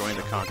 you know, join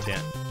the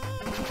content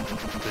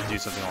to do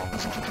something along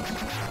those lines.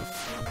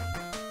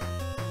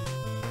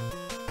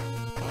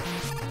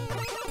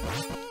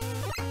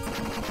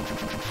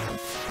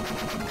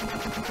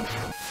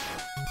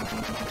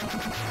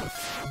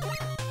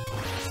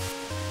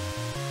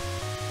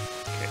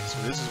 Okay,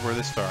 so this is where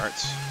this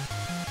starts.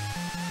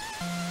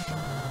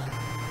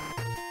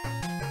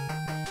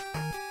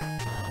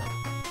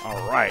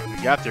 Alright, we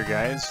got there,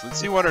 guys. Let's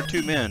see what our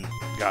 2 men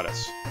got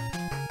us.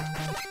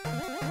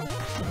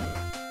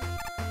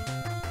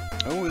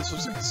 Oh, this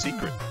looks like a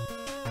secret.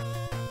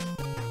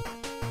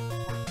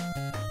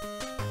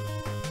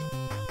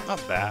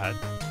 Not bad.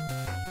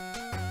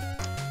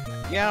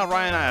 Yeah,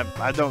 Ryan,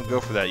 I don't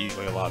go for that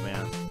usually a lot,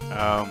 man.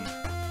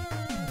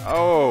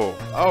 Oh,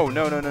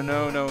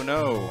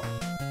 no.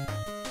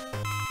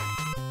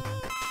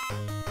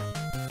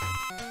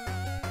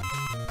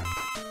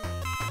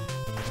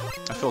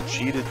 I feel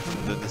cheated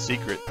from the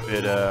secret,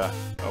 but,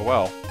 oh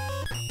well.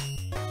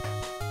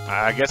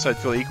 I guess I'd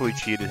feel equally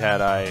cheated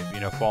had I, you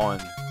know, fallen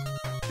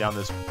down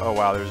this. Oh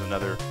wow, there's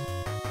another.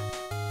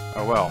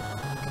 Oh well.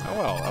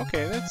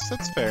 Okay,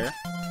 that's fair.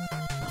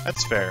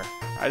 That's fair.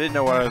 I didn't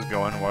know where I was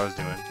going, what I was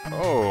doing.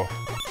 Oh.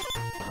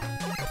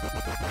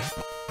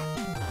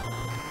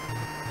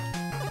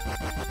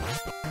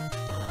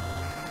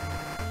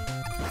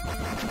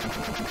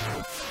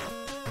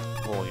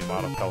 Little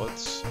Yamato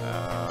pellets.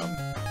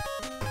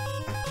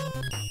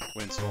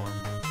 Windstorm.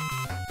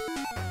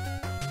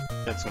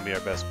 That's gonna be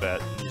our best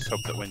bet. And just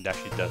hope that wind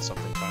actually does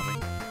something finally.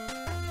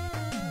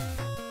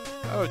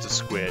 Oh, it's a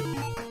squid.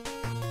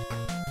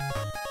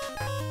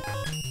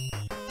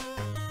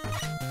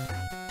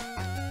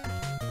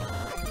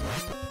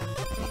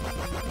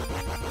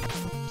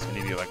 It's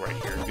gonna be like right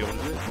here to be able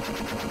to do it.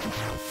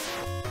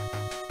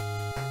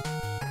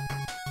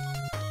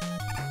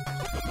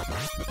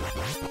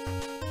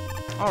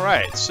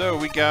 Alright, so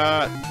we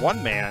got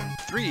 1 man,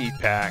 3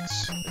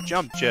 packs, a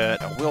jump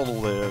jet, a will to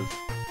live,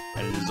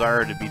 and a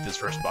desire to beat this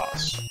first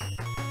boss.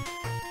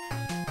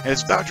 And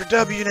it's Dr.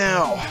 W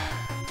now,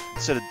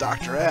 instead of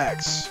Dr.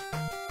 X.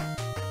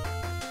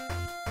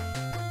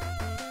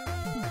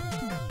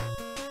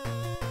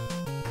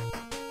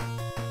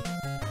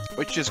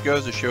 Which just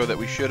goes to show that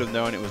we should have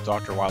known it was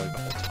Dr. Wily the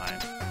whole time.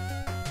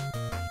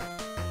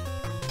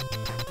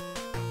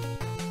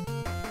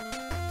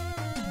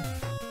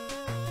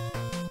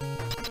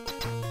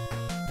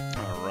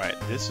 Alright,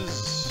 this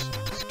is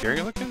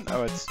scary looking?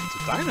 Oh, it's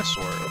a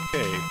dinosaur,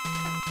 okay.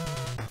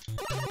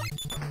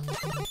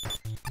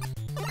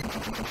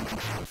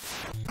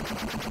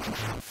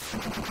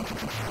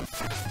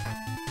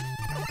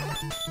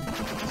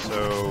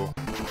 So,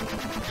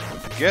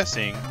 I'm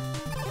guessing,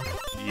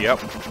 yep,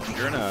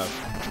 sure enough,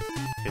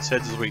 his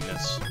head's his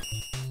weakness.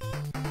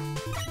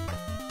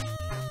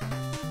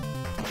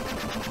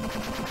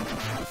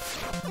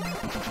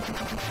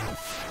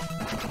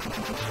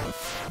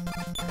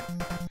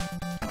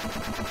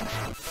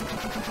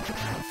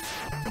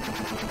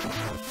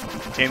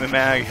 Tame and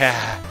Mag,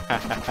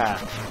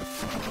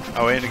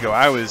 oh, Indigo,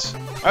 I was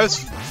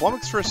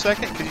flummoxed for a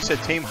second because you said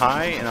Tame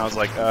High, and I was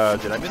like,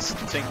 did I miss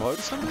saying hello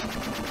to somebody?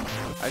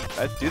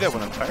 I do that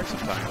when I'm tired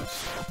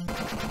sometimes.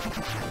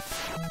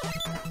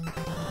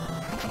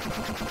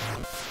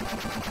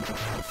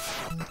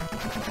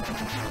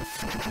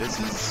 This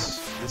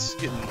is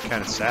getting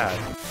kind of sad.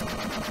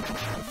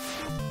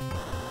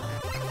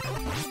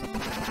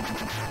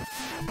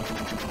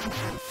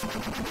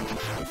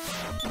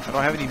 I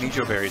don't have any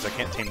Mejo berries. I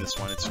can't tame this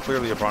one. It's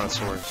clearly a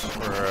Brontosaurus,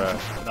 or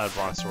not a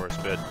Brontosaurus,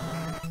 but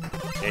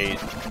a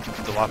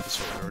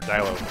Dilophosaurus or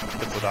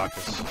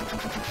Diplodocus.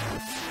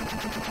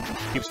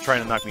 Keeps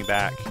trying to knock me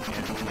back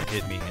and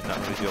hit me and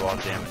not really do a lot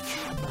of damage.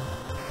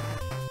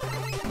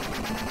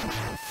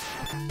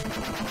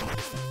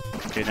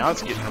 Okay, now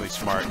it's getting really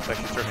smart. It's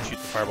actually starting to shoot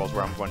the fireballs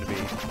where I'm going to be.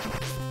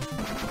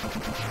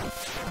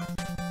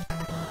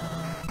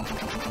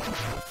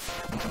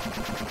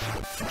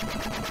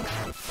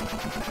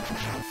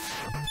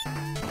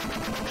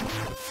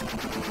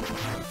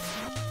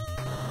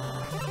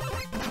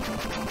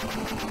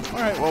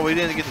 Alright, well, we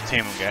didn't get to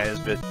tame him, guys,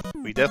 but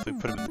we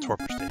definitely put him in the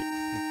torpor state.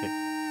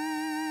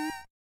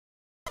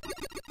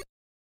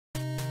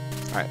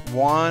 Alright,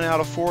 1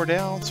 out of 4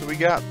 down, so we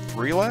got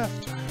 3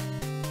 left.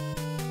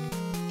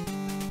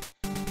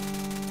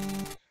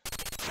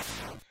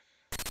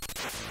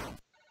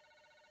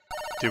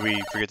 Did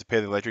we forget to pay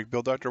the electric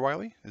bill, Dr.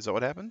 Wily? Is that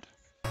what happened?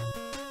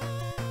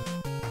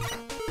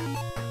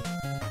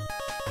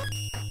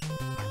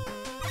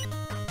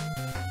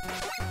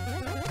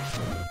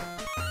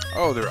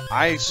 Oh, they're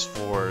ice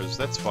floors.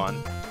 That's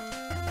fun.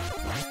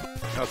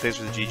 Oh, thanks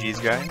for the GG's,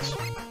 guys.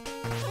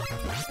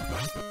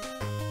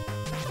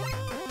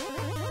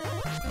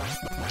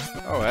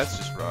 Oh, that's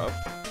just rough.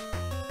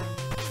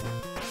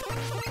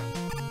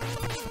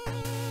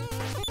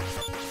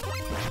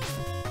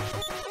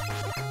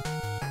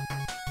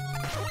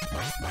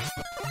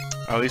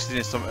 Oh, at least they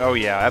didn't some. Oh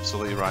yeah,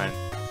 absolutely, Ryan.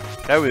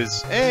 That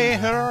was. Hey,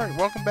 Henry,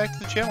 welcome back to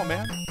the channel,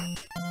 man.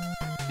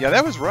 Yeah,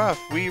 that was rough.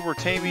 We were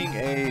taming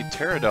a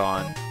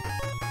pterodon,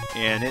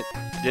 and it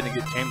didn't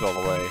get tamed all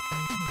the way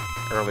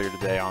earlier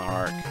today on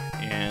Ark.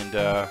 And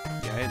yeah,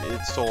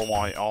 it stole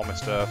all my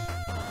stuff,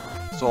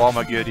 stole all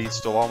my goodies,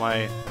 stole all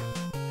my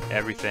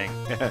everything.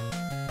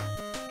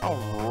 All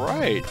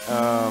right.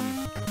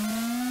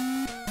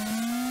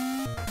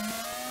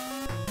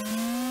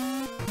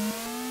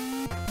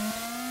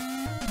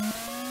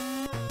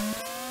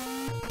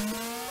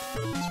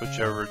 Switch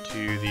over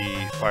to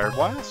the Fire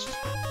Blast.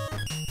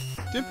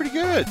 Doing pretty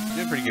good.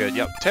 Doing pretty good.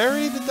 Yep.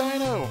 Terry the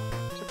Dino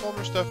took all of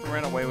her stuff and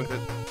ran away with it.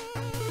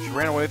 She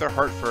ran away with her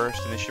heart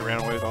first, and then she ran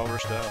away with all of her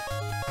stuff.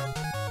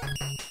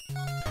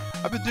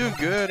 I've been doing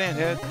good, Aunt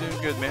Head.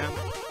 Doing good, man.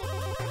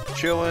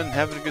 Chilling,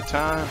 having a good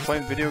time,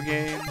 playing video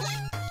games.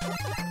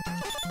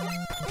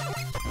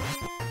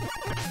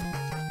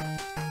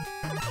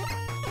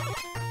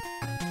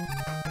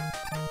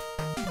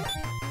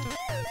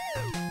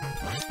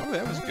 Oh,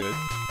 that was good.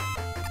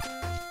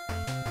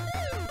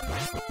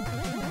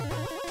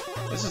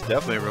 This is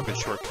definitely a real good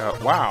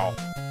shortcut. Wow.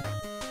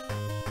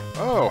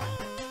 Oh,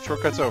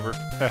 shortcut's over.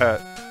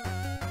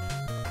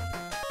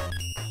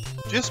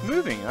 Just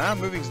moving.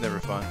 Moving's never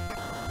fun.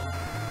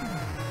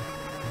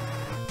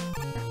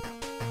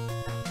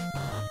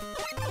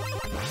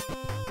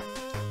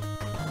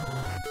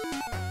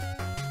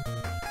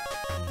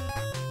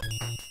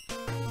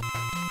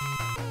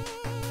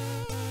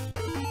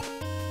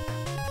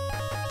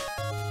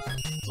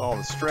 It's all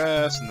the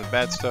stress and the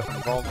bad stuff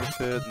involved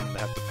with it, and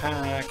have to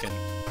pack and.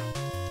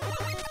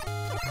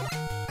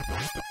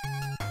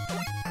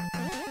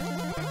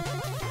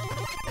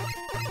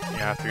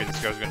 Yeah, I figured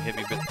this guy was going to hit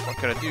me, but what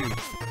could I do?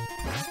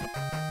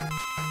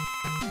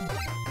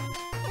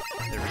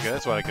 There we go,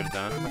 that's what I could have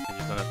done. I could have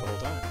just done that the whole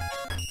time.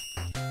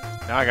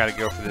 Now I got to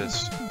go for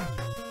this.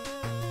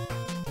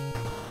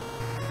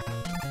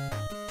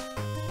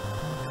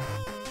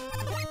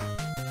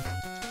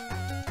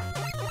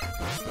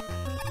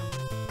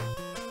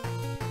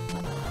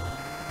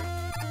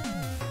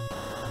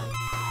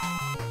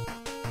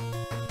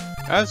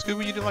 That's good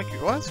when you didn't like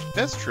your... Well,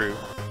 that's true.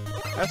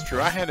 That's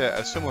true. I had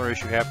a similar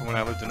issue happen when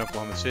I lived in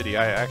Oklahoma City.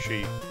 I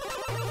actually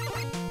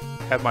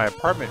had my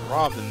apartment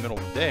robbed in the middle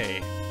of the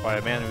day by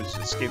a man who's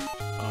escaped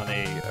on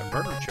a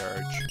murder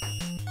charge.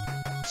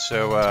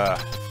 So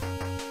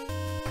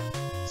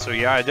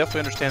yeah, I definitely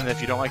understand that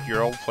if you don't like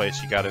your old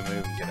place, you gotta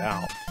move and get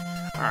out.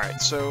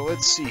 Alright, so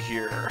let's see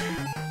here.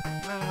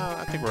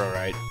 I think we're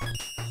alright.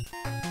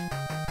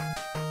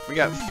 We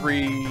got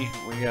 3,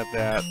 we got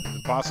that.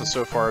 The bosses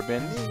so far have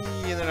been,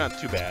 they're not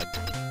too bad.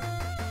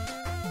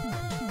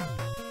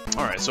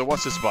 Alright, so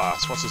what's this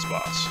boss? What's this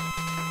boss?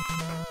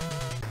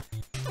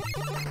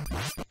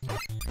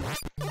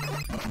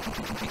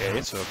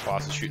 Okay, so the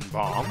boss is shooting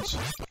bombs.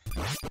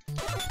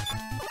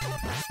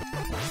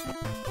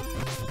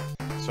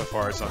 So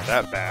far, it's not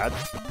that bad.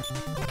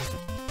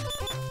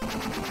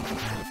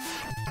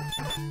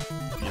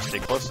 If you stay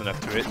close enough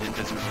to it, it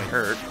doesn't really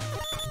hurt.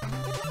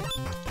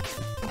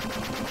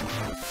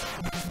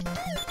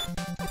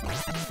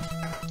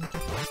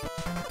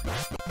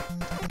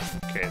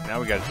 Okay, now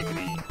we gotta take an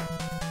E.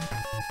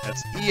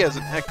 That's E as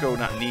in echo,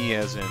 not knee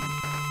as in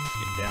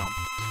getting down.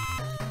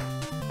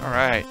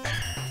 Alright.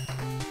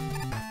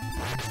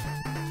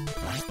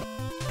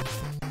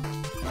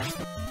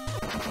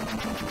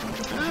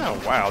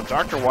 Oh, wow.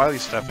 Dr.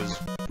 Wily's stuff is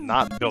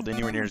not built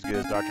anywhere near as good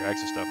as Dr.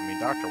 X's stuff. I mean,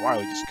 Dr.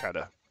 Wily just kind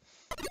of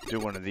do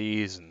one of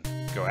these and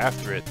go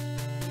after it.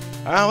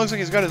 Looks like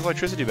he's got his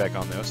electricity back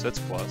on though, so that's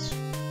a plus.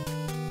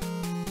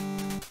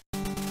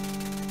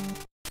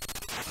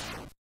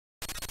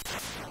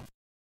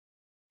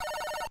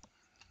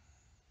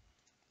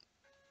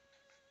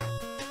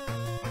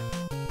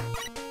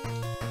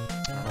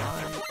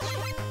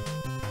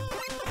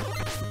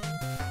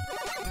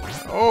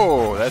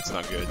 Oh, that's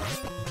not good.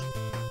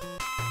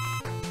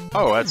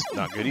 Oh, that's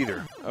not good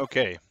either.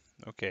 Okay,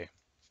 okay.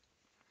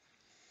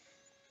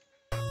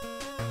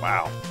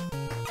 Wow.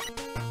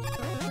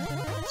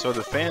 So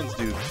the fans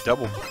do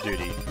double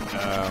duty.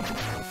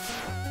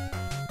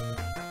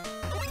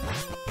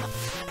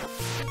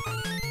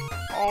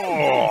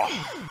 Oh!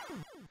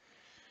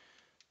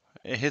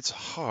 It hits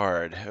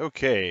hard.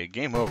 Okay,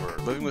 game over.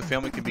 Living with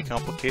family can be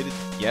complicated.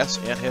 Yes,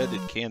 Anthead,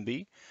 it can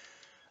be.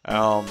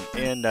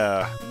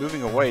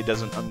 Moving away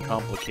doesn't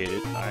uncomplicate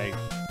it. I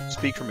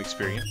speak from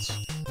experience.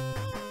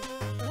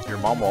 Your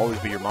mom will always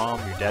be your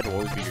mom, your dad will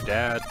always be your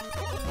dad.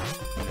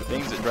 And the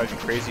things that drive you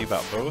crazy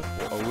about both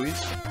will always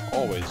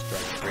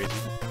drive you crazy.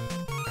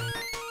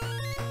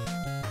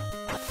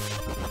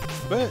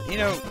 But, you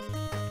know,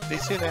 they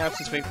say the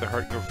absence makes the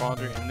heart grow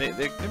fonder, and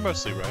they're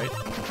mostly right.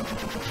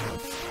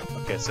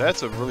 Okay, so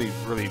that's a really,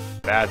 really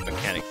bad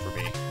mechanic for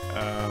me.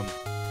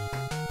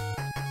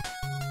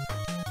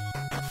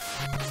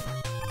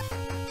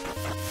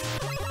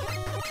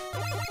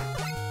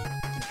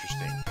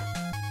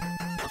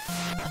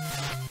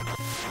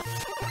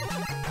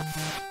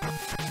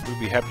 We'd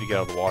be happy to get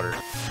out of the water.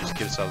 Just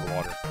get us out of the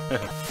water.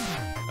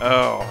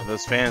 Oh,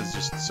 those fans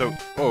just so...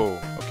 Oh,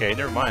 okay,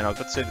 never mind. I was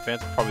about to say the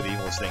fans are probably the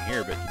evilest thing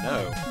here, but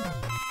no.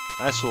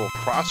 Nice little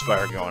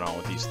crossfire going on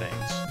with these things.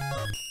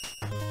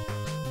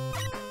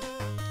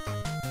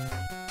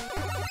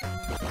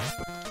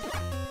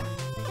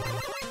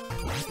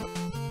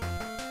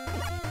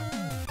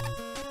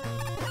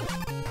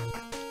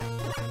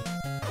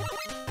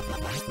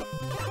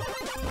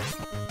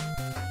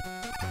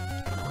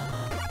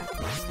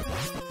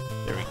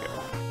 There we go.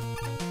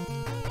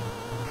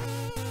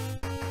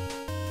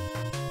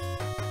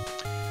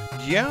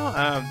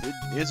 Yeah,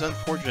 it is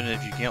unfortunate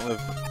if you can't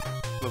live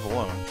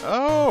alone.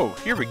 Oh,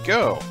 here we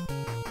go.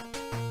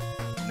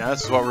 Now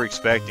this is what we're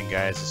expecting,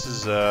 guys. This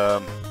is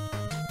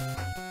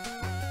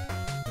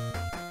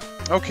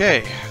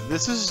okay.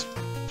 This is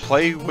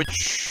play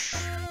which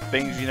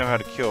things you know how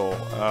to kill.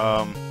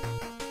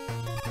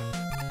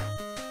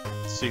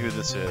 Let's see who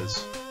this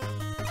is.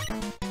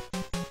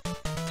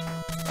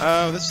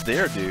 Oh, this is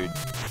their dude.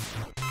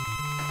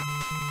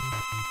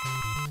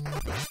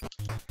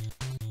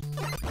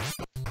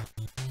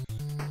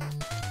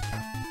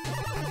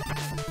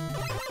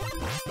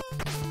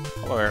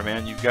 Hello,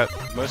 Airman. You've got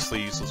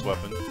mostly useless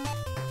weapon.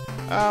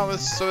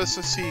 Let's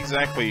see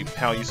exactly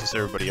how useless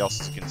everybody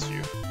else is against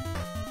you.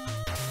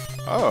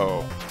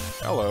 Oh,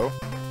 hello.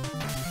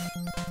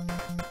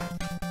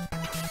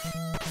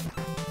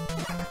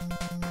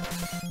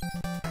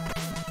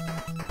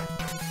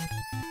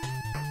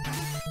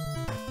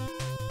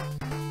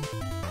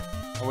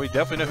 Well, we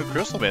definitely know who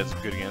Crystal Man's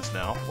good against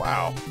now.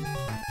 Wow.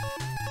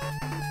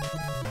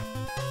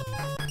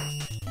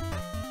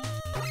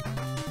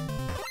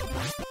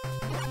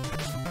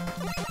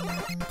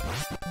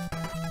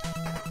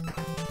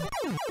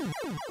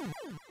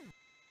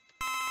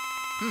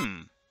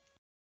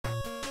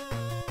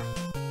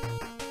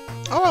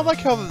 Oh, I like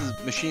how the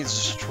machine's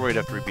destroyed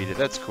after we beat it.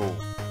 That's cool.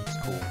 That's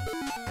cool.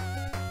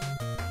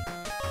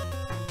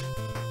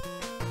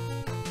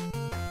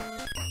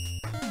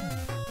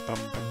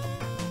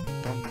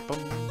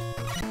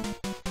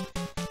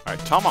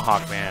 Alright,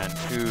 Tomahawk Man,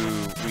 who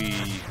we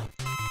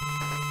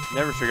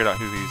never figured out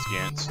who he was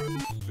against.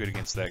 Good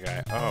against that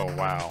guy. Oh,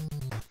 wow.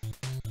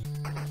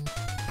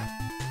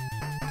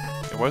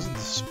 It wasn't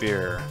the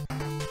spear.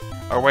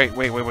 Oh, wait.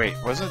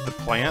 Wasn't it the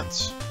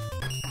plants?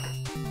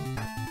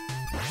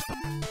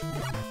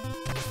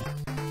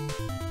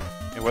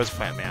 It was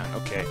Plant Man.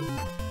 Okay.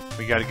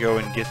 We gotta go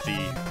and get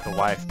the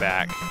life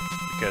back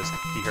because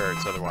he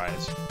hurts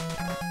otherwise.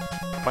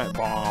 Plant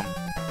Bomb.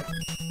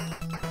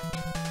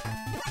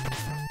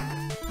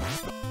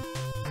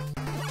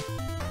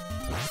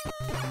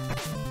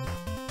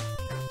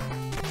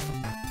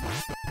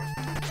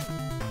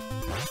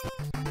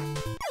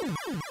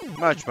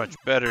 Much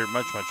better.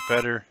 Much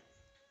better.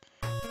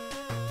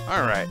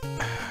 Alright.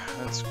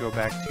 Let's go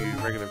back to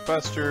regular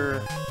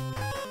Buster.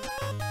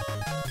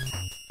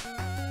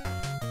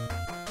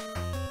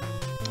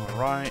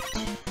 Alright.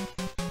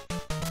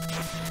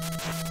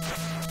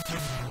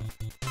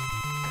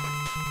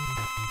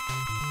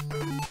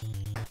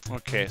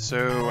 Okay,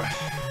 so...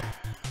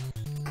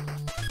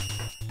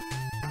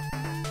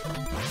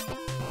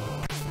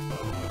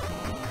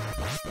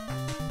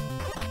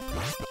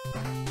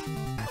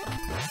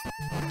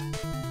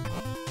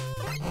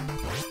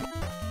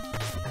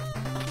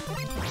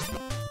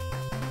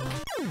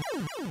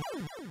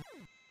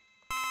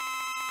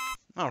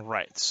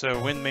 Alright,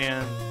 so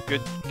Windman,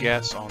 good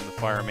guess on the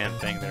Fireman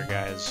thing there,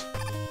 guys.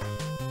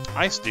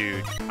 ice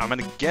dude, I'm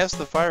gonna guess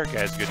the fire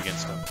guy's good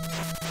against him.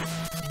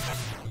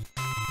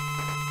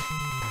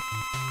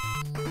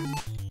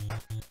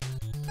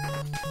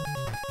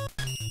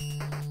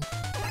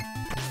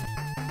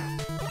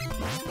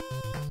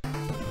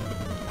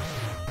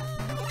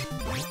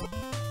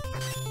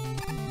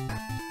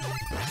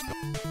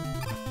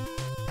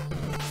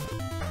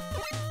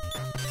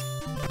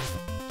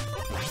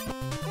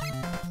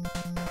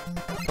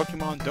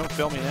 Pokemon, don't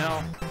fail me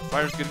now.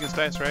 Fire's good against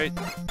ice, right?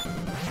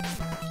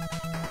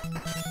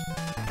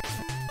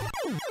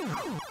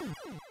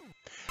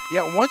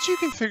 Yeah, once you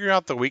can figure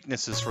out the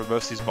weaknesses for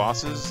most of these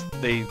bosses,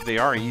 they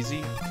are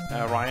easy,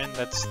 Ryan.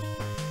 That's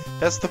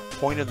the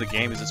point of the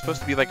game. Is it's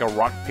supposed to be like a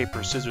rock,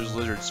 paper, scissors,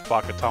 lizard,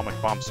 Spock, atomic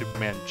bomb,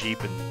 Superman, Jeep,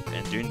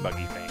 and Dune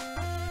buggy thing.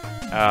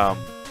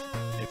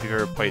 If you've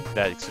ever played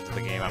that extent of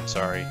the game, I'm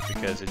sorry,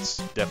 because it's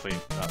definitely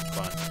not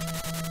fun.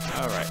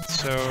 Alright,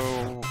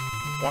 so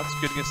what's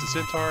good against the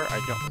Centaur? I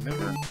don't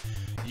remember.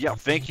 Yeah,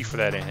 thank you for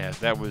that,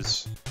 Anhaz.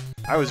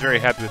 I was very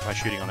happy with my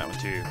shooting on that one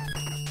too.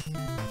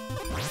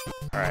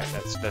 Alright,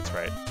 that's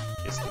right.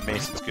 It's the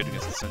mace that's good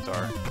against the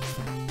Centaur.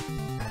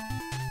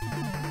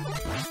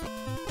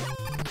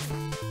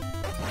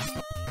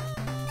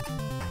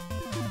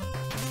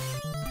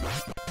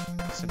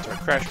 Centaur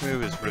crash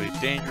move is really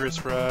dangerous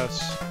for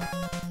us.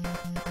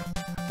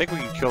 I think we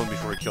can kill him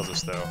before he kills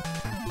us though.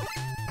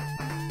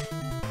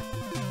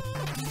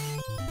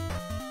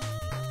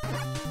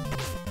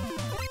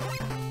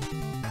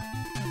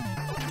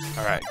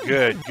 Alright,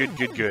 good.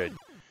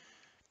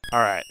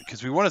 Alright,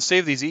 because we want to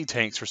save these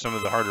E-tanks for some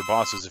of the harder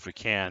bosses if we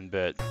can,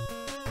 but...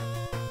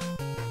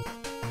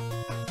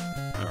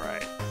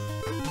 Alright.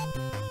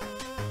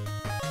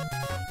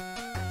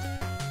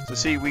 So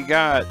see, we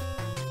got...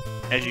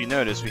 As you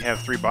notice, we have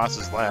 3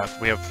 bosses left.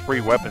 We have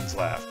 3 weapons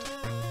left.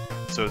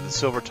 So the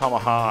Silver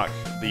Tomahawk,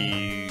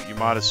 the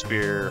Yamada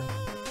Spear,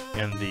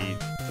 and the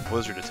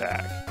Blizzard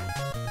Attack.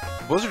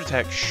 The Blizzard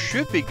Attack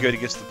should be good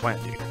against the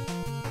Plant Dude.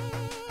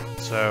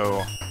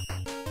 So,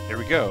 here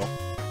we go.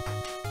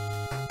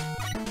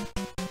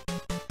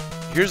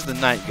 Here's the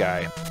Night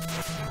Guy.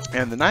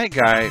 And the Night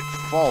Guy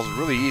falls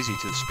really easy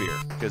to the Spear,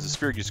 because the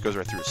Spear just goes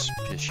right through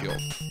his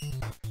shield.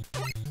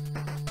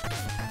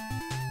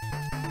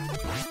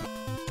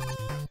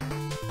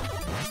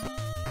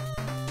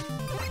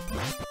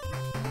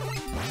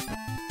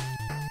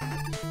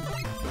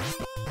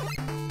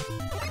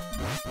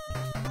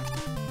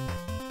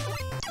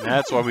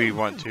 That's why we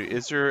want to.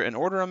 Is there an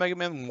order on Mega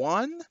Man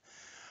 1?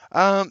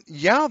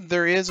 Yeah,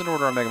 there is an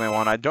order on Mega Man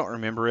 1. I don't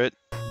remember it,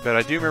 but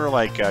I do remember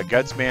like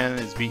Gutsman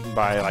is beaten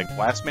by like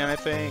Blastman, I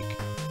think.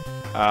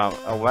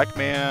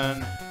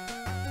 Electman.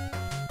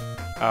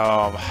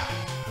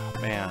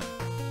 Man.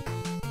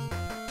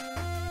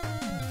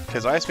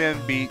 Because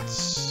Iceman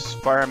beats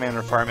Fireman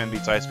or Fireman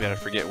beats Iceman, I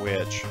forget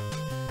which.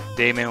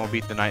 Dayman will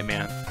beat the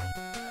Nightman.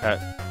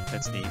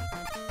 That's neat.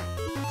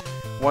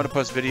 Want to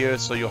post videos,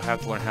 so you'll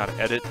have to learn how to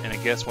edit, and I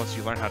guess once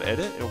you learn how to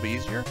edit, it'll be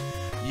easier.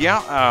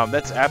 Yeah,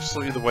 that's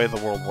absolutely the way the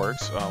world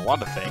works. A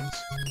lot of things.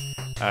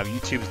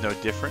 YouTube is no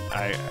different.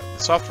 The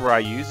software I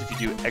use, if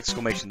you do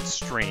 !stream as an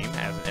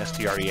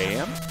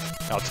STREAM,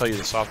 I'll tell you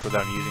the software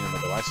that I'm using on the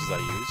devices I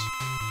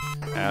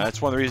use. That's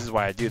one of the reasons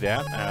why I do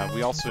that.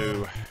 We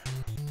also...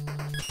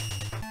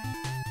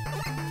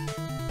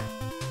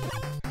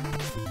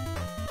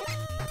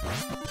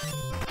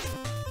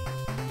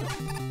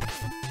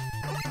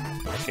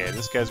 Okay,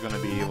 this guy's going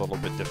to be a little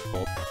bit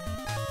difficult.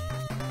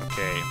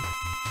 Okay,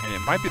 and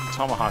it might be the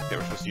Tomahawk that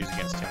we're supposed to use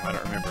against him. I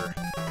don't remember.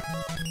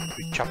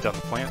 We chop down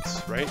the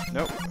plants, right?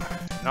 Nope.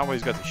 Not while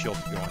he's got the shield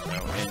going,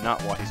 though, and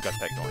not while he's got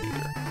that going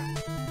either.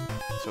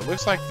 So it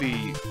looks like the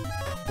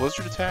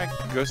Blizzard Attack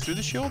goes through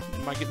the shield.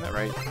 Am I getting that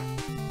right?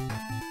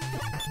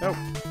 Nope,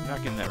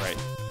 not getting that right.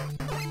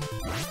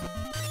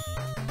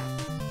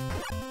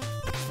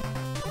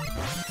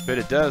 But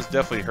it does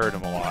definitely hurt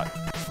him a lot.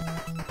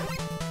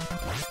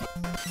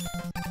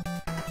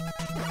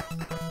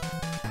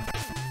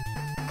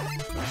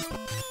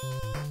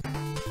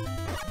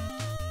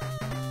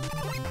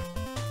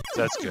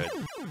 That's good.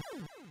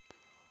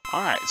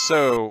 Alright,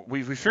 so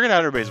we figured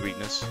out everybody's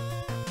weakness.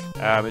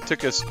 It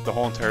took us the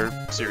whole entire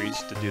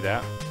series to do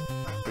that.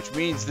 Which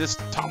means this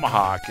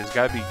Tomahawk has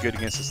got to be good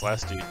against this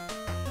last dude.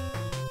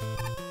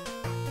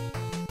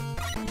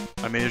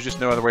 I mean, there's just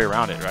no other way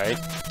around it, right?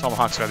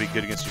 Tomahawk's got to be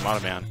good against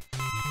Yamada Man.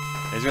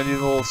 And he's going to do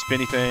the little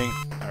spinny thing.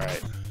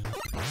 Alright.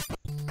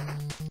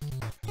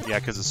 Yeah,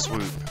 because of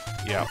swoop.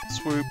 Yeah,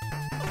 swoop.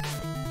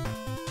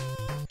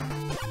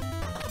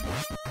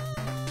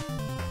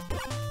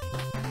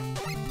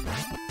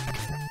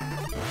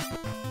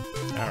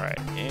 Alright,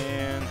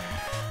 and...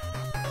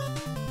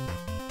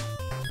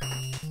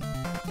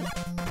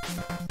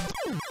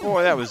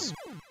 Boy, that was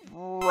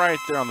right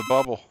there on the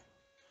bubble.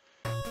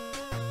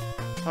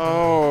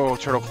 Oh,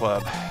 Turtle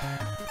Club.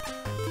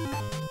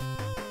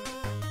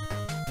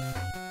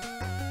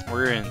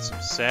 We're in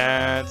some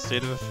sad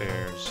state of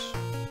affairs.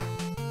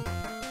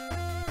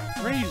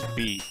 We're going to use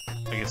Beat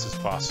against this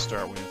boss to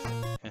start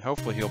with. And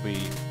hopefully he'll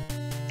be...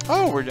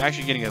 Oh, we're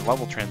actually getting a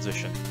level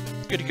transition.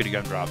 Goody goody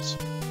gumdrops.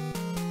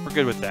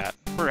 good with that.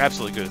 We're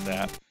absolutely good at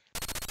that.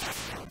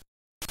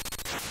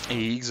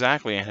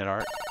 Exactly,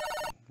 Ant-Art.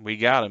 We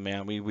got him,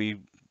 man. We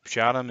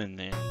shot him and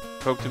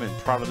poked him and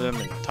prodded him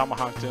and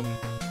tomahawked him,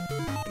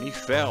 and he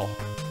fell.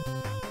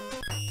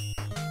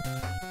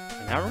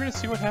 And now we're gonna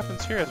see what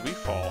happens here as we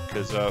fall,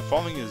 because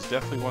falling is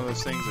definitely one of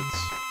those things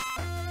that's.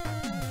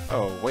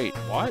 Oh wait,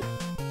 what?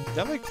 Did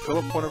that like fill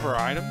up one of our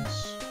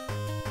items?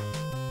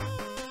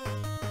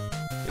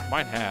 It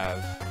might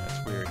have.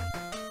 That's weird.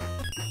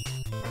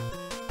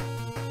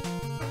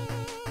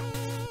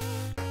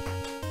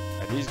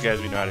 Now, these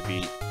guys we know how to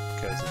beat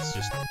because it's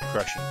just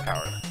crushing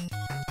power.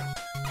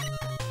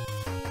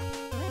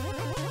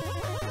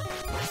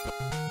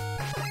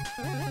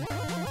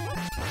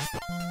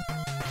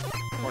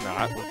 Or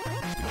not. We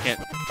can't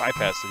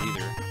bypass it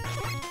either.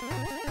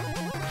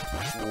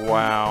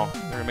 Wow.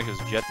 They're gonna make us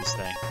jet this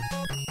thing.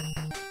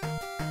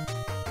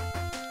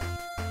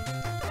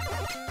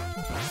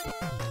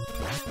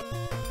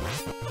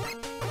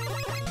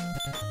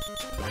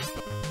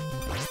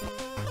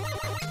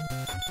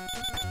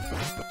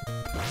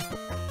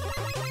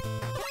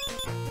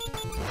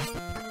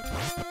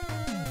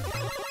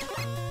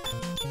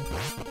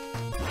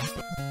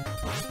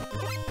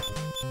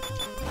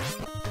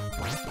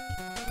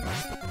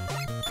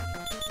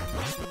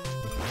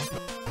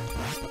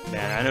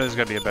 Man, I know there's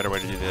gotta be a better way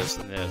to do this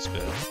than this,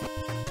 but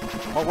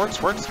what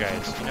works, works,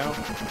 guys, you know?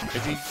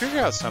 If you figure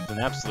out something,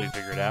 absolutely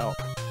figure it out.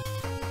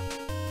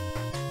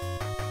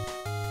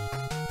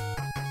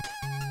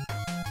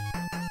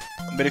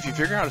 But if you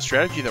figure out a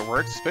strategy that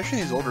works, especially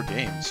in these older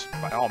games,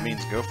 by all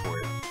means, go for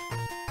it.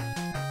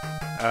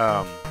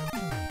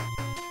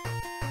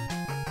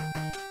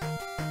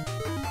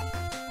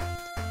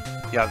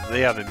 Yeah, they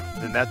have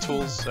the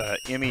Metools,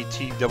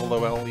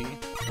 M-E-T-O-O-L-E,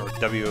 or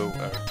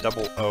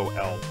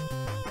W-O-O-L.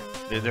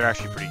 They're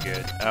actually pretty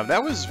good.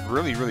 That was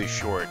really, really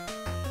short.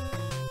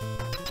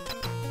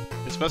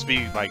 This must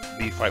be like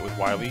the fight with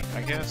Wily,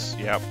 I guess.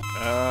 Yep.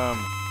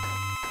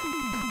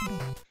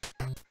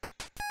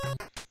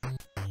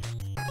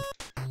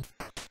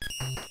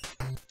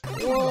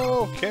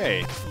 Whoa,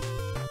 okay.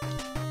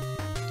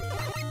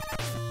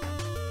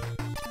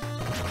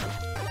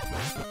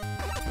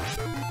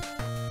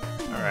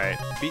 Alright,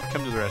 Beat,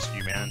 come to the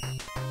rescue, man.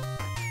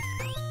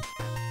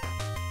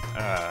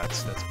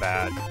 That's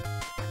bad.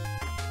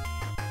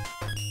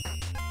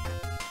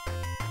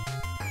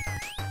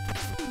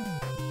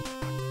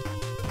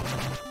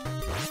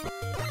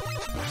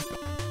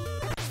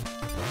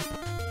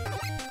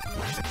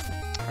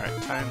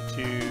 Alright, time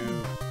to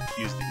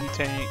use the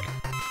E-Tank.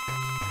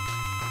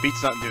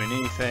 Beat's not doing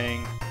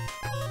anything.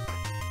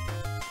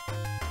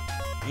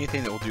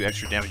 Anything that will do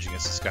extra damage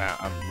against this guy,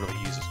 I'm really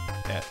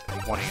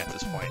wanting at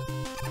this point.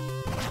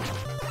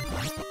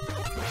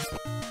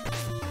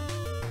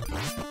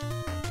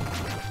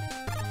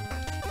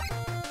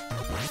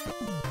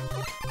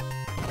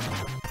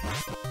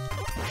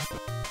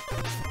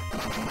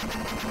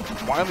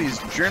 Wily's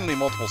generally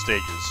multiple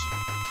stages.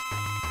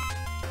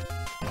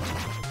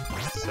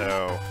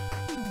 So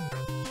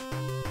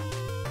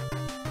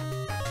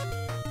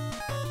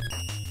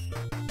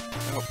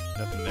oh,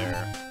 nothing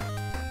there.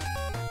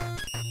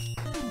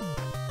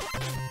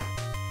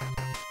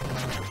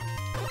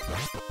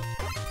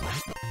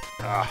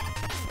 Ah.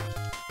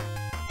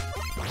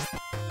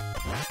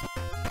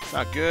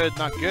 Not good,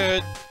 not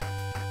good.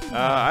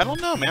 I don't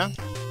know, man.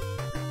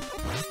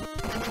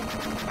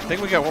 I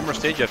think we got one more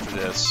stage after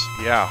this.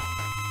 Yeah.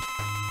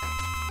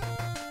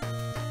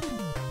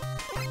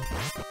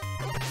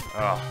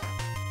 Oh.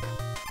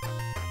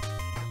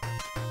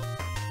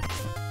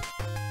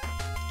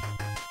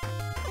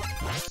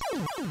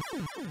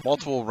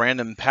 Multiple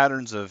random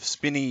patterns of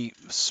spinny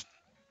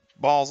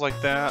balls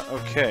like that.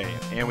 Okay,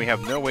 and we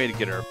have no way to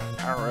get our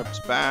power-ups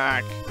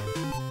back.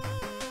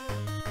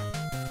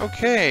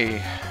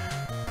 Okay.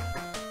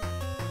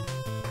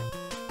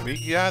 We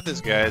got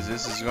this, guys.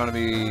 This is going to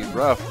be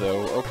rough,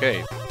 though.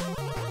 Okay.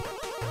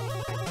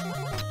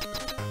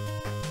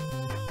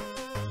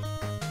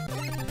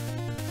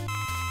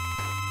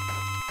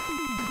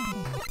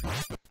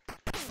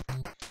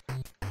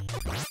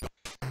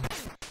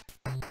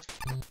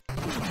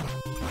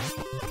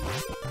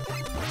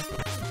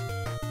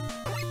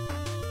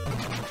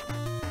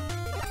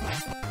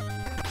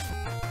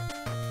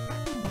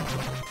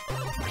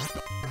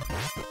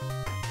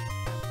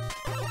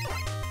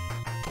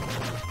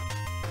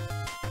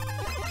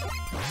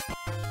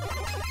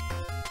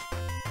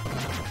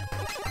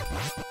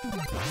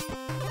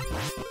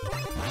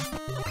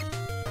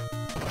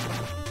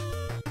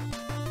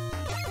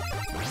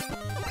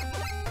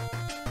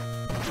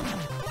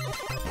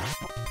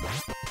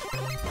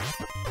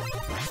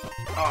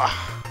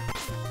 Ah,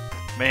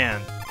 man,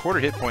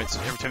 quarter hit points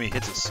every time he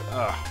hits us.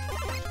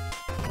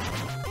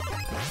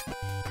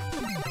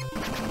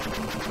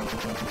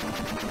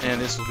 And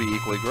this will be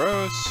equally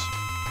gross.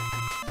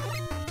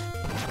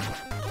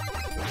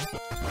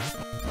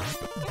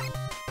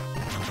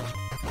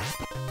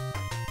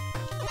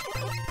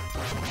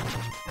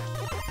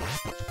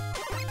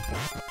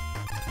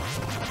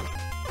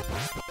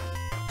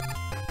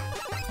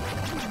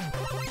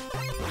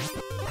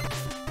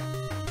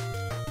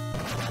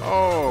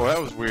 Oh, that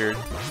was weird.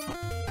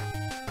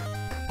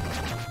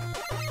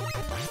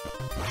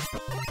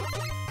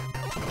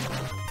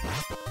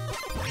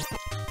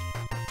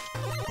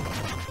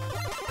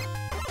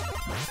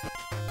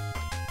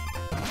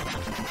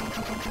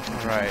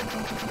 Alright.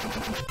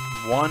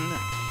 One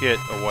hit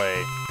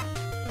away.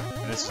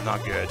 And this is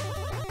not good.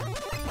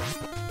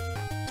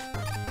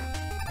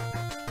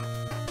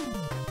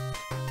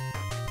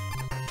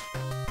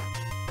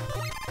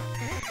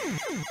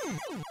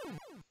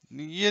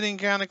 Getting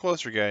kind of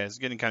closer, guys.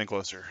 Getting kind of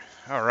closer.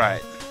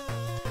 Alright.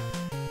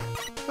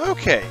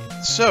 Okay,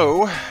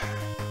 so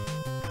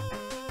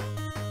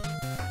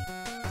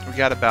we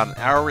got about an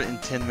hour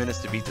and 10 minutes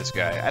to beat this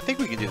guy. I think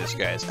we can do this,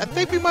 guys. I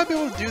think we might be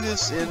able to do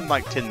this in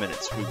like 10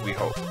 minutes, we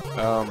hope.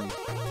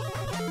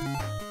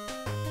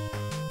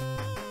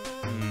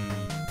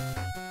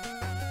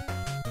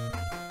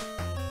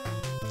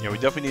 Yeah, we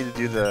definitely need to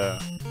do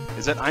the...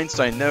 Is that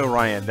Einstein? No,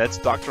 Ryan. That's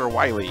Dr.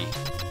 Wily.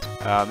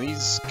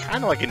 He's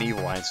kind of like an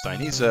evil Einstein.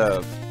 He's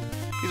a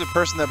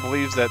person that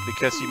believes that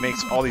because he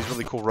makes all these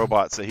really cool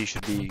robots that he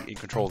should be in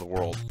control of the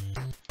world.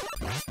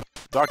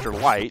 Dr.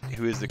 Light,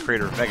 who is the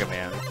creator of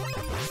Megaman,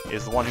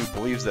 is the one who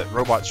believes that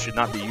robots should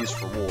not be used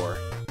for war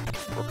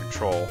or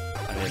control.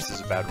 I mean, this is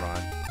a bad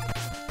run.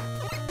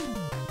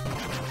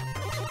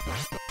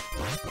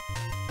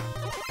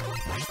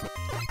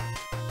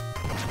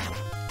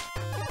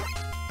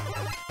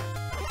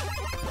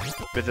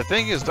 But the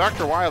thing is,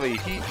 Dr. Wily,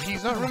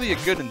 he's not really a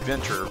good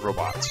inventor of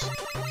robots.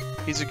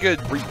 He's a good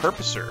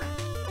repurposer.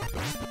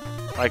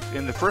 Like,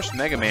 in the first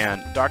Mega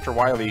Man, Dr.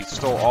 Wily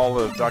stole all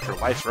of Dr.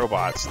 Light's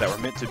robots that were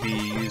meant to be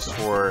used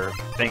for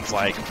things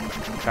like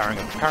powering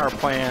a power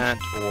plant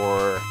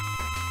or...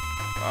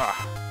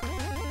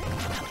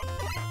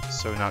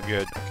 So not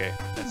good. Okay,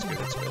 that's good,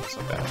 that's good, that's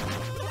not bad.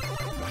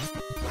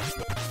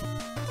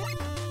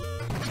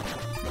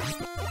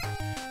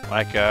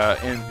 Like,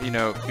 and, you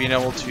know, being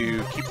able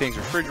to keep things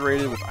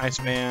refrigerated with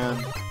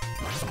Iceman,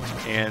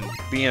 and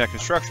being a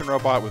construction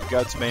robot with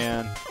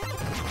Gutsman.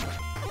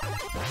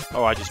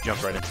 Oh, I just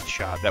jumped right into the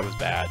shot. That was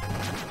bad.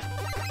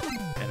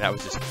 And that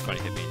was just going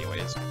to hit me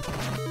anyways.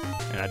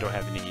 And I don't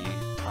have any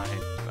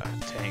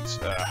tanks.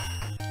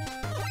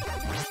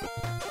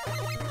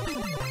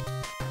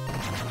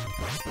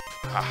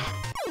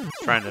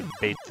 Trying to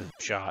bait the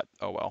shot.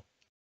 Oh well.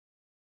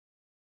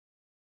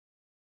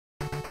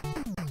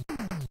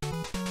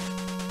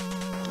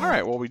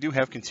 Alright, well we do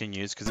have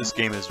continues, because this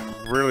game is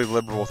really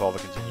liberal with all the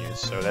continues,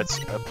 so that's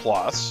a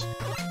plus.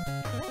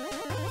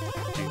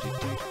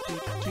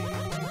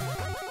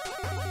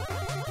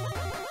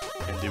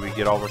 And do we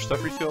get all of our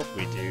stuff refilled?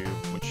 We do,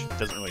 which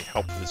doesn't really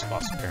help for this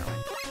boss apparently.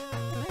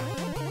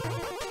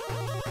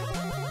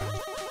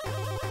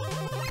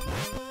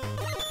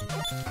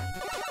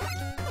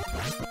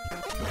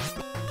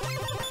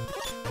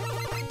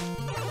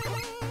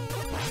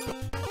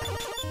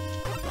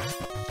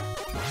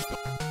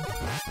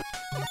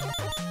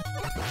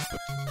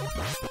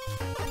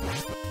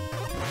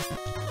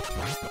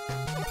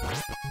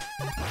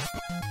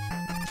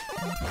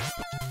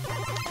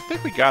 I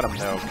think we got him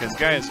though, because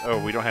guys,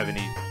 oh, we don't have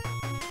any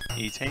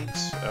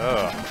E-tanks?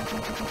 Ugh.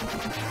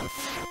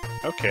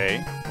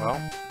 Okay,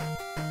 well,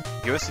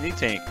 give us an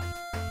E-tank.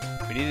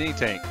 We need an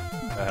E-tank.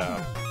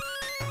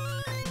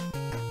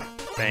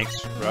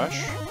 Thanks,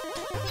 Rush.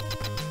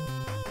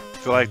 I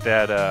feel like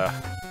that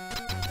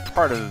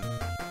part of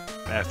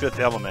that Fifth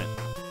Element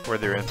where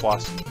they're in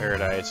Flossin's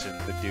Paradise and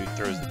the dude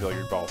throws the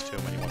billiard balls to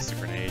him when he wants the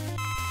grenade.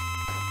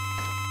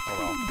 Oh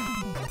well.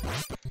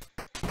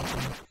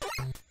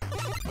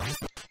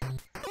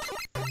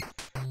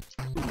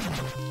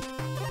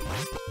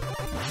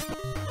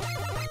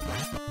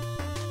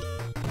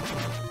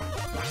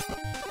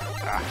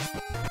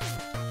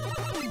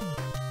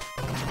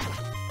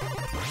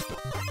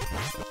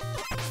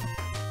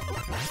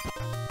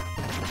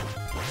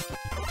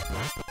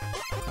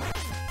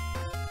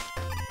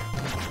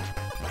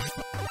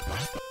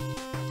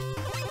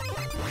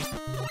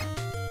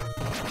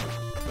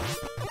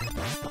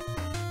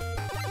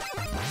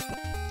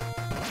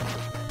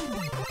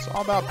 It's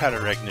all about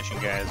pattern recognition,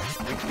 guys.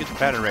 We can get the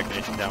pattern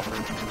recognition down.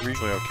 We're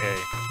usually okay.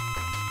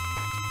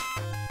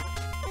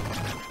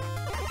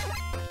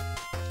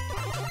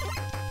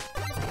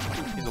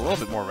 He's a little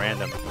bit more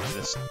random in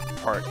this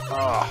part.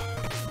 Oh,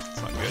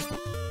 it's not good.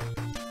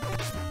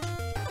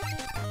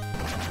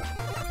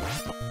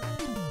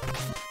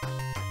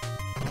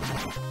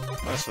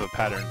 Less of a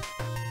pattern.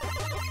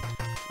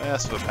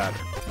 Less of a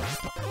pattern.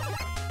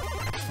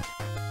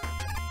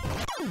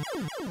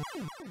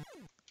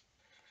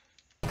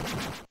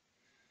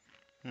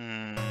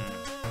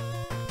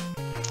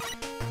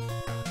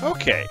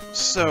 Okay,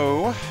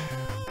 so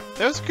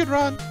that was a good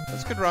run. That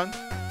was a good run.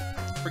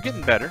 We're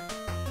getting better.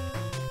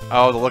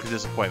 Oh, the look of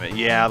disappointment.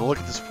 Yeah, the look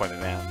of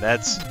disappointment, man.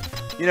 That's,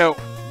 you know,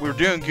 we're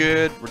doing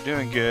good,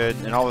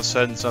 and all of a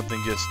sudden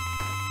something just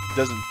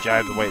doesn't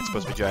jive the way it's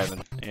supposed to be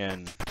jiving.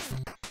 And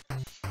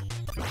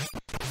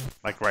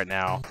like right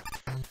now,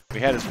 we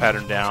had his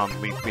pattern down,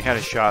 we had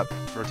his shot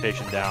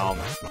rotation down,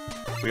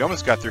 We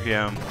almost got through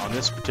him on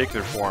this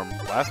particular form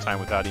last time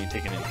without even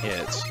taking any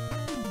hits.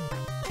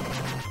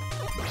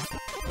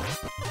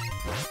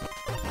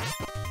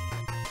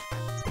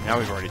 Now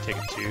we've already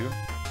taken 2.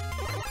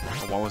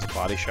 And 1 was a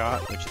body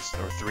shot, which is,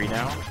 or 3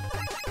 now.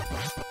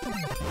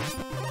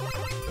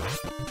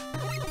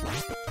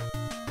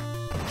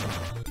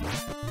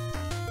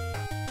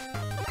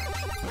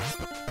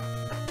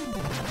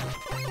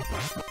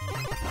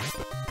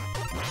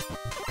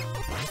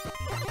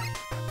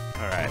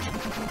 Alright.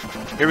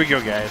 Here we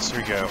go, guys.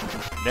 Here we go.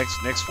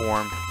 Next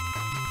form.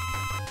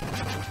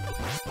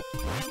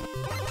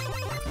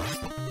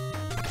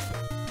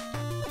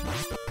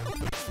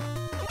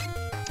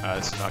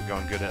 This is not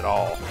going good at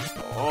all.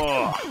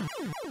 Oh.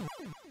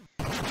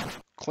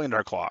 Cleaned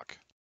our clock.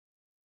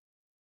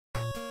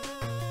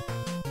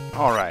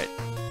 Alright.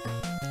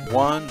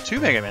 2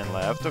 Mega Man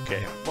left.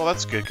 Okay. Well,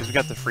 that's good, because we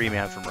got the free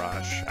man from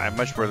Rush. I'd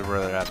much rather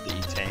have the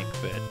E-Tank,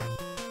 but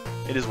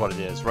it is what it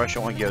is. Rush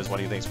only gives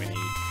what he thinks we need.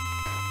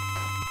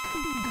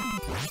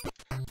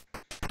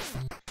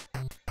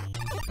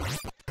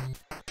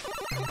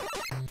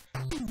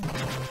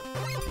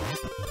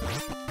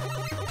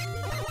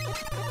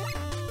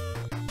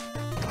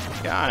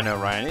 Yeah, I know,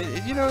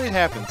 Ryan. You know, it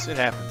happens. It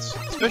happens.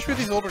 Especially with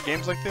these older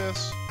games like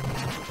this.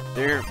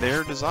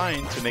 They're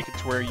designed to make it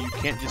to where you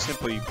can't just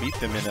simply beat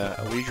them in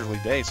a leisurely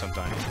day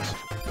sometimes.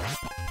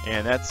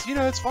 And that's, you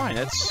know, it's fine.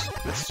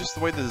 That's just the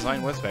way the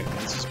design was back then.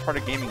 This is part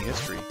of gaming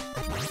history.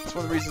 It's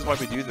one of the reasons why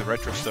we do the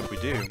retro stuff we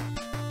do.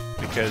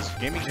 Because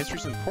gaming history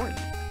is important.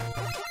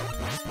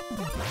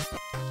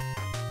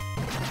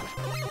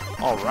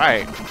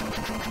 Alright.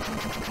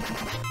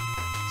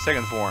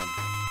 Second form.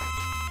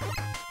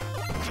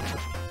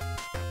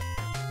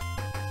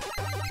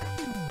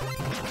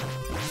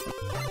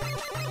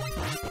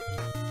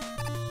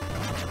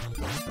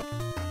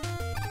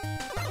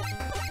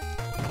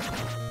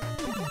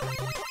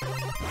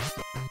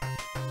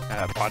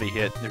 Body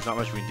hit. There's not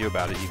much we can do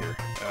about it either.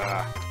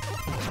 That's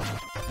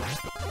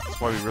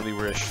why we really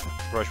wish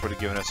Rush would have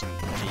given us an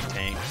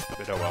E-Tank,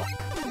 but oh well.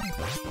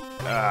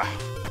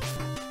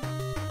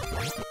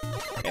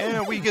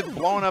 And we get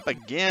blown up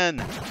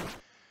again.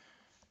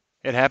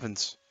 It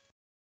happens.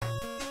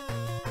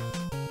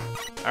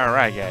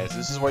 Alright, guys.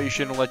 This is why you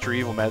shouldn't let your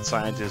evil mad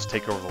scientists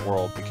take over the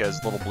world,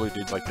 because little blue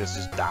dudes like this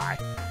just die.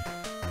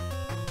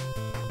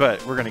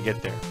 But we're gonna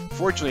get there.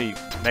 Fortunately,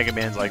 Mega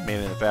Man's like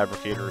made in a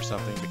fabricator or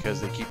something, because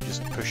they keep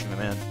just pushing them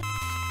in.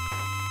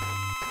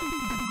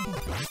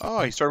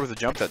 Oh, he started with a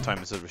jump that time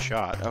instead of a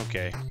shot.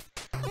 Okay.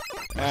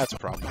 That's a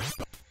problem.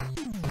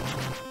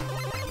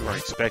 We weren't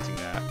expecting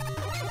that.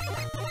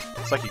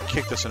 It's like he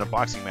kicked us in a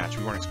boxing match.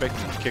 We weren't expecting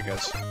him to kick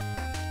us.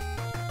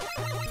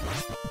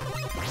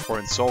 Or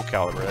in Soul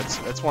Calibur.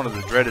 That's one of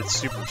the dreaded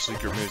super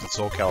secret moves in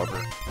Soul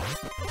Calibur.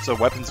 It's a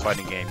weapons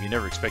fighting game. You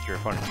never expect your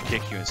opponent to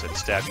kick you instead of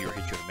stab you or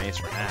hit you with a mace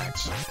or an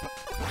axe.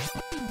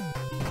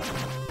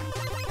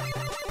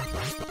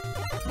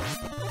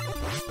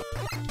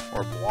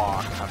 Or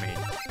block. I mean,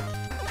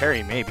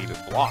 parry maybe,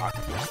 but block.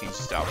 Blocking's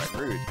just outright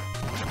rude.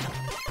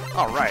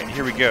 Alright,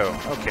 here we go.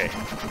 Okay.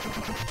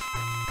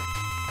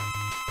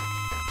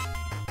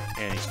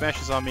 And he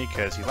smashes on me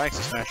because he likes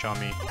to smash on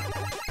me.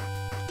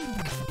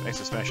 Likes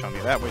to smash on me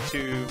that way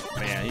too.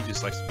 Man, he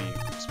just likes to be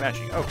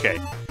smashing. Okay.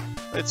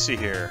 Let's see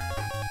here.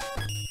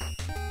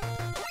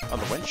 Oh,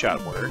 the wind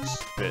shot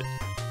works, but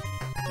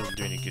doesn't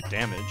do any good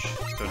damage.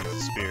 So does the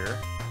spear.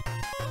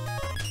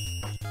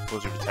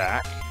 Blizzard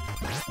attack.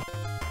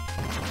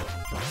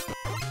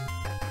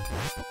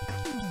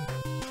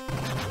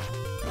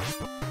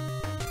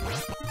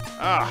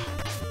 Ah!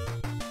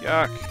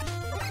 Yuck.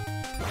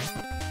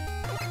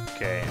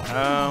 Okay,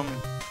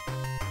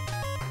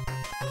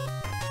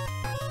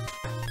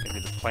 maybe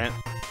the plant...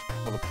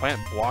 Will the plant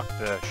block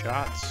the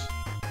shots?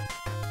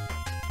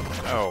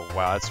 Oh,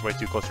 wow, that's way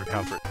too close for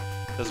comfort.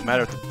 Doesn't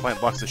matter if the plant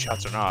blocks the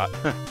shots or not.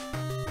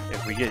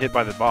 If we get hit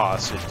by the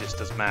boss, it just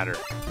doesn't matter.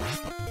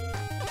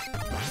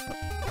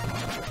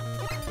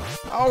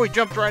 Oh, he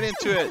jumped right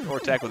into it! Or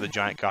attack with a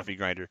giant coffee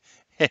grinder.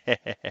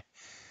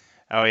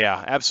 Oh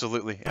yeah,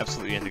 absolutely,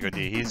 absolutely Indigo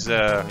D. He's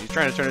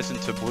trying to turn us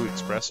into Blue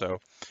Espresso,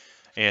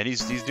 and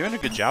he's doing a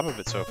good job of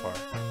it so far.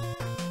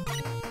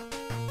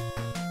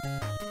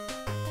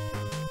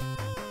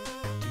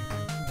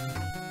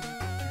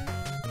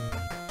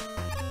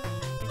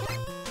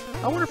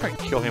 I wonder if I can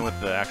kill him with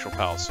the actual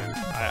pal suit.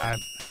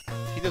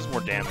 He does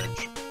more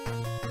damage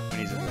when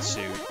he's in the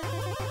suit.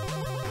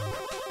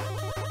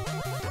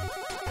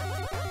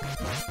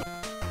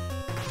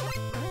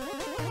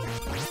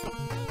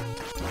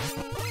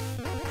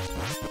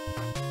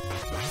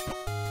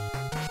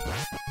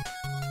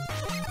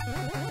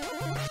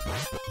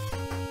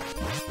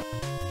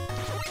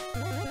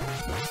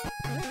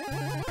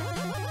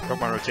 Broke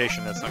my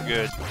rotation, that's not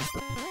good.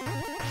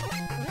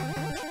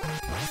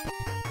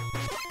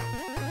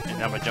 And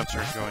now my jumps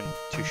are going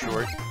too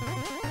short.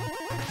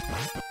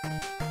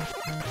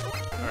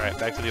 Alright,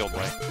 back to the old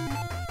way.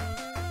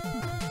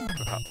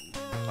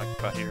 Like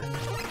about here.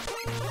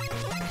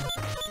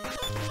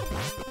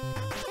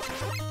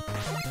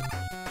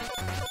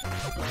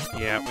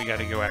 Yeah, we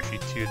gotta go actually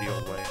to the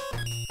old way.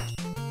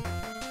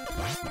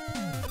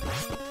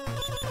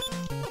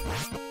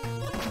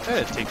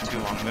 That didn't take too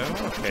long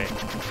though. Okay.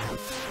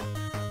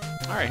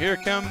 Alright, here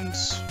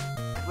comes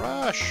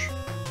Rush.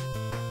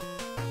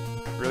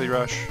 Really,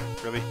 Rush?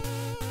 Really?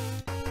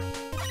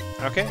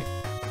 Okay.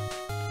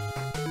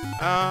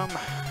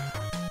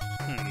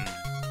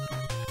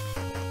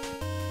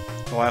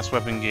 The last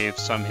weapon gave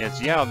some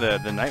hits. Yeah,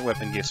 the night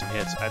weapon gave some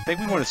hits. I think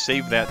we want to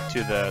save that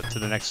to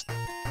the next.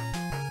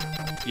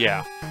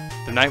 Yeah,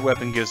 the night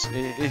weapon gives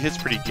it hits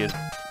pretty good,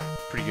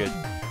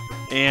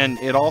 and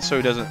it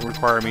also doesn't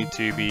require me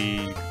to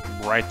be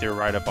right there,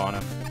 right up on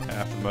him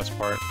for the most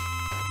part.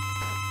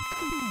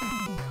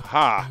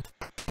 Ha!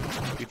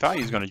 We thought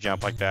he was going to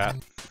jump like that.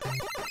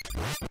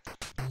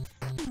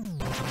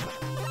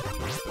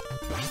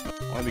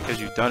 Only because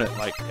you've done it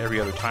like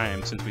every other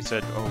time since we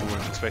said, oh, we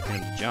weren't expecting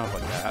him to jump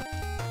like that.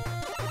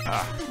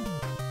 Ah.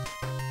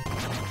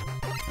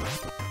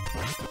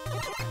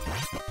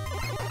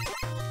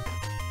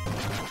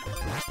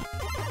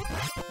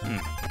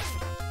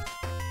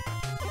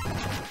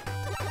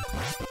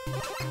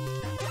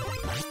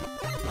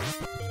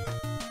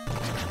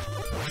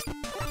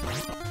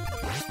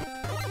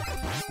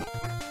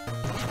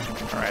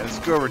 Alright, let's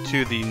go over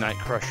to the Night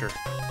Crusher.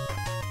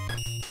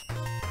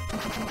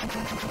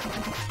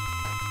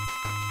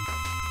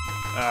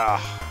 Ah,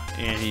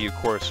 and he, of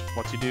course,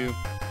 what's he do?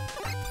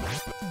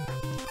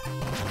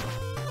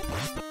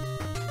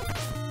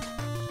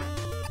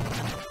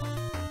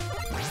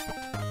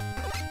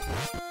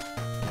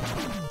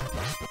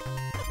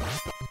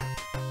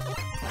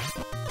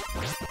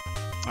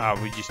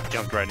 We just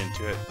jumped right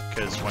into it,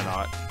 because why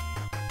not?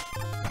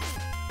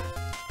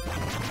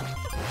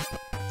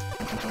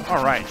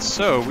 Alright,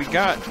 so we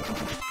got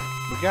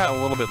a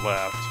little bit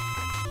left.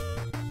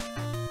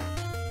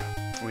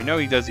 We know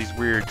he does these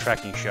weird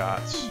tracking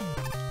shots.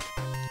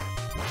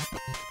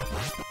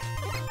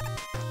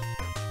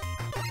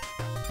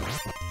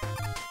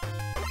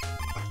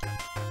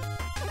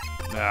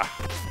 Ah.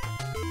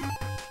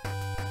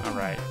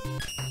 Alright.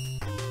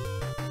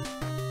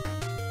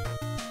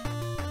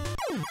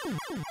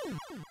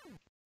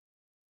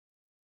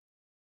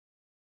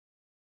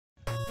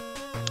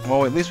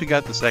 Well, at least we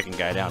got the second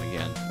guy down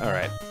again.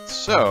 Alright,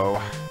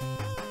 so...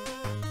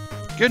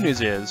 Good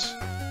news is...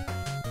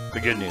 The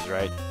good news,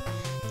 right?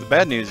 The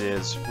bad news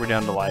is, we're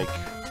down to, like,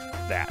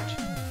 that.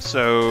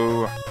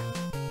 So...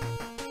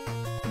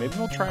 Maybe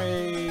we'll try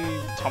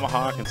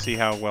Tomahawk and see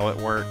how well it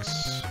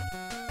works.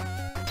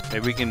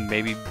 Maybe we can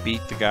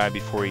beat the guy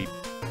before he,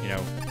 you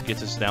know,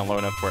 gets us down low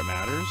enough where it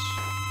matters.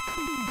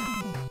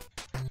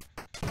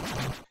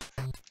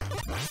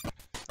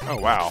 Oh,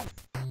 wow.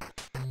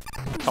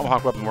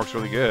 Tomahawk weapon works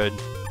really good,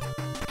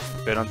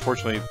 but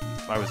unfortunately,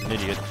 I was an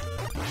idiot.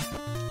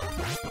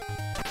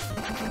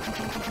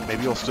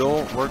 Maybe it'll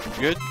still work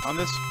good on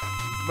this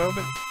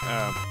moment.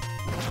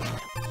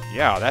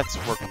 Yeah, that's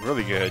working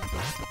really good.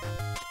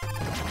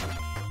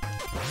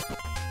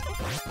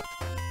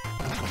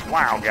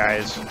 Wow,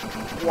 guys!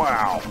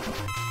 Wow!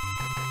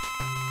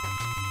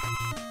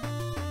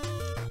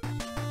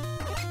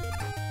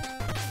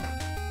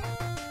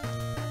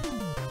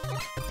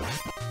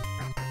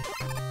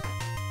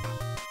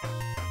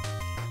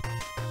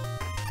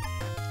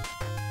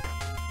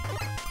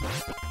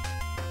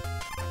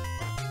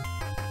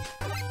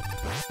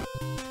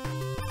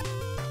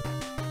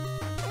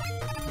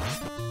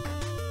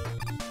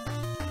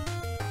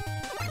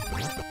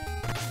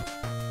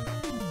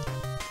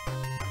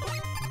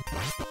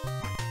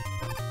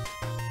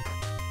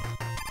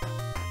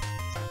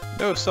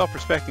 No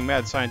self-respecting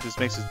mad scientist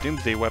makes his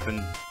doomsday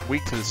weapon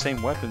weak to the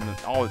same weapon in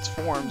all its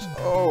forms.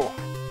 Oh!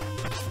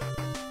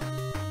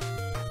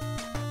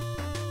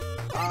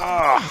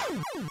 Ah!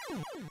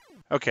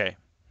 Okay.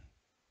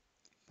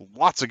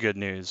 Lots of good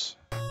news.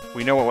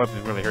 We know what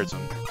weapon really hurts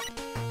him.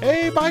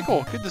 Hey,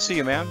 Michael! Good to see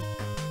you, man.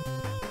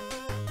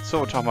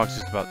 Silver Tomahawk's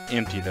just about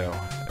empty, though.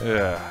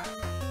 Ugh.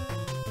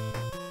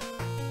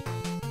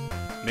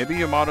 Maybe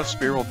Yamato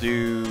Spear will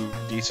do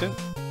decent.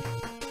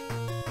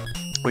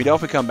 We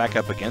definitely come back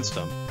up against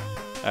them.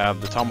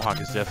 The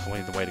Tomahawk is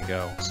definitely the way to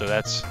go. So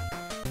that's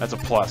a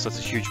plus. That's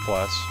a huge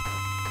plus.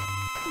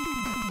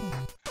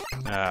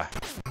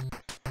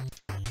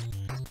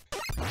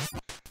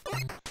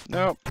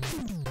 Nope.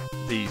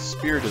 The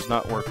Spear does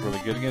not work really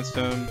good against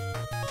him.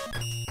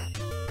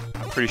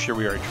 I'm pretty sure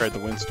we already tried the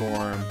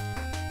Windstorm.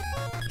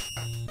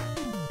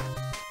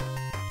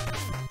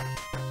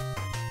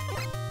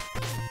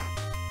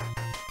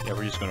 Yeah,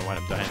 we're just going to wind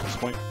up dying at this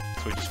point.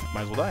 So we just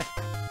might as well die.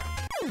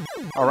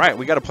 Alright,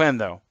 we got a plan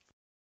though.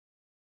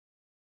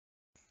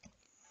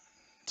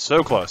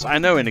 So close. I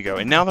know Indigo.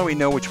 And now that we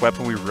know which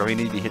weapon we really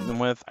need to be hitting them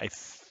with, I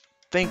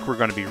think we're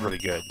going to be really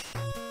good.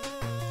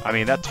 I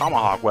mean, that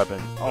Tomahawk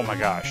weapon, oh my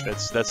gosh,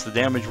 that's the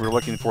damage we're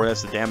looking for.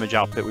 That's the damage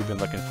output we've been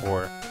looking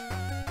for.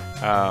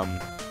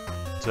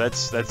 So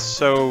that's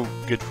so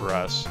good for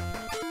us.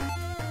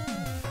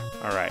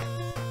 Alright.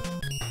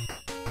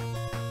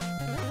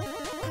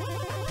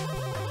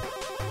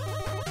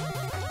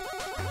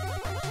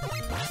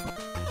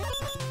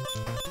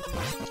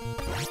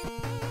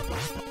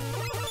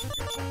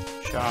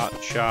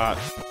 Shot.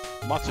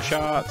 Lots of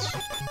shots.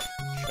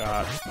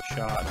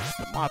 Shot.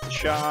 Lots of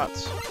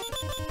shots.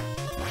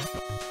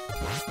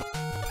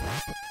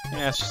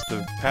 Yeah, it's just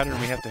the pattern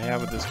we have to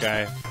have with this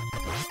guy.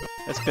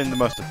 That's been the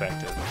most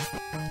effective.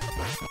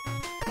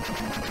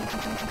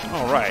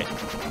 Alright.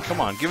 Come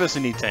on, give us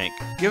an E-Tank.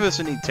 Give us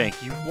an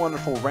E-Tank, you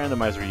wonderful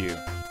randomizer, you.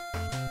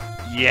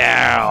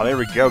 Yeah, there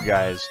we go,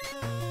 guys.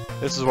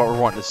 This is what we're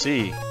wanting to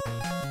see.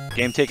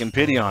 Game taking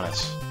pity on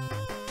us.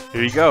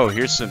 Here you go.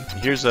 Here's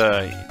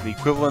the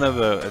equivalent of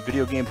a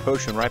video game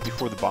potion right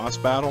before the boss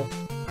battle.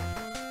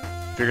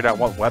 Figured out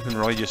what weapon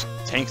really just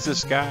tanks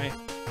this guy.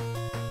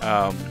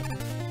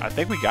 I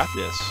think we got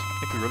this. I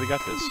think we really got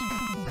this.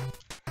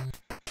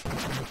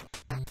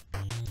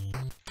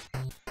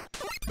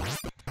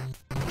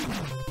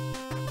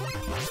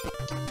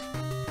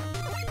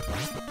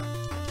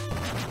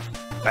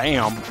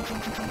 Bam!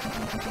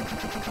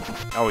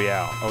 Oh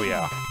yeah, oh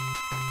yeah.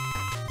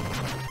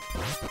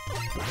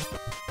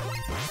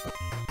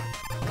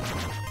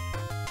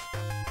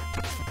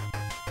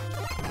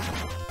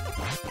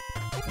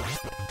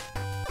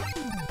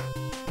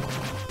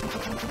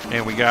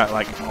 And we got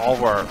like all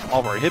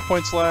of our hit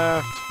points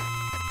left.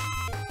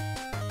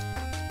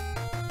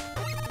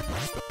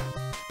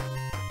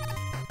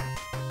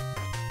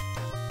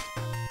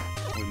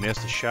 We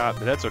missed a shot,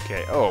 but that's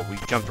okay. Oh, we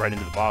jumped right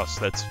into the boss.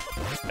 That's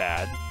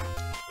bad.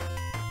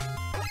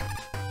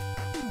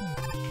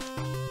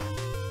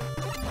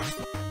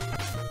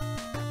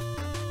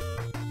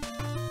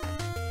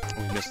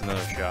 We missed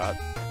another shot.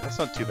 That's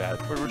not too bad.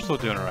 We're still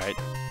doing it right.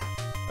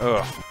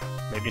 Ugh,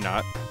 maybe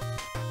not.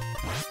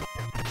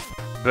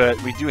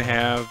 But we do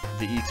have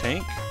the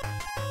E-Tank,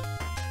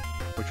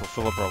 which will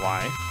fill up our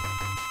life.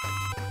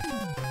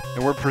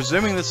 And we're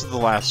presuming this is the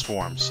last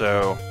form,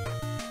 so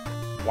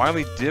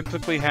Wily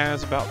typically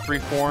has about 3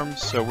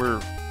 forms, so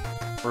we're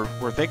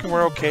thinking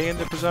we're okay in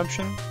the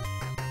presumption.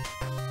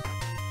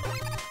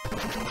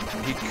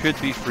 He could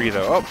be free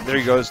though. Oh, there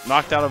he goes,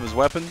 knocked out of his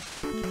weapon,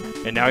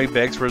 and now he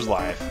begs for his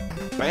life.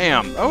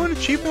 Bam! Oh, an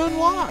achievement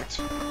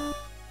unlocked!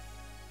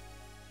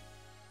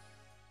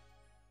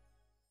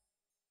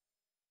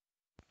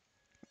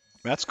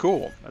 That's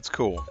cool. That's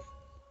cool.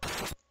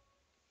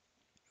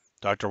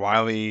 Dr.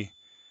 Wily.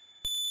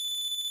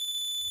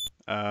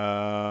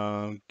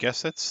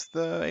 Guess that's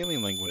the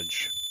alien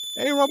language.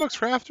 Hey, Robux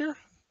Crafter.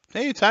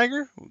 Hey,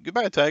 Tiger.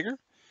 Goodbye, Tiger.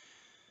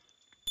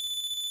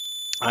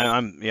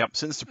 Yep,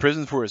 sentenced to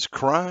prison for his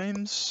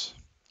crimes.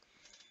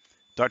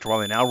 Dr.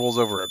 Wily now rolls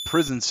over a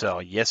prison cell.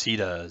 Yes, he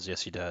does.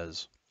 Yes, he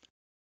does.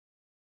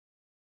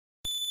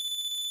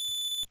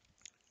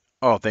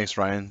 Oh, thanks,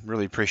 Ryan.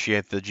 Really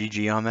appreciate the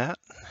GG on that.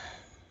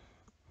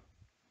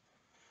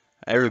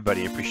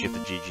 Everybody appreciate the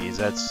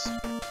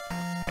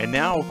GGs. And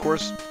now, of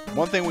course,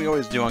 one thing we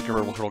always do on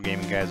Convertible Turtle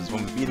Gaming, guys, is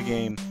when we beat a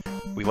game,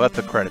 we let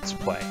the credits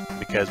play,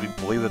 because we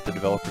believe that the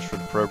developers for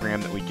the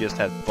program that we just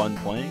had fun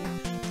playing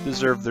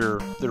deserve their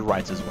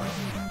rights as well.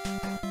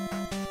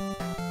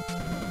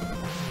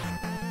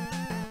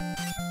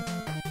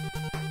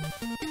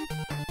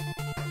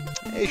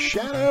 Hey,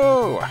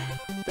 Shadow!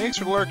 Thanks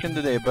for lurking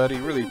today, buddy.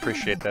 Really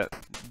appreciate that.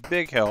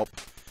 Big help.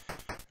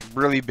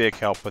 Really big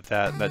help with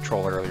that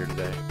troll earlier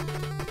today.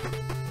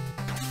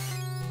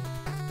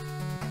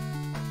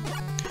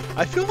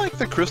 I feel like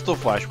the Crystal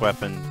Flash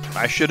weapon,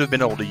 I should have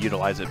been able to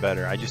utilize it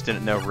better. I just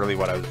didn't know really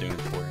what I was doing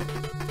for it.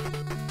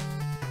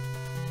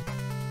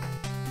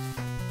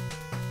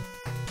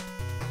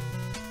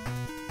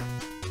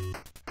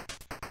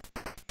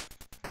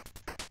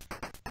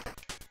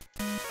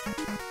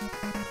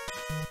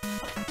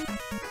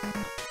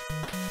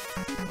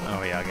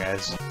 Oh yeah,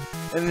 guys.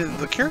 And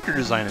the character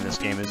design in this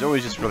game is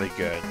always just really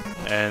good.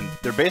 And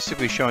they're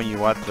basically showing you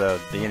what the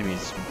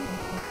enemies'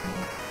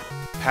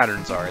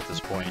 patterns are at this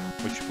point,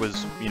 which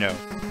was, you know,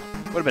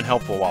 would have been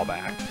helpful a while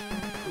back.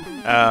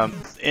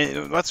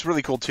 And what's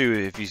really cool too,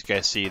 if you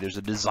guys see, there's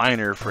a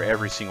designer for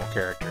every single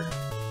character.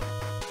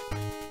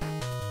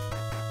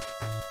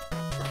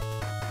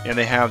 And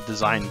they have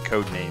design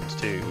code names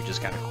too, which is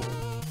kind of cool.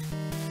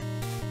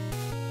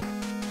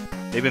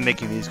 They've been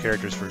making these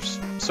characters for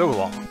so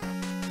long.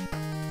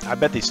 I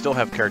bet they still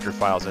have character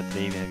files that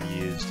they even have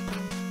used.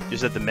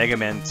 Just that the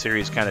Megaman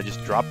series kind of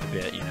just dropped a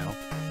bit, you know.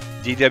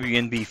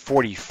 DWNB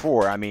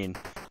 44, I mean,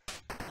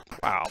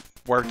 wow,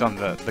 worked on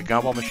the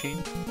gumball machine.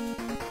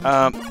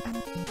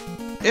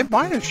 It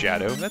might have,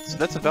 Shadow.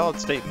 That's a valid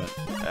statement.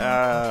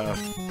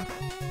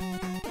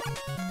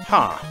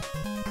 Huh.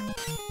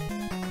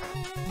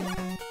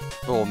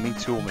 Little meat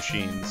tool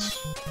machines.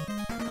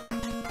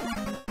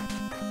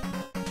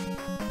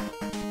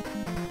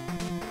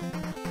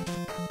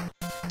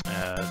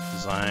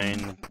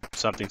 Design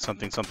something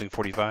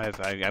 45.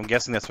 I'm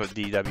guessing that's what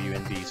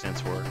DWNB stands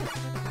for.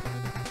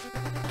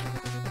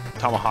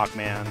 Tomahawk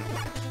Man.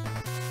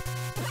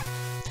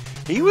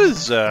 He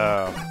was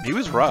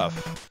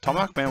rough.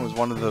 Tomahawk Man was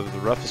one of the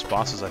roughest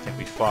bosses I think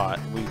we fought.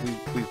 We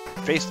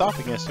faced off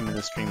against him in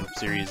this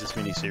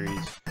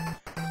mini-series,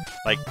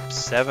 like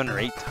 7 or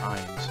 8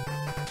 times,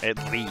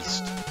 at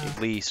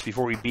least,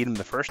 before we beat him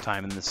the first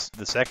time, and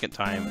the second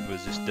time it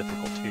was just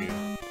difficult too.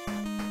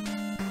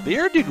 The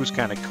air dude was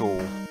kind of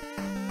cool.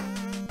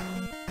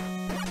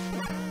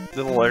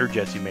 The little air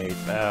jets he made.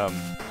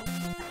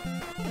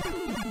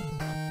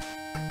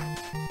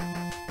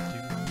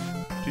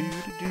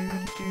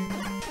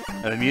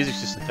 The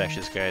music's just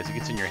infectious, guys. It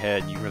gets in your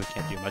head, and you really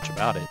can't do much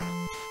about it.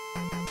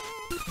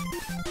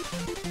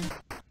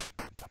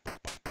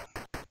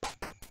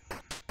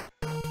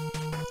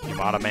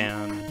 Yamada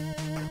Man.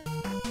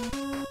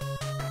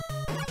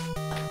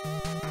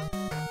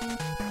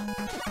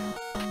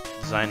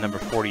 Design number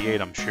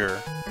 48, I'm sure.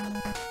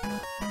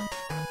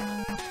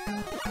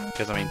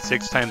 Because, I mean,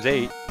 6 times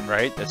 8,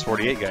 right? That's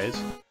 48, guys.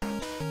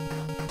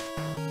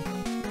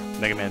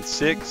 Mega Man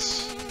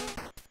 6.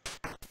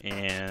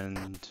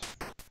 And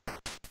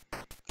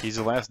he's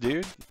the last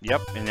dude.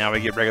 Yep, and now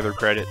we get regular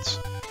credits.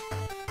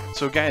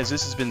 So, guys,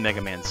 this has been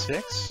Mega Man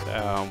 6.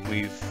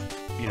 We've,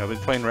 been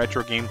playing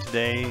retro game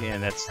today,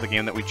 and that's the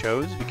game that we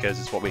chose because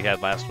it's what we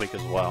had last week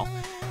as well.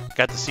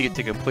 Got to see it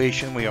to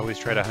completion. We always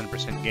try to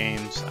 100%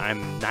 games.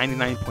 I'm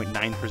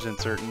 99.9%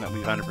 certain that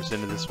we've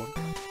 100%ed this one.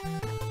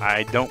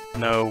 I don't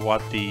know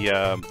what the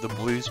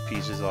blues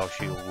pieces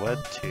actually led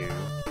to.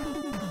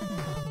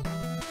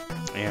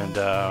 And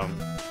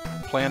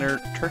Planner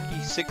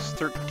Turkey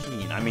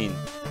 613. I mean,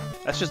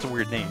 that's just a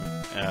weird name.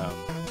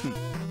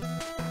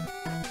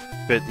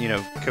 But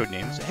code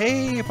names.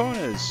 Hey,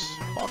 opponents!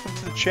 Welcome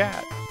to the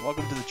chat.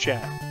 Welcome to the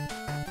chat.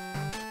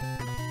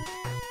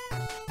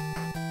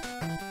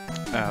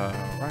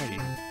 Alrighty.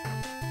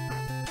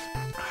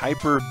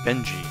 Hyper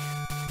Benji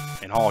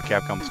and all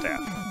Capcom staff.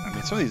 I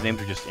mean, some of these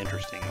names are just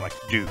interesting, like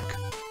Duke.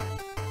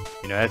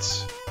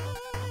 That's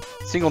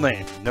single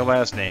name, no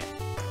last name.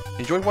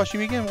 Enjoyed watching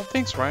me again? Well,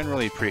 thanks, Ryan.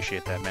 Really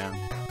appreciate that, man.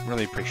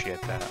 Really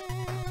appreciate that.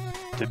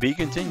 To be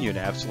continued,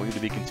 absolutely to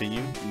be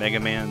continued. Mega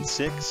Man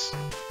 6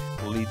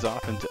 leads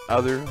off into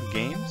other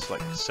games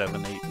like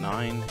 7, 8,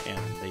 9, and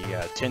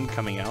the 10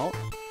 coming out.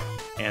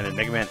 And then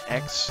Mega Man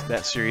X,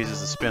 that series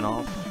is a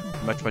spin-off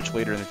much, much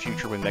later in the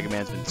future when Mega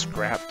Man's been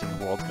scrapped and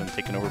the world's been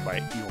taken over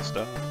by evil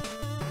stuff.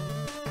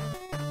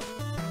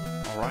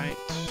 Alright.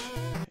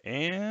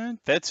 And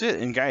that's it.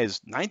 And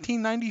guys,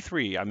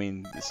 1993. I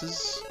mean, this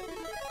is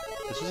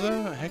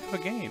a heck of a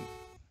game.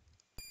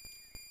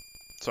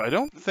 So I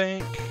don't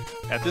think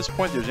at this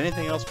point there's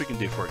anything else we can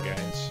do for it,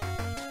 guys.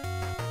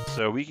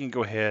 So we can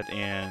go ahead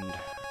and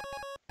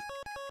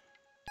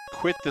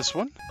quit this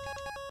one.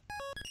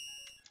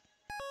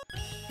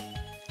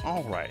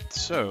 Alright,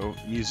 so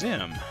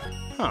museum.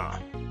 Huh.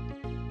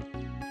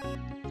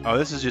 Oh,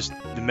 this is just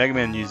the Mega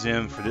Man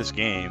Museum for this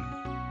game.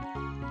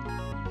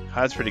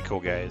 That's pretty cool,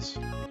 guys.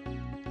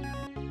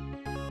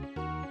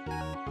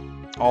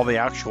 All the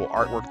actual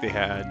artwork they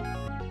had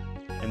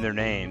and their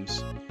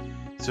names.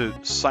 So,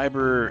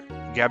 Cyber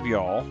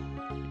Gabriel.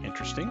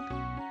 Interesting.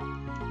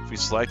 If we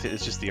select it,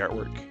 it's just the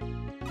artwork.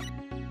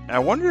 And I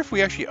wonder if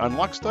we actually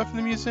unlock stuff in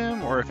the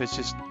museum or if it's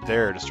just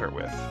there to start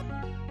with.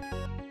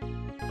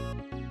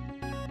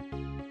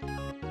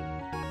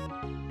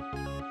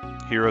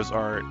 Heroes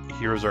Art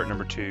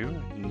number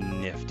 2.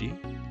 Nifty.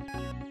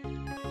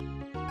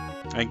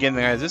 Again,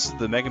 guys, this is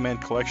the Mega Man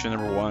Collection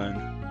number 1.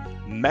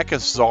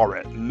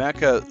 Mechasaurus.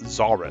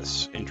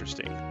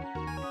 Interesting.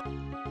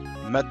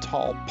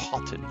 Metal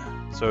Potin.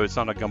 So it's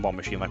not a gumball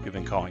machine like we've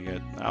been calling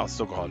it. I'll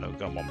still call it a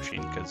gumball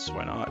machine because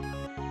why not?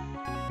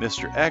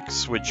 Mr.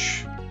 X,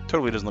 which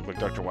totally doesn't look like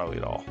Dr. Wily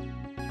at all.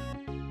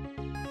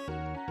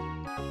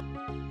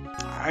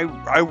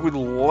 I would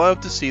love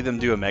to see them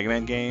do a Mega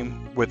Man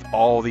game with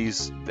all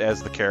these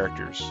as the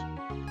characters.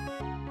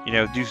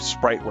 Do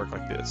sprite work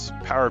like this.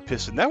 Power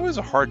Piston. That was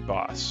a hard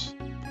boss.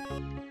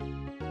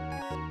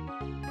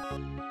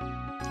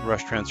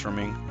 Rush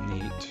Transforming.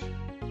 Neat.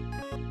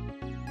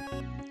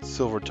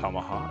 Silver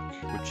Tomahawk,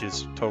 which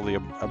is totally a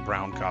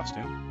brown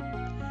costume.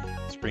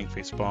 Spring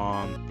Face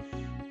Bomb.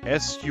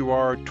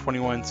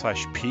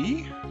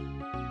 SUR21/P.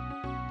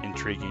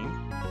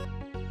 Intriguing.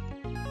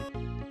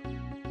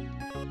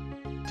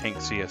 Tank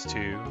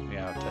CS2.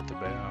 Yeah,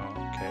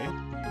 Tetabao. Okay.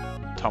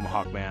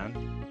 Tomahawk Man.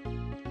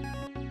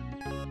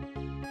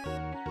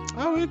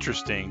 Oh,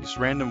 interesting. Just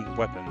random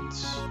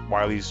weapons.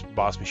 Wily's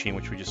boss machine,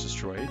 which we just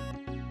destroyed.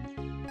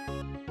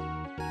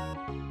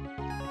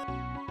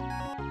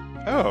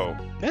 Oh,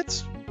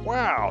 that's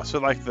wow. So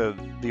like the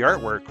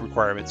artwork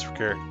requirements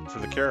for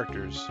the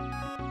characters.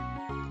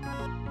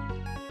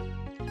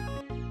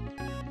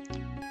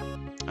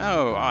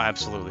 Oh,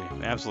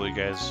 absolutely,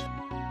 guys.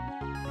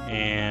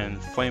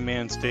 And Flame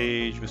Man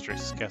stage, Mr.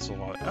 X's castle.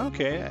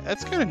 Okay,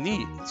 that's kind of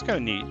neat.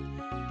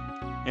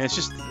 And it's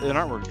just an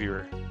artwork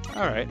viewer.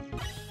 All right.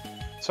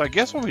 So I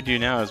guess what we do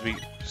now is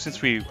since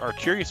we are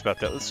curious about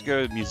that, let's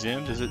go to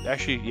museum. Does it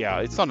actually? Yeah,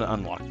 it's not an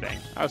unlock thing.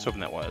 I was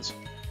hoping that was.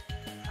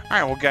 All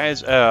right, well,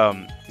 guys,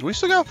 we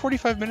still got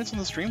 45 minutes on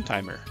the stream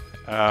timer.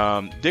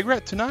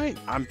 Digrat tonight?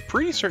 I'm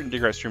pretty certain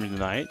Digrat's streaming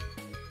tonight.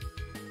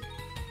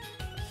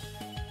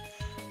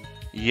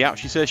 Yeah,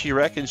 she says she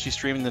reckons she's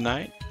streaming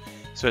tonight.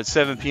 So at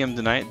 7 p.m.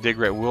 tonight,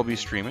 Digrat will be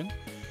streaming.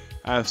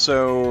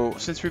 So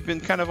since we've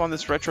been kind of on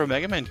this retro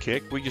Mega Man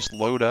kick, we just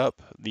load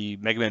up the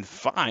Mega Man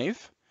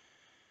 5.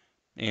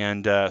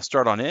 and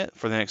start on it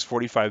for the next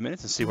 45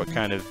 minutes and see what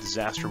kind of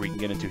disaster we can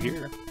get into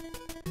here.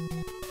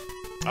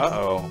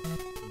 Uh-oh.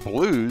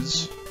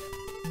 Blues.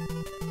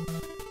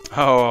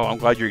 Oh, I'm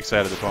glad you're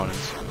excited,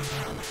 opponents.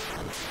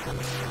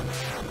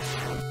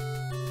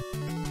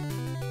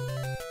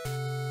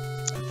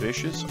 A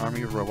vicious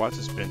army of robots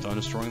is bent on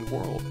destroying the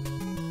world.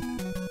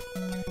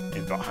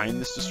 And behind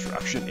this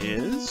destruction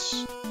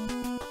is...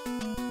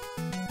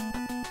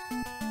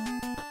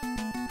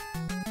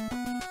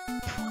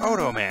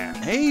 Proto-Man.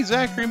 Hey,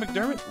 Zachary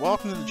McDermott.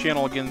 Welcome to the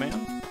channel again,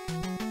 man.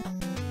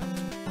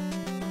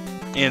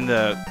 In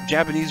the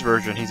Japanese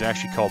version, he's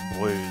actually called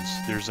Blues.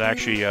 There's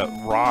actually a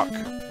Rock,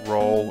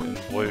 Roll, and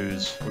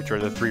Blues, which are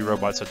the 3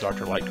 robots that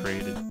Dr. Light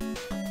created.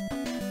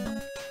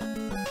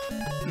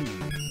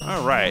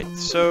 Alright,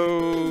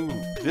 so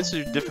this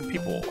is different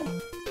people.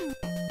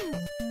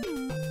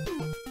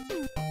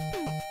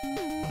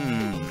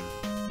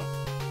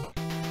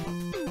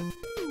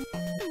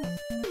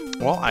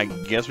 Well, I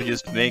guess we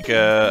just make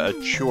a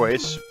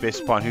choice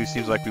based upon who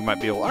seems like we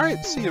might be able...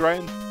 Alright, see you,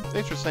 Ryan.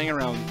 Thanks for staying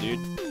around, dude.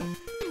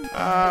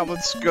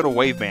 Let's go to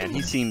Waveman.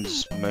 He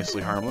seems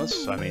mostly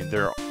harmless. I mean,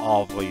 they're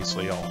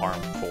obviously all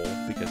harmful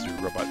because they're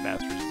robot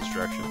masters of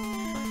destruction.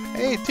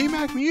 Hey,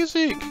 T-Mac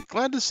Music!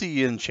 Glad to see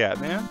you in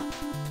chat, man.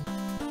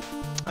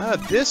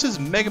 This is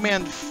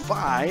Megaman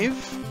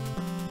 5.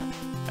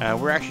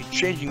 We're actually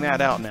changing that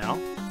out now.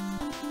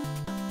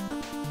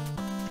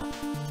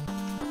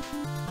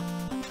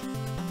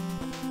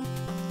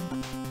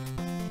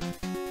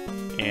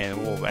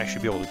 And we'll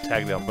actually be able to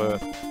tag them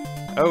both.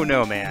 Oh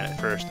no man at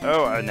first.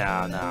 Oh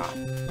no.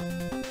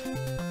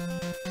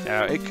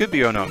 It could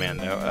be oh no man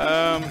though.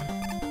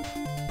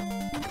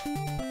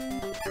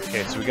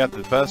 Okay, so we got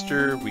the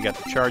Buster, we got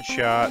the Charge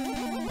Shot.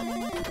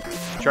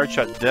 Charge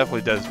Shot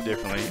definitely does it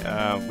differently.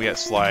 We got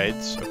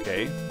Slides,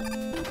 okay.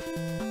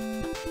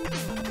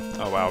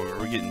 Oh wow,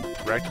 we're getting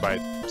wrecked by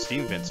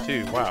steam vents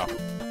too. Wow.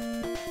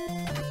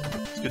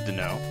 It's good to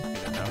know.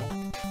 Good to know.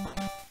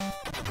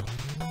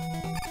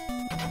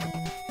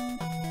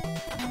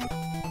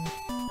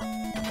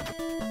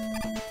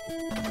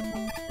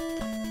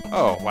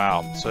 Oh,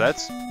 wow. So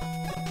that's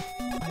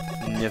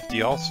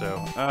nifty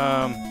also.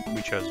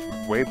 We chose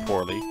way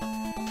poorly.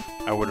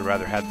 I would have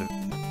rather had the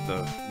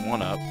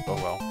 1-up. Oh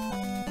well.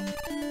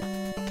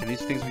 Can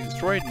these things be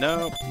destroyed?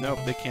 Nope. Nope,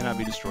 they cannot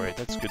be destroyed.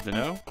 That's good to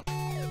know.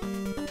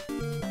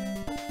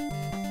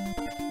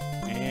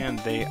 And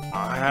they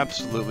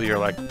absolutely are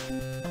like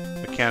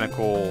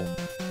mechanical,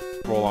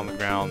 roll on the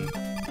ground,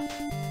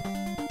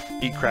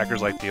 eat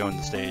crackers like they own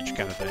the stage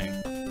kind of thing.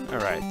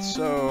 Alright,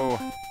 so...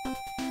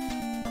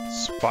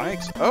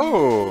 Spikes?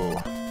 Oh!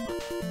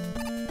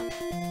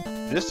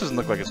 This doesn't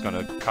look like it's going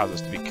to cause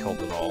us to be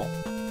killed at all.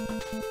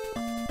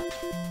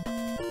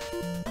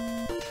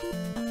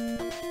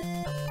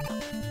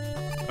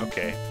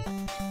 Okay.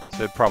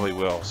 So it probably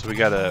will. So we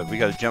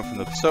gotta jump from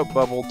the soap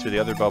bubble to the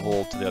other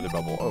bubble to the other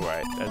bubble. Oh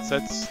right.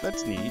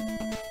 That's neat.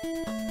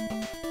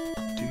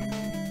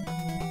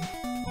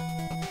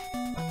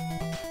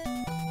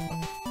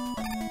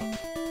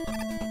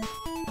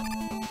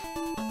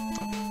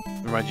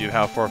 Remind you of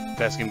how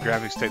far-fetching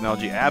graphics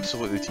technology,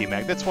 absolutely,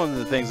 T-Mac. That's one of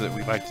the things that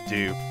we like to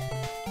do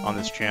on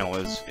this channel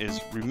is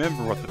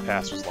remember what the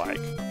past was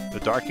like. The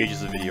dark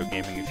ages of video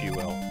gaming, if you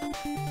will.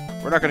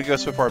 We're not going to go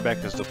so far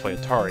back as to play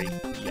Atari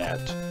yet,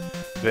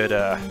 but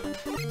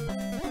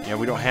you know,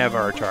 we don't have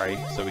our Atari,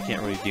 so we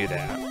can't really do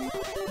that.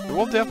 But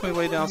we'll definitely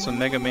lay down some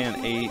Mega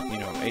Man 8, you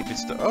know, 8-bit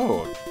stuff.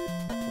 Oh,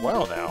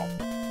 wow now.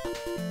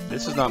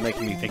 This is not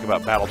making me think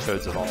about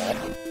Battletoads at all.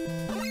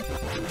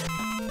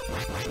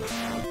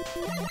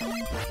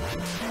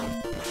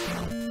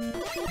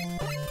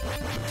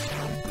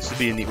 This would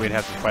be a neat way to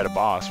have to fight a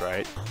boss,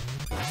 right?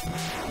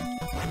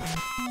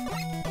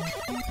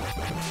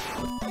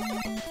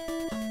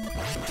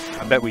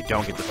 I bet we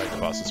don't get to fight the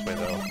boss this way,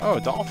 though. Oh,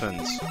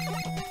 dolphins!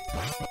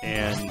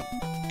 And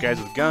guys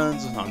with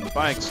guns on the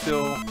bike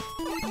still.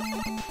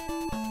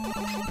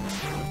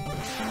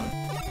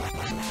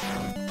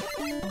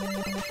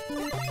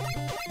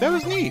 That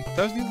was neat!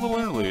 That was a neat little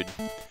interlude.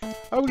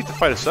 Oh, we get to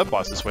fight a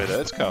sub-boss this way, though.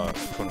 That's kind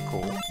of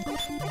cool.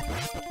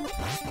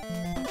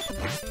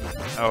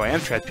 Oh,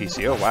 Amtrak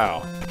PC. Oh,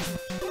 wow.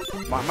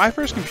 My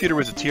first computer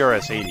was a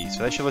TRS-80,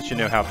 so that should let you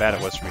know how bad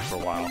it was for me for a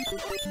while.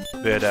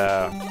 But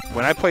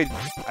when I played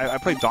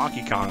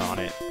Donkey Kong on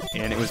it,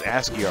 and it was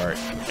ASCII art.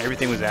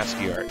 Everything was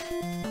ASCII art.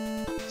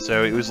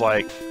 So it was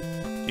like,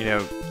 you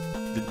know,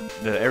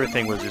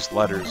 everything was just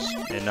letters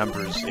and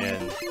numbers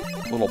and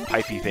little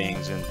pipey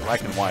things and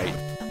black and white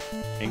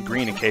and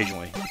green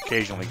occasionally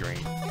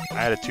green. I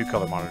had a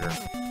 2-color monitor,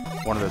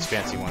 one of those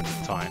fancy ones at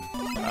the time.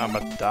 I'm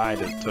about to die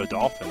to a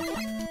dolphin.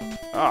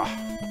 Ah,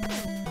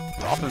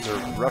 dolphins are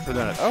rougher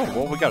than it. Oh,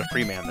 well, we got a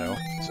free man though,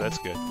 so that's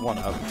good.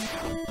 1-up.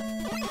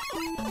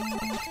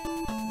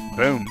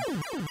 Boom.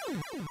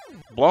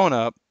 Blown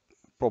up.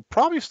 We'll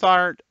probably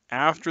start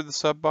after the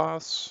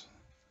sub-boss.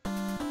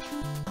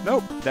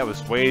 Nope, that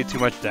was way too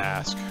much to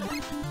ask.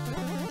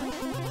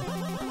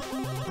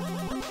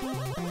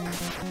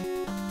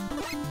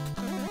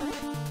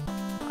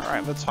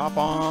 Alright, let's hop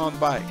on the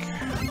bike.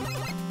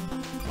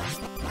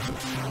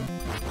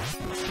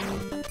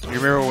 You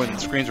remember when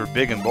screens were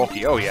big and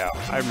bulky? Oh yeah,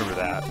 I remember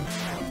that.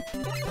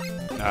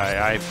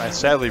 I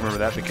sadly remember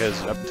that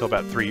because up until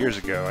about 3 years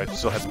ago, I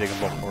still had big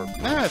and bulky. Or,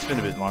 nah, it's been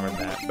a bit longer than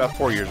that. About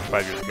 4 years or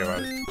 5 years ago,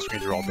 the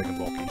screens were all big and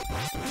bulky.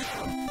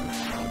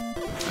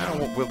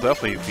 We'll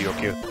definitely be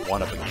okay with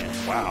 1-up again.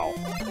 Wow.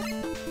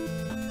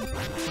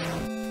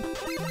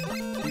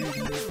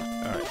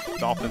 Alright,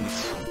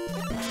 Dolphins.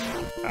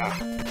 Ah.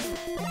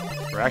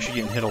 We're actually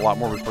getting hit a lot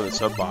more before the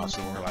sub-boss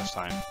than we were last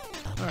time.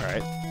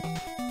 Alright.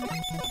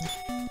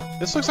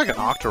 This looks like an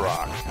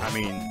Octorok. I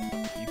mean,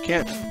 you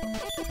can't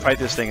fight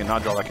this thing and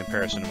not draw that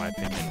comparison, in my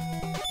opinion.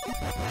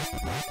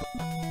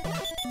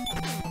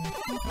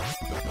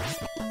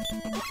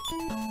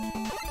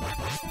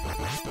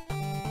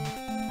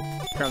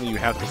 Apparently you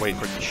have to wait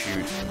for it to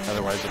shoot,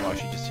 otherwise it'll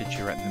actually just hit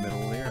you right in the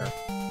middle of the air.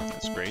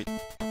 That's great.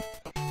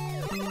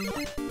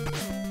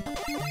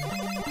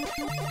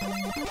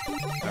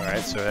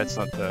 Alright, so that's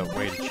not the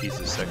way to cheese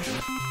this section.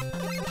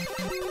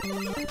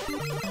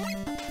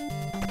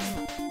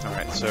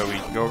 Alright, so we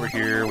go over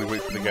here, we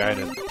wait for the guy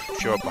to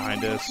show up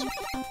behind us,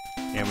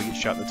 and we get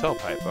shot in the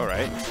tailpipe.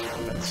 Alright,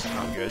 that's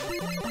not good.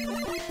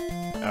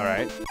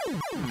 Alright.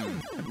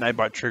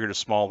 NightBot triggered a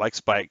small like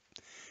spike.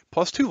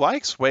 Plus 2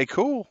 likes? Way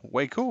cool.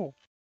 Way cool.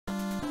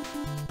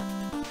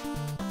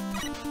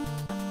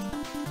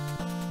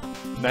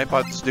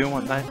 NightBot's doing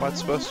what NightBot's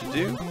supposed to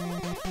do.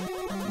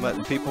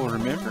 Letting people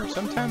remember.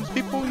 Sometimes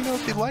people, you know,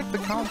 if they like the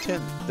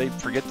content, they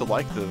forget to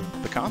like the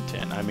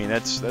content. I mean,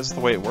 that's the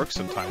way it works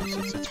sometimes.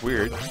 It's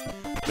weird.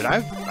 But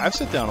I've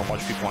sat down and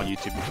watched people on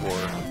YouTube before,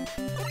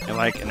 and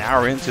like an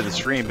hour into the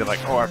stream, be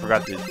like, oh, I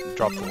forgot to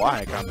drop the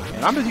like.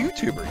 And I'm a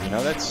YouTuber, you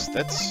know. That's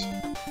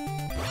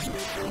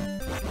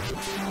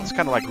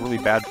kind of like really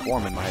bad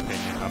form in my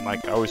opinion. I'm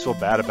like, I always feel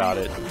bad about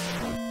it.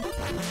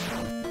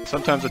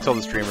 Sometimes I tell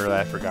the streamer that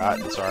I forgot,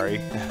 and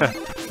sorry,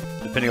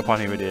 depending upon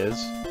who it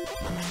is.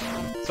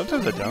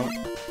 Sometimes I don't,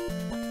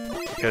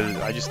 because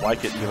I just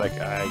like it and be like,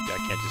 I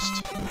can't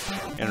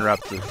just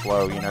interrupt the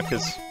flow, you know,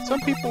 because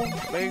some people,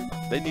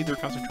 they need their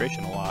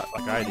concentration a lot,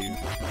 like I do.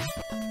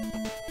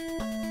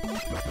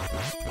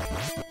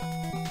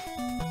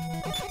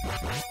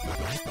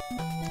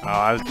 Oh,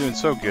 I was doing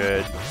so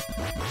good.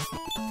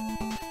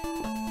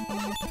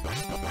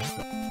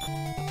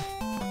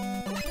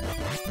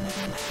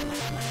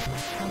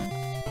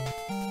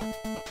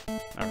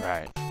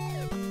 Alright.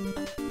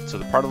 So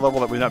the part of the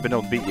level that we've not been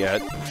able to beat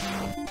yet.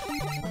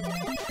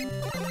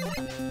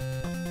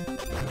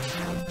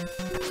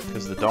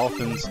 Because the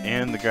dolphins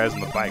and the guys on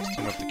the bikes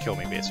team up to kill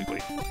me, basically.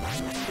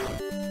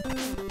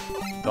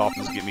 The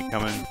dolphins get me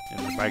coming, and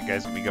the bike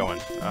guys get me going.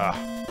 I'm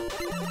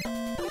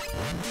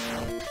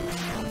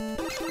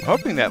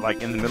hoping that,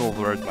 like, in the middle of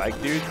the road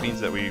bike dude means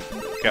that we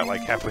got,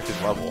 like, halfway through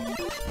the level.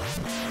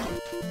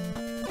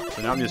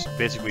 So now I'm just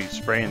basically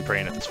spraying and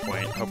praying at this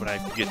point, hoping I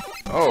get...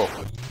 Oh!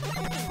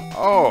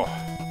 Oh!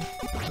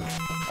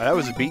 That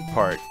was a beat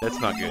part. That's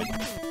not good.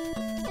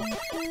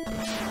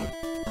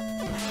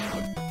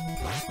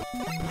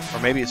 Or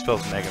maybe it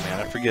spells Megaman.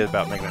 I forget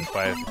about Megaman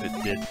 5 if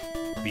it did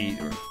beat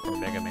or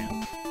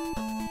Megaman.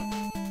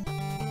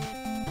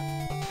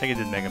 I think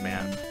it did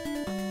Megaman.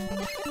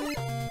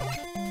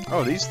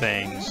 Oh, these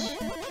things.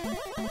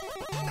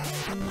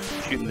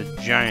 Shooting the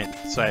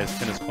giant-sized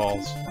tennis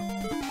balls.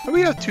 Oh,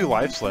 we have 2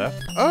 lives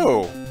left.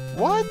 Oh!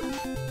 What?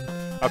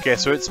 Okay,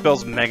 so it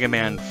spells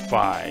Megaman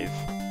 5.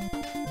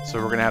 So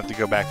we're gonna have to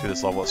go back through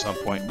this level at some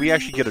point. We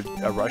actually get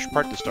a rush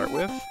part to start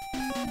with.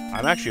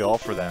 I'm actually all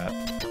for that.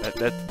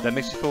 That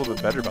makes me feel a little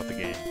bit better about the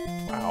game.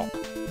 Wow.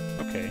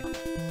 Okay.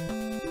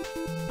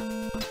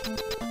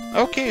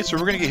 Okay, so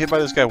we're gonna get hit by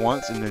this guy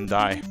once and then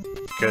die.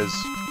 Because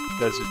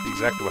that's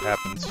exactly what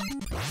happens.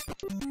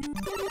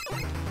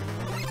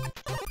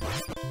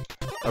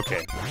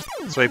 Okay.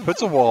 So he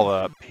puts a wall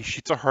up, he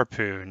shoots a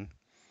harpoon.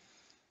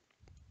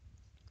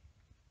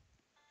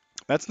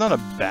 That's not a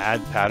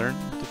bad pattern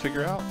to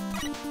figure out.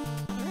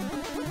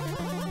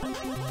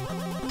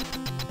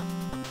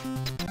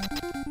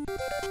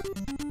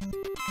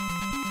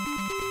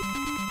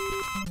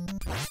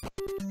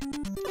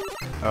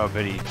 Oh,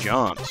 but he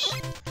jumps.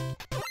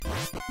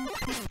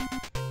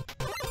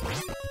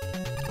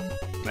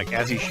 Like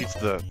as he shoots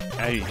the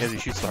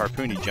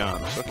harpoon, he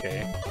jumps.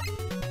 Okay,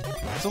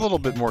 it's a little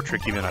bit more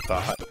tricky than I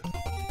thought.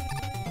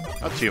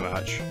 Not too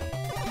much.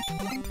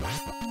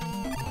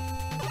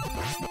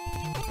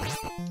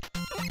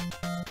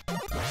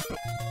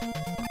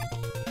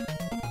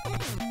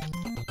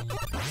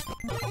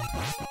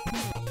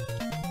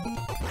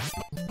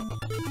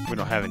 We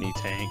don't have an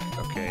E-tank.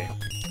 Okay.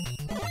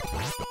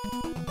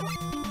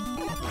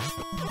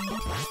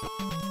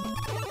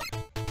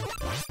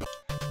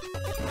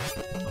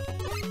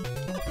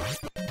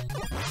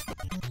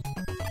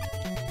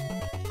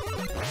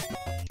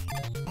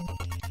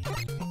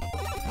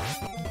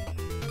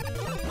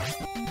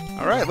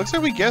 Alright, looks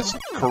like we guessed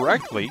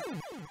correctly.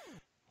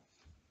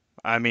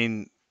 I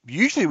mean,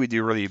 usually we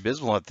do really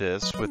abysmal at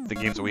this with the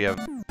games that we have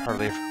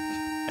hardly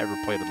ever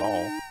played at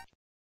all.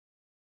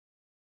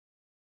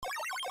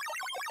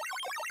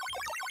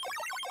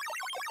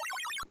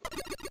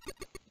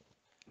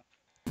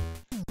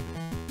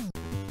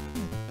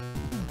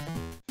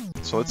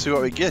 So let's see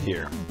what we get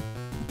here.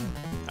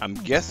 I'm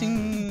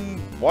guessing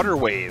water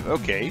wave.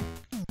 Okay.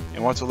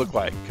 And what's it look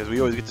like? Because we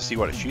always get to see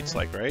what it shoots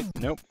like, right?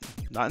 Nope.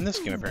 Not in this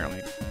game,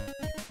 apparently.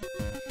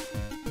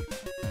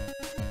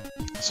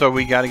 So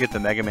we got to get the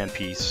Megaman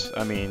piece.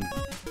 I mean,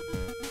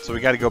 so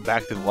we got to go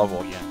back to the level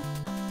again.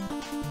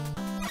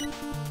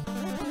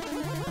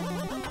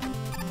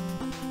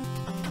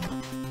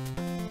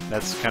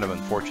 That's kind of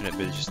unfortunate,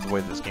 but it's just the way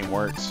this game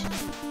works.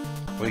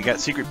 When you got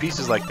secret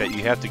pieces like that,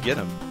 you have to get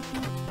them.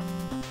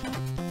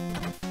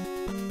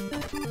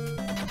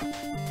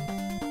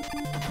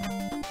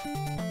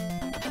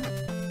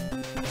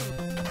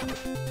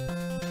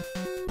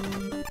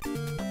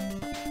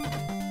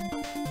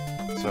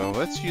 So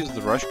let's use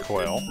the rush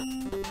coil.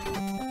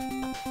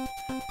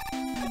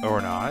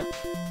 Or not.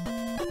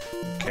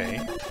 Okay.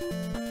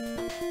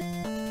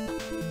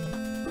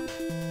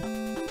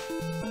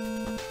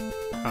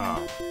 Huh.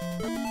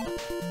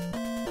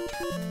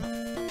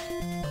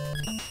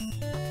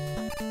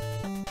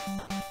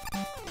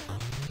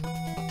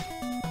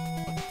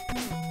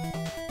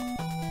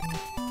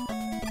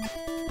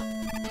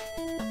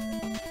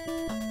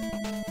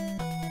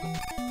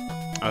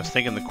 I was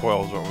thinking the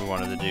coil is what we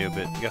wanted to do,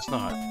 but I guess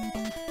not.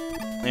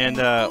 And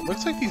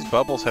looks like these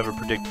bubbles have a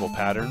predictable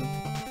pattern.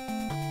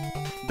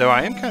 Though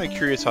I am kind of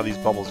curious how these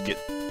bubbles get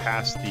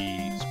past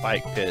the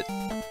spike pit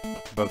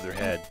above their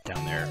head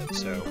down there,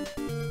 so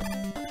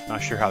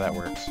not sure how that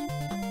works.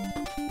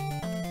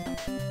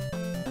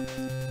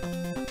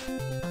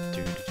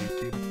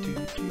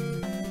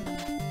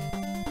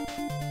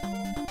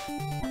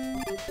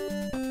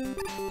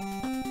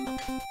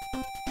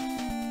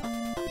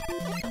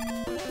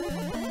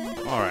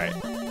 Alright,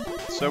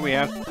 so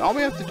all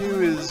we have to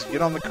do is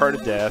get on the card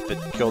of death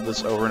that killed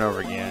us over and over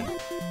again,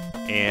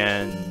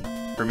 and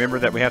remember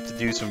that we have to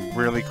do some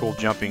really cool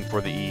jumping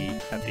for the E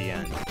at the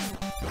end.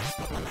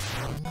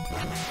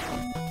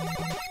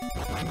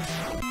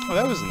 Oh,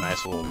 that was a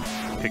nice little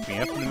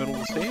pick-me-up in the middle of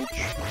the stage.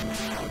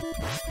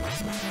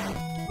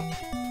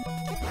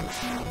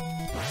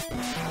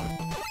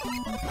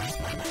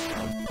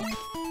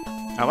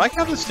 I like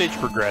how the stage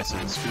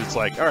progresses, because it's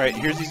like, alright,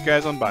 here's these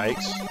guys on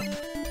bikes,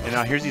 and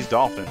now here's these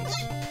dolphins.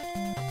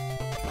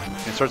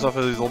 And it starts off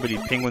with these little bitty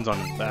penguins on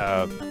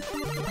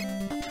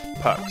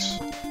pucks,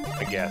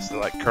 I guess. They're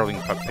like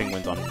curling puck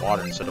penguins on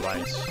water instead of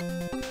ice.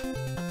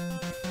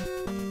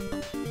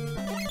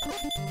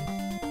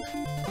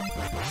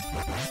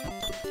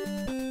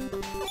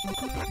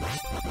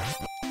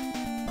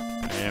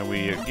 And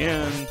we,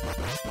 again,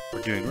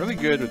 we're doing really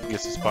good with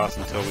Guess the Spots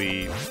until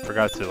we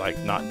forgot to, like,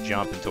 not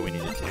jump until we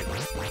needed to.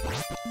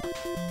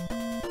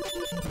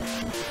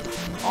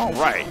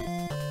 Alright.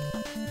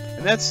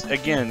 And that's,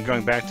 again,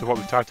 going back to what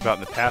we talked about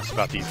in the past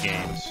about these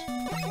games.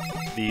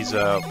 These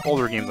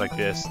older games like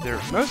this,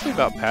 they're mostly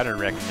about pattern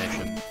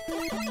recognition.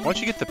 Once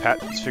you get the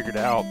patterns figured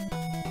out,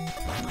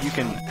 you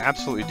can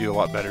absolutely do a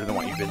lot better than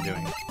what you've been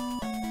doing.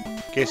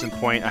 Case in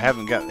point, I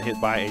haven't gotten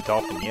hit by a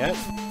dolphin yet.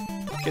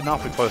 Getting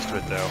awfully close to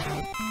it, though.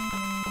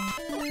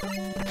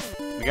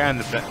 The guy on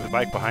the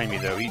bike behind me,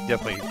 though, he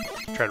definitely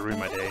tried to ruin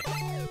my day.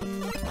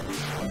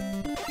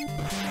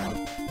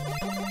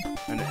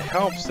 And it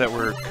helps that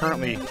we're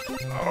currently...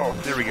 Oh,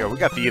 there we go. We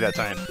got the E that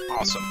time.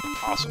 Awesome.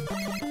 Awesome.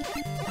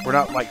 We're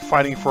not, like,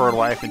 fighting for our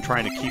life and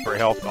trying to keep our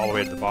health all the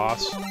way to the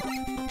boss.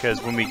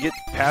 Because when we get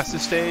past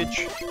this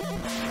stage,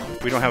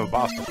 we don't have a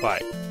boss to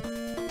fight.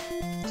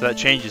 So that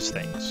changes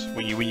things.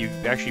 When you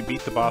actually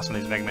beat the boss on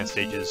these Mega Man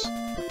stages,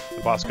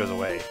 the boss goes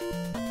away.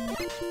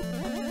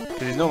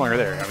 Because he's no longer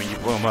there. I mean, you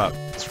blew him up,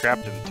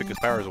 scrapped him, took his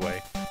powers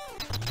away.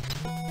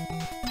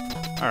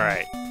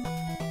 Alright.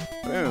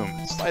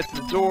 Boom. Slide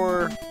through the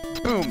door.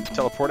 Boom.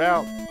 Teleport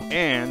out.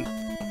 And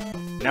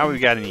now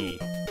we've got an E.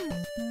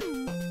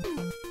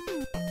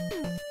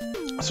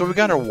 So we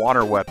got our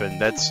water weapon.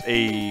 That's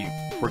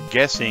we're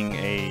guessing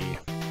a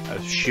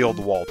shield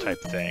wall type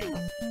thing.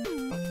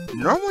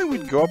 Normally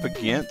we'd go up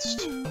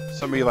against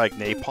somebody like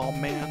Napalm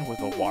Man with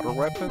a water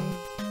weapon.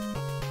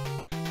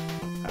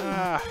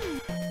 I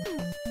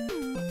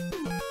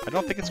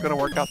don't think it's going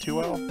to work out too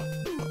well.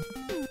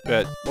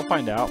 But we'll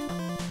find out.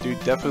 Dude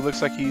definitely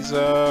looks like he's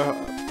a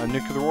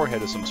nuclear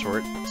warhead of some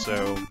sort.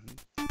 So,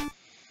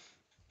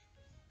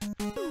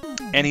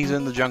 and he's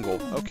in the jungle.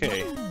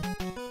 Okay.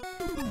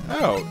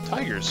 Oh,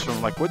 tigers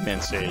from, like,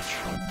 Woodman stage.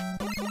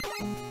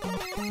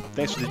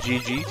 Thanks for the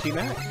GG,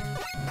 T-Mac.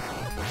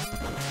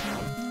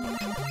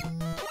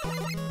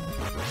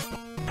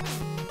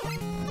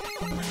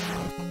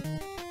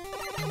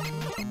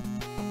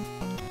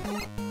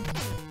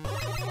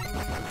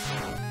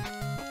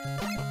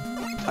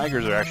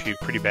 Tigers are actually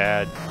pretty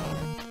bad.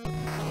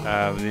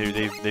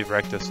 They've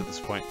wrecked us at this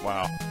point.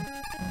 Wow.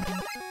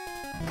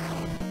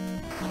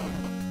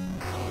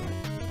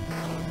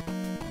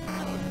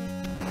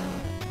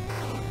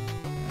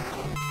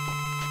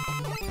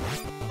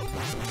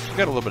 We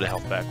got a little bit of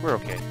health back. We're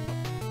okay.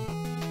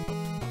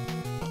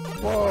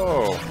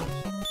 Whoa!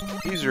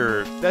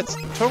 That's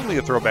totally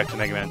a throwback to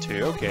Mega Man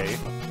 2. Okay.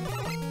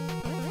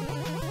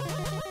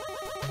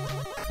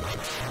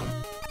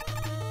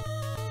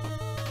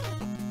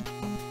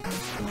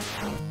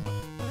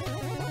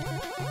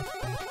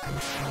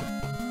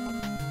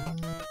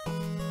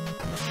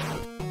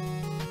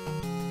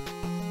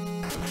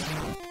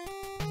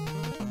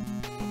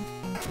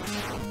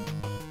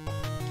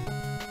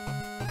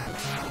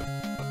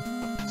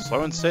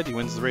 Slow and steady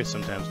wins the race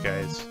sometimes,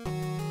 guys.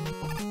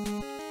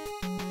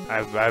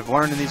 I've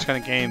learned in these kind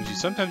of games,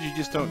 sometimes you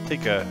just don't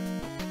take a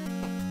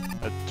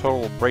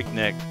total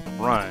breakneck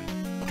run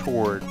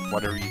toward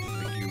whatever you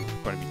think you're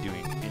going to be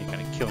doing any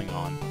kind of killing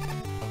on,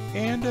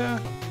 and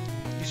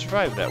you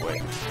survive that way.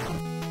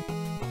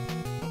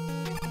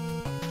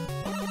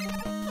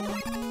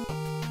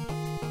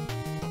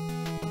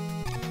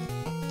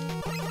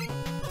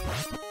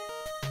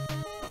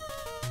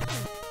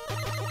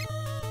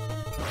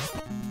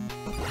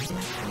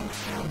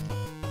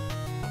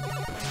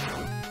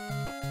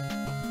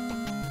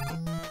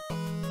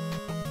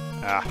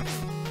 Ah,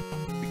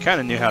 we kind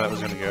of knew how that was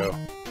going to go.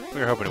 We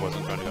were hoping it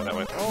wasn't going to go that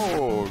way.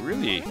 Oh,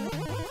 really?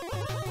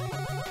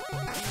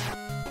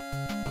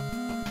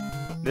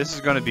 This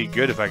is going to be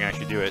good if I can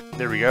actually do it.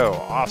 There we go.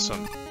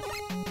 Awesome.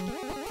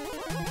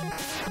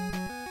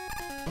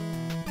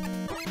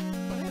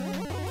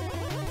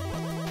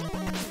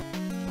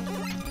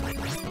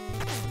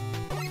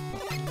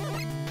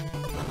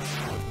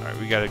 Alright,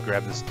 we got to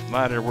grab this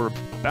ladder. We're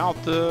about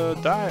to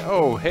die.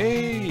 Oh,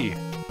 hey!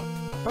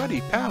 Buddy,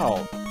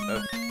 pal.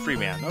 Free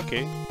man.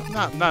 Okay.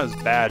 Not as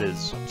bad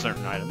as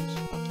certain items.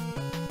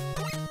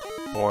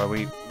 Boy,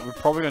 we're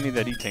probably gonna need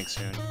that E-tank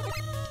soon.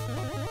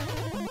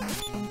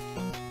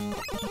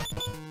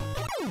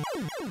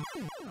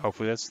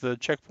 Hopefully that's the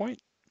checkpoint.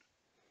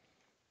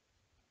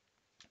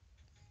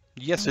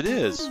 Yes, it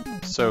is.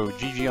 So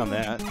GG on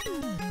that.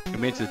 We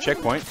made it to the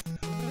checkpoint.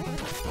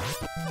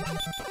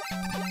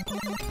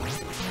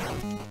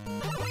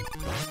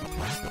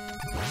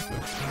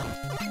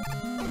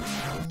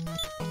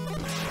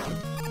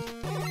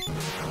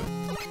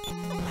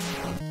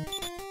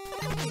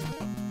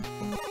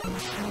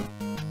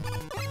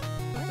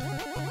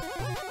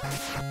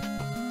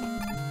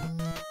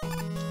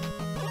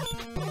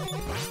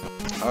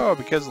 Oh,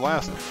 because the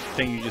last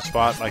thing you just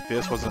fought like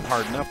this wasn't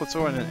hard enough, let's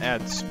go ahead and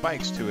add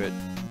spikes to it.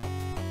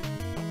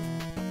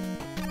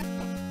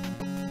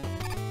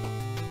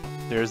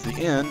 There's the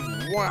N.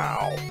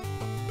 Wow!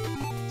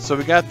 So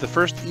we got the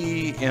first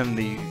E and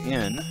the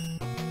N.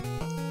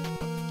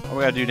 All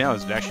we gotta do now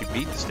is actually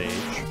beat the stage.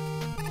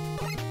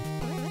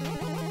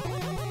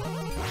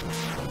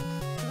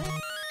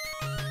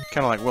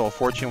 Kind of like Wheel of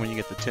Fortune, when you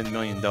get the $10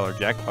 million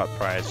jackpot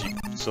prize, you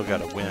still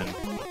gotta win.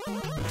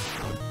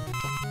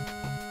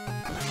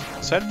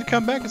 Decided to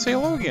come back and say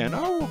hello again.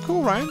 Oh, well,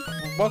 cool, Ryan.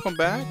 Welcome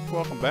back.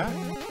 Welcome back.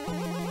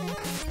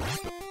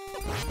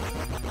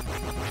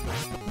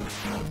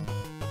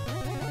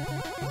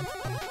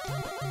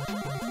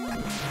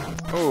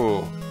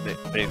 Oh,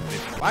 they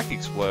black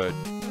explode.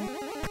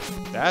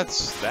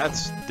 That's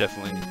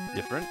definitely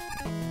different.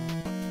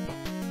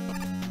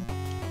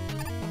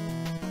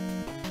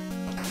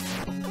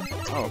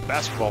 Oh,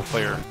 basketball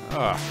player.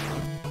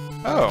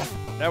 Oh,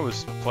 that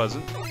was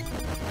pleasant.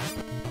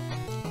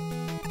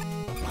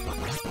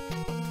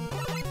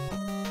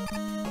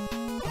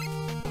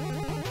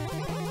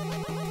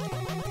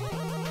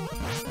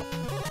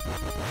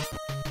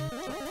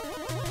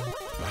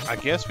 I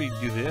guess we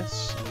do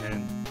this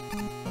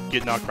and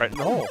get knocked right in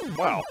the hole.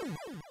 Wow.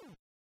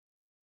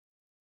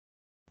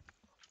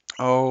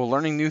 Oh,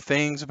 learning new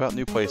things about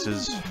new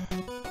places.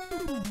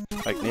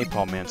 Like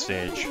Napalm Man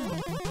stage.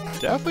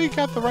 Definitely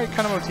got the right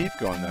kind of motif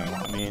going though.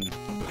 I mean,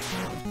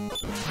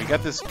 we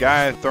got this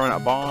guy throwing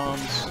out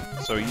bombs,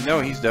 so you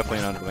know he's definitely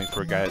an underling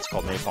for a guy that's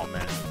called Napalm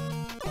Man.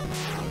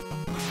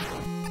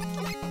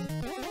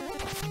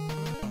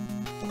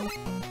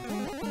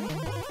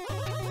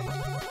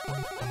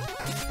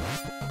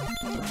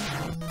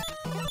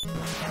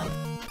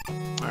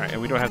 Alright,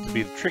 and we don't have to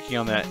be tricky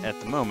on that at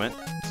the moment,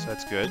 so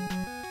that's good.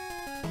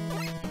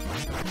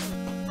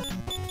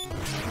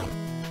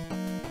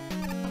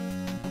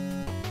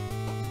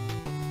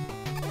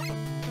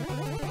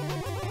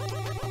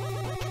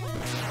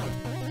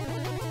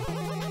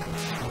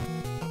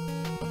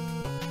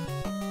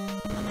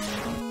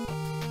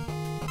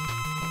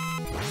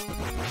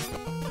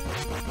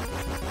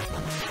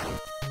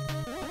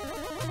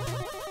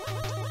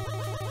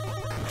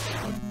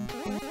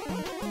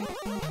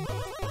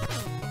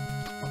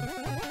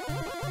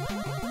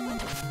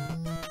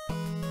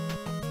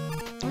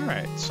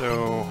 Alright,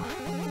 so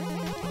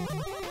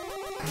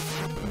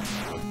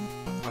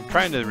I'm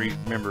trying to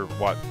remember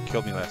what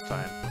killed me last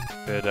time,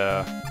 but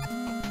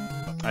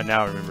I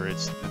now remember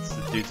it's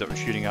the dudes that were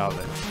shooting out of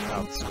the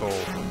skull,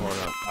 or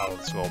not out of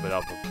the skull, but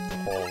out of the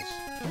holes.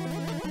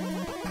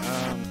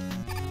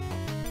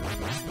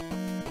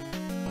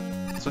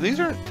 So these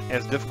aren't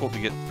as difficult to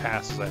get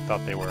past as I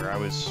thought they were.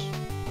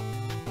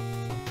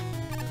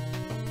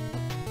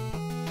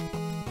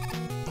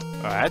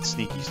 That's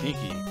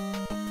sneaky.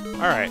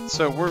 Alright,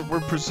 so we're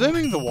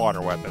presuming the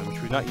water weapon,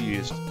 which we've not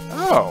used.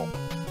 Oh,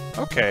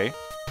 okay.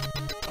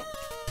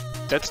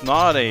 That's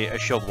not a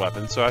shield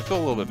weapon, so I feel a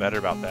little bit better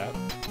about that.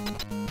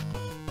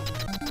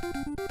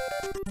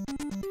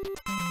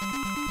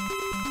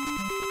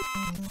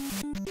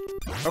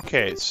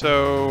 Okay,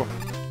 so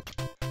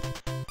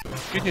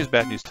good news,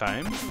 bad news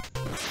time.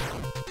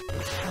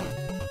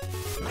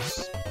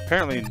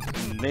 Apparently,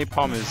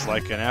 napalm is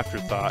like an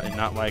afterthought and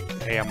not like,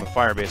 hey, I'm a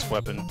fire-based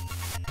weapon.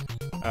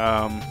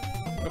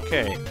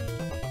 Okay.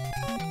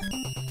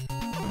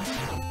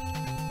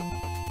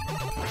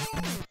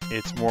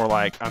 It's more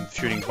like I'm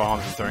shooting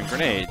bombs and throwing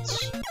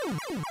grenades.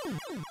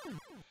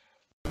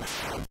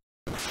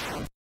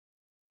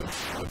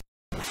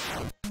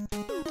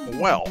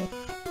 Well,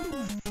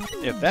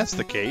 if that's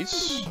the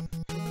case,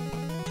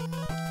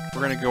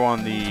 we're going to go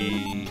on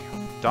the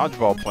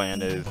dodgeball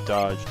plan of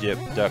dodge, dip,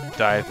 duck,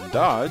 dive, and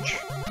dodge,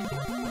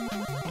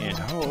 and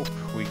hope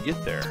we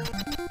get there.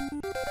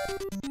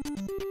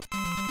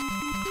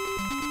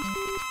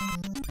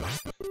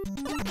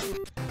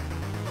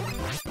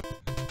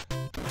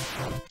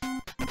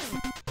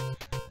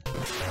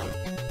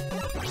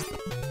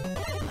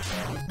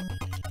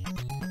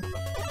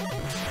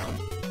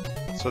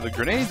 So the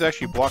grenades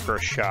actually block our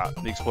shot,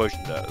 the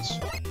explosion does.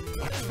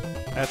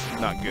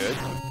 That's not good.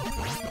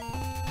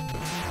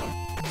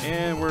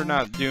 And we're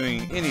not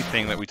doing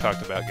anything that we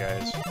talked about,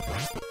 guys.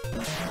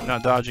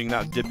 Not dodging,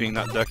 not dipping,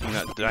 not ducking,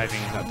 not diving,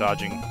 not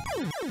dodging.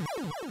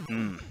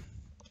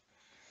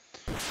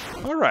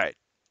 Alright.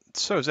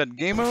 So is that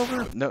game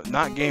over? No,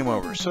 not game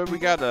over. So we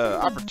got an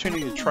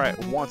opportunity to try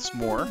it once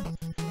more.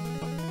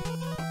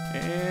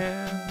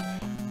 And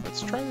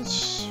let's try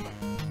this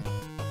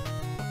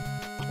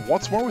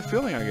once more with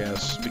feeling, I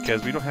guess,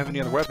 because we don't have any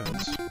other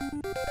weapons.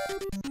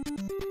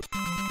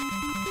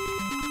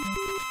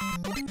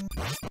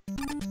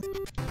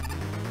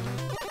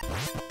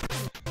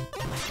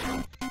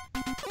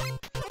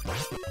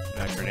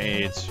 That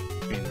grenade's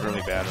being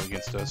really bad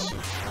against us.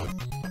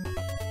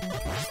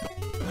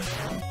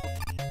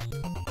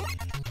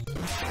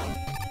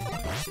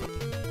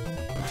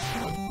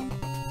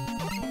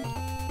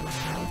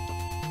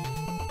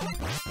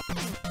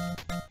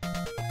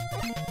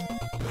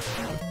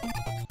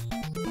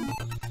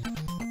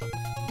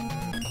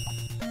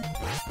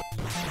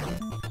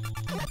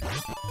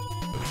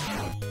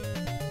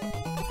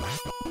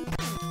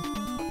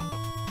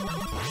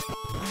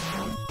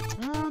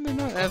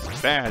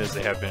 As bad as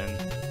they have been.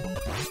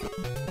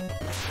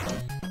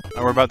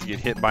 Oh, we're about to get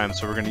hit by them,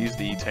 so we're going to use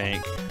the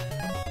E-tank.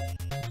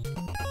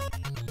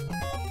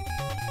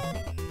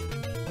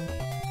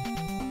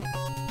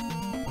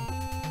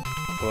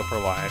 Fill up our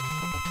life.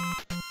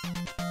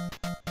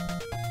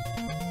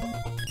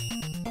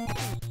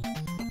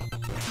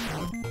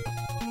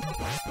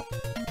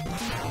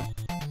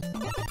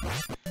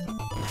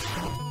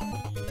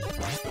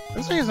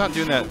 This thing is not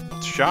doing that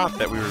shot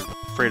that we were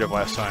afraid of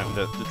last time,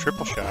 the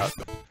triple shot.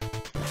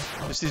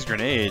 Just these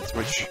grenades,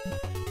 which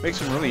makes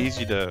them really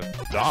easy to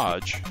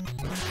dodge.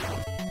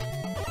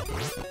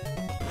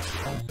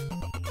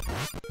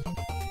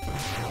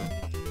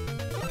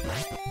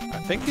 I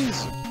think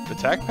his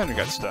attack pattern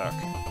got stuck.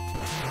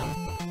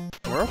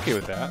 We're okay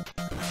with that.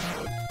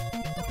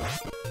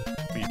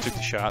 We took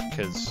the shot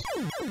because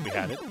we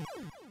had it.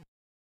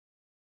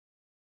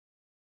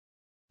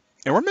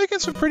 And we're making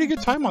some pretty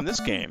good time on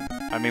this game.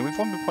 I mean, we've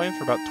only been playing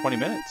for about 20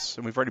 minutes,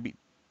 and we've already beat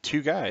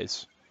 2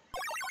 guys.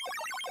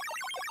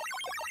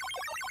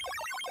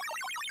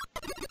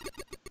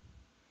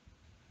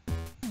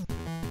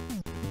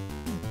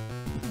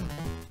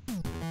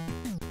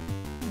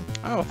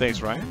 Oh,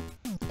 thanks, Ryan.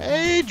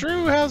 Hey,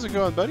 Drew, how's it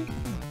going, buddy?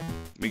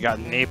 We got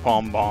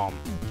napalm bomb.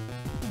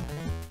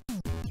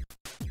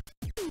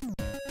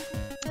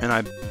 And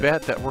I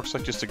bet that works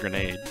like just a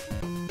grenade.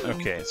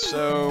 Okay,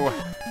 so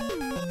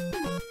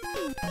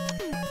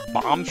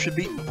bombs should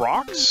beat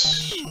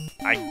rocks,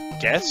 I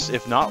guess.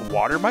 If not,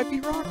 water might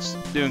beat rocks.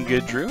 Doing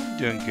good, Drew.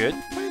 Doing good.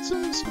 Playing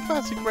some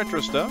classic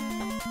retro stuff.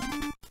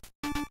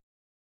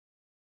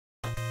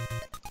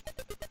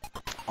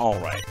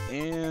 Alright,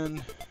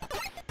 and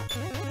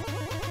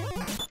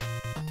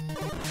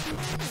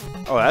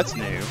oh, that's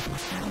new.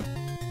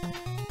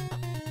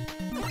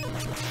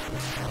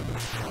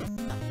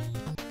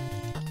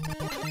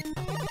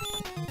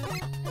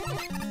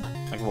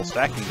 Like little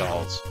stacking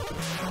dolls.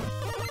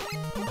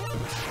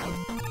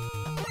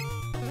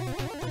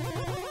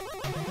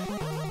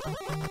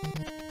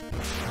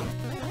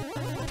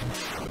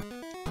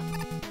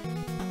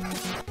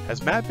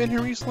 Has Matt been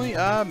here recently?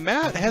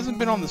 Matt hasn't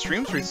been on the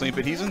streams recently,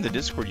 but he's in the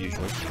Discord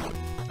usually.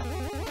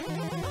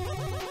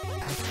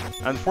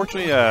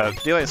 Unfortunately,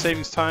 daylight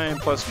savings time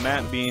plus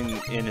Matt being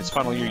in his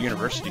final year of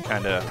university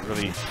kind of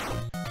really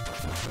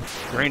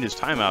drained his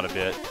time out a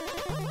bit.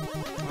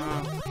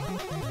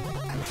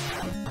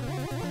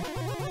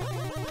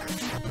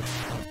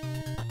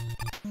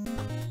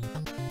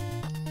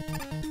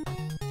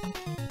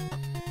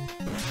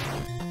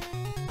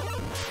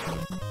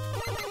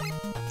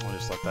 I'll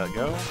just let that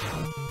go.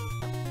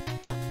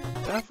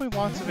 Definitely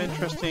lots of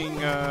interesting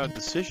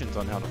decisions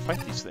on how to fight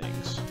these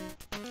things.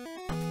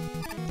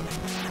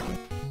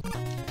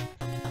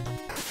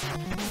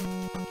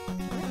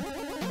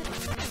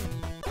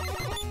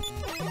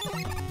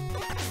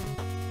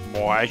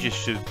 Boy, I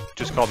should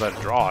just call that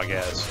a draw, I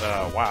guess.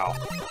 Wow.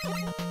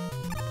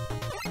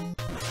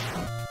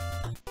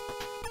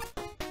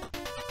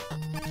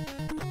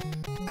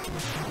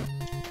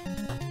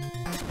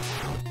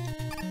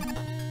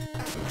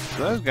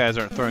 those guys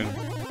aren't throwing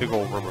big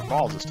old rubber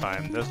balls this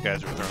time. Those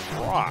guys are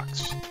throwing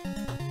rocks.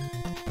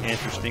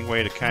 Interesting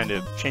way to kind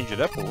of change it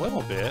up a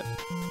little bit.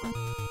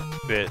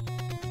 But,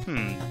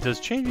 does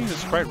changing the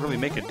sprite really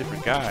make a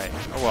different guy?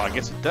 Oh, well, I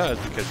guess it does,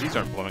 because these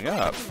aren't blowing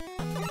up.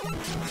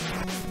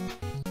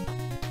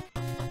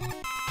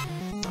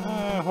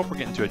 I hope we're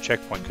getting to a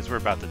checkpoint, because we're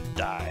about to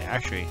die.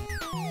 Actually,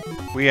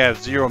 we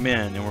have 0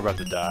 men, and we're about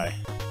to die.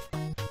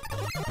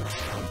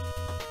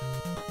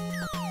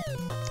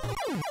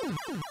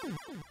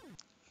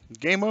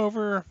 Game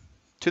over.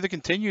 To the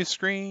continue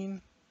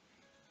screen.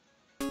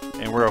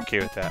 And we're okay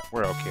with that.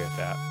 We're okay with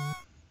that.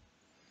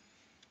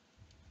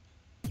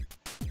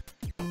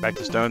 Back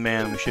to Stone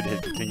Man. We should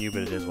hit continue,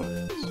 but it is what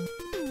it is.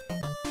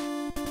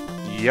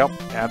 Yep,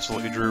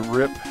 absolutely drew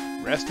rip.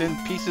 Rest in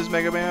pieces,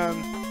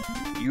 Megaman.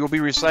 You will be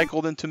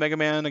recycled into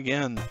Megaman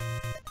again.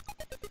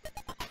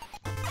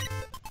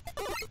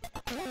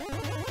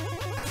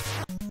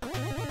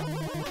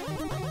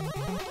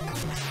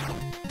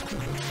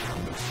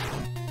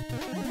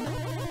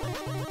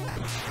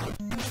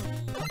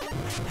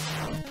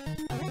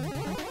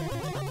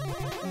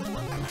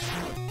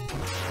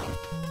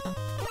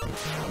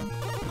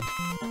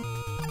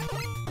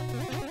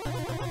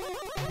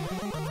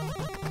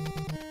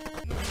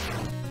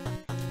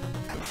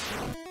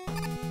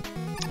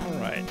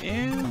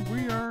 And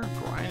we are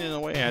grinding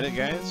away at it,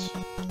 guys.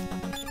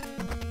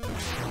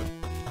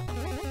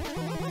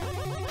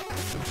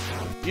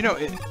 You know,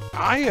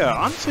 I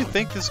honestly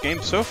think this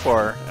game so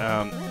far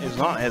is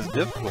not as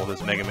difficult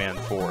as Mega Man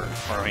 4. Or,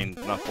 I mean,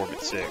 not 4,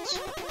 but 6.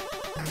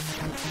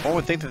 One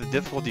would think that the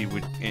difficulty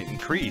would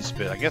increase,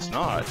 but I guess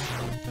not.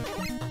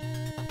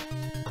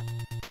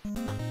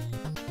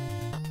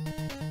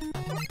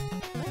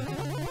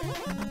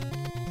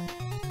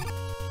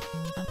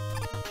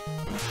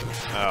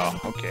 Oh,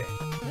 okay.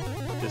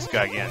 This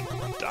guy again.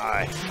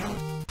 Die.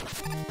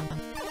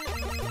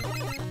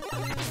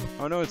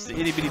 Oh no, it's the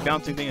itty bitty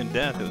bouncing thing in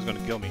death that was going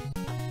to kill me.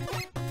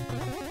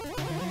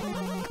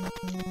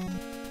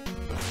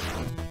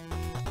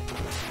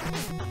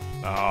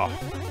 Oh.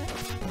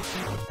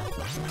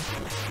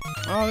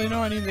 Oh, they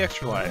know I need the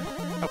extra life.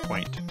 A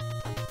point.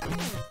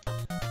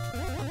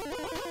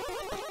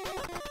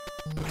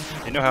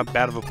 They know how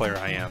bad of a player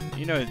I am.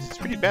 You know, it's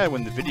pretty bad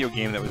when the video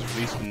game that was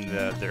released in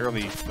the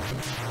early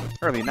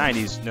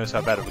 90s knows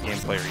how bad of a game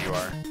player you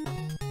are.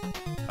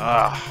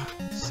 Ah,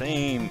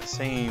 same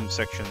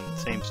section,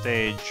 same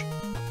stage.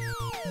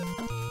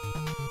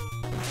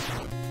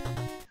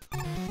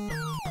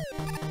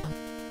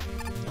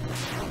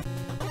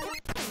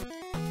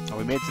 Oh,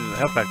 we made it to the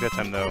health pack that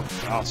time though.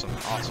 Awesome,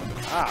 awesome.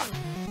 Ah,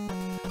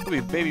 look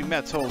at baby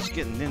Matt's holes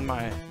getting in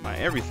my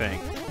everything.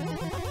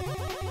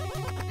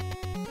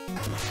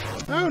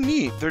 Oh,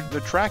 neat.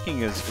 The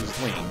tracking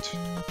is linked.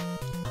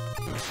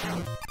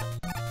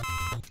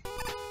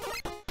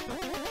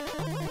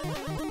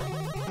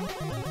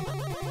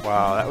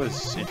 Wow, that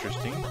was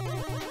interesting.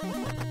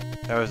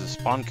 That was a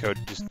spawn code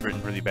just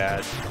written really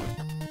bad.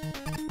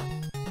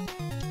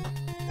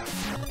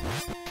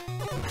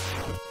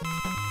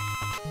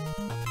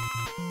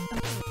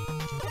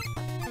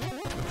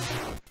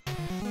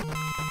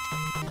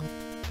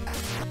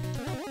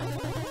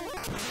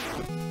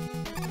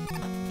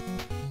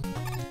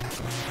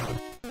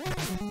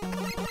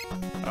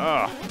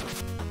 Ah.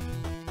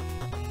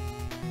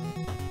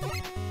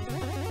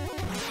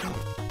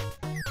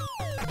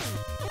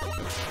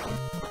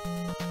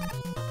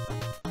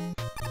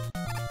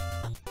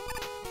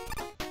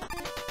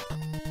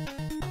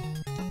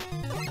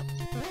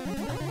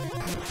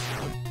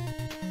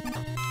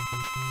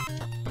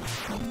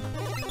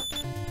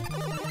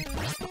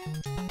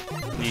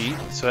 Neat.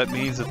 So that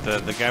means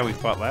that the guy we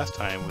fought last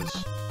time was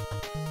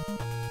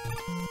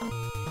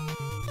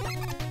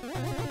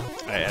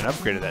an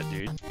upgrade of that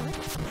dude.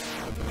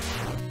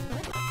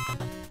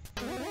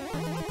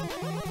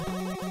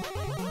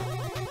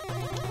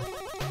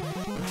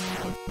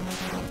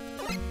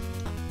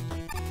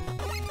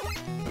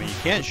 I mean, you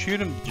can't shoot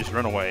him, just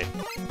run away.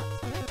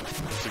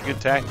 It's a good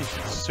tactic.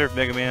 It's served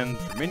Mega Man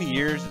for many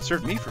years. It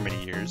served me for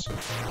many years.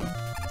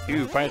 He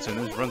who fights him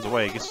and just runs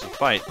away gets to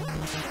fight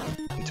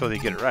until they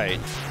get it right.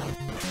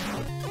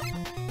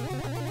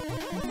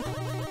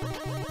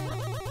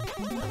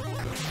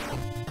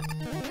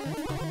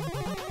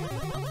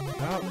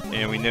 Oh,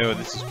 and we know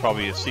this is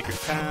probably a secret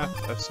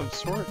path of some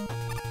sort.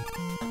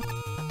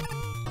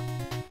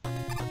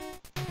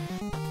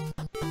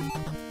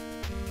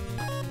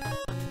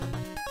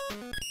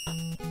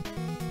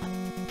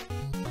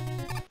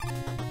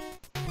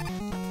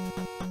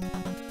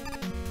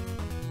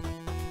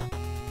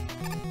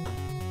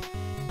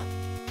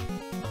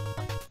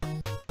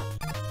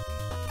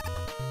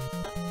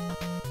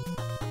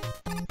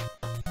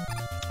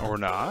 Or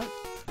not?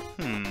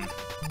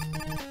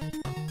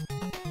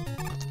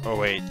 Oh,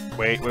 wait.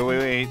 Wait.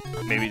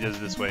 Maybe it does it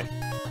this way.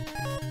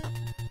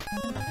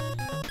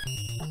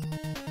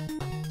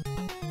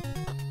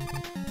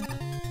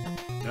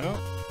 No?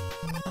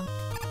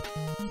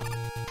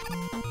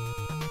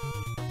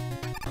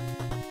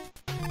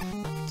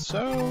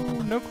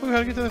 So, no clue how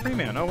to get to the free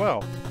man. Oh,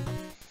 well.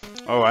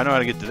 Oh, I know how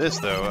to get to this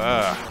though.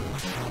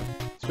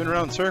 Spin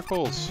around in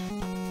circles.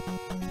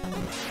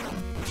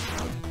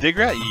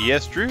 Digrat,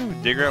 yes, Drew.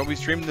 Digrat will be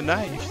streaming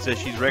tonight. She says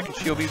she's reckoned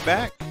she'll be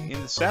back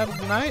in the saddle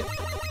tonight.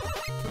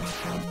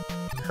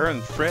 Her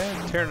and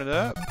Fred tearing it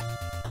up.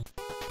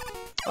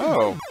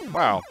 Oh,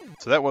 wow.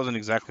 So that wasn't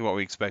exactly what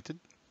we expected.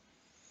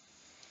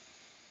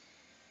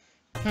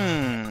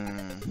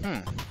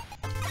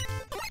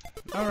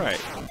 All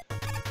right.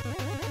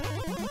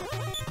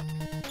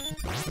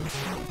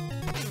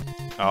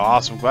 Oh,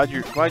 awesome. Glad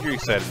you're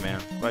excited,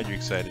 man. Glad you're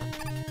excited.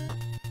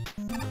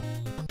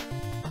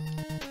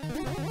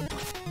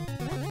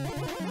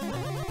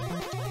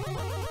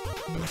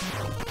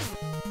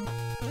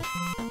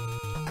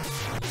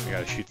 I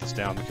gotta shoot this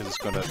down because it's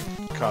gonna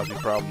cause me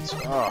problems.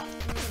 Oh.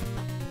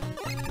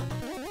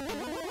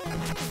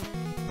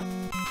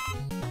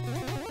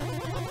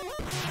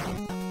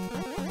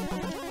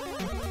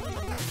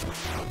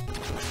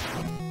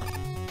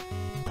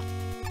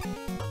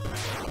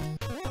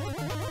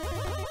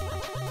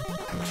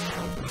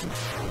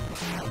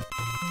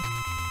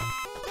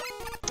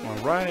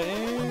 Alright,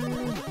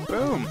 and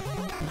boom!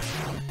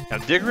 Now,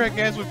 Digrat,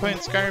 guys, we're playing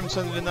Skyrim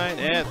Sunday tonight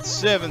at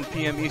 7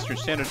 p.m. Eastern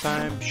Standard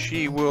Time.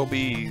 She will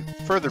be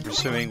further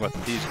pursuing what the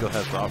Thieves Guild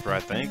has to offer, I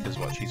think, is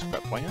what she's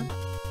got planned.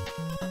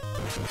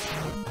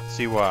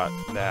 See what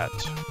that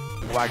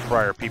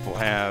Blackbriar people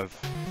have.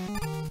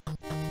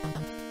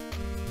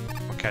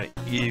 What kind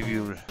of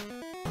evil...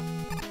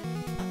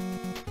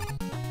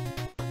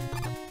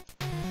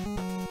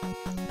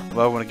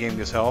 Love when a game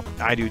gets help.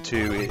 I do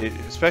too,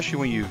 especially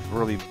when you've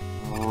really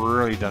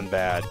done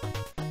bad.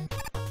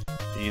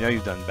 You know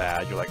you've done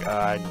bad. You're like,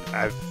 I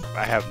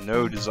have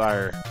no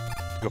desire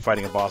to go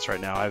fighting a boss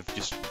right now. I've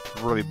just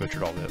really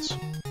butchered all this.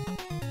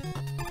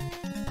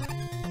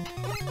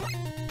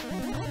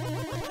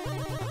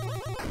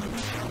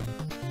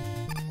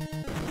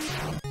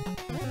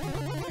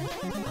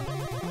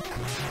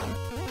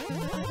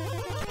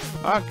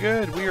 Ah,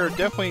 good. We are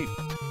definitely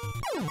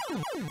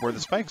where the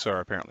spikes are,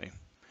 apparently.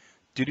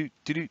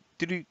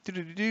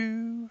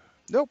 Do-do-do-do-do-do-do-do-do.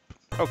 Nope.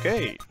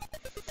 Okay.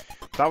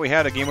 Thought we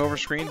had a game over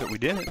screen, but we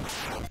didn't.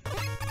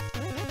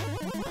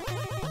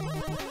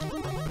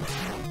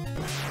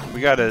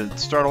 We gotta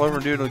start all over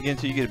and do it again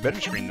until you get a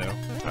better screen, though.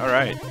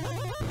 Alright.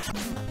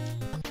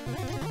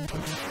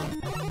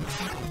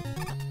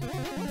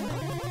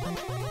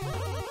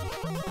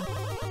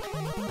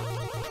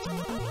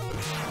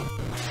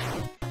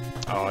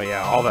 Oh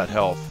yeah, all that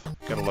health.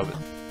 Gotta love it.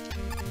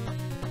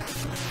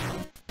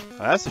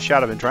 That's the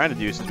shot I've been trying to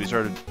do since we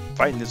started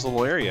fighting this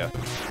little area.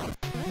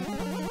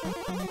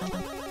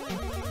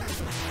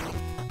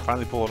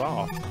 Finally pull it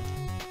off.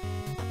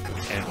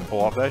 And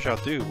pull off that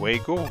shot too. Way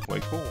cool, way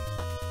cool.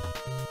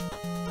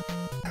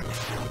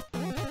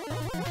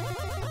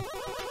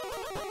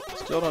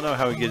 Still don't know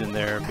how we get in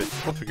there, but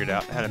we'll figure it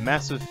out. Had a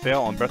massive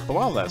fail on Breath of the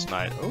Wild last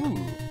night.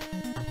 Ooh.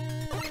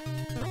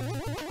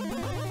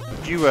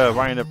 Did you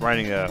wind up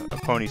riding a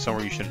pony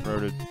somewhere you shouldn't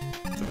have rode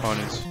the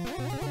ponies?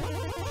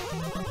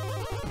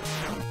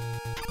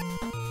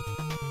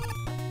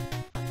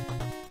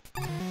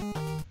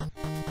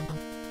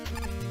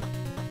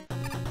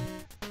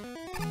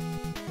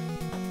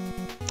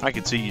 I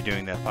could see you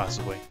doing that,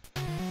 possibly.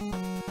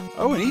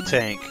 Oh, an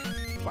E-Tank!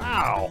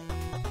 Wow!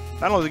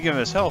 Not only is it giving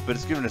us health, but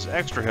it's giving us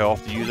extra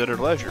health to use at our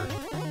leisure.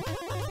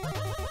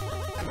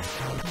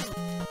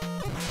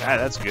 Ah,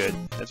 that's good.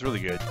 That's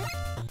really good.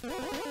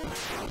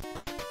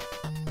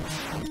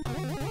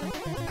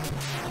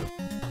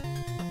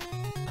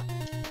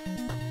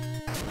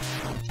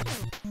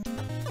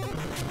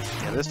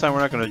 Yeah, this time we're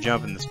not going to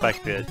jump in the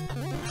spike pit.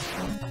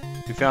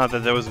 We found out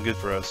that that wasn't good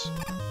for us.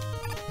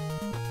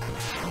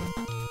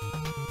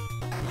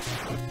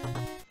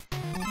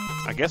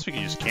 I guess we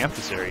can just camp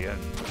this area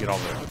and get all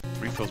the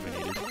refills we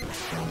needed.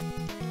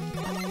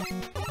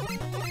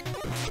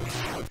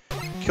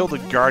 Killed a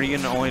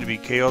guardian only to be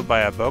KO'd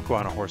by a Boko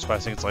on a horse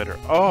 5 seconds later.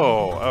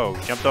 Oh,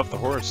 jumped off the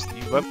horse.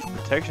 You left the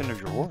protection of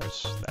your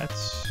horse.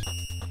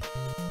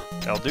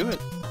 That'll do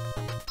it.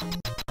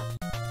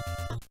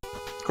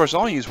 Of course,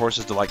 I'll use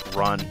horses to, like,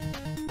 run.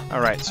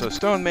 Alright, so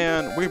Stone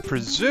Man, we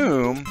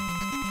presume,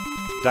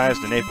 dies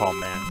to Napalm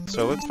Man.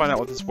 So let's find out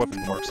what this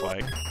weapon works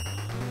like.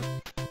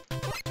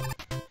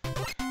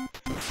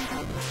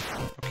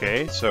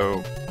 Okay,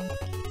 so...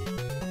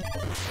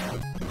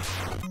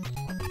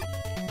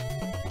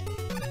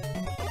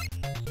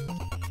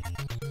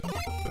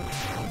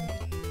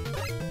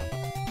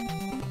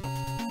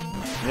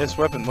 this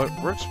weapon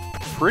works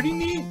pretty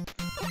neat.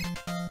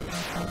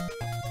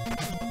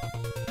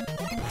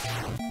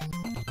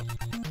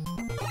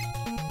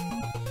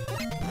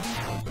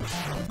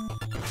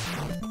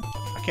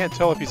 I can't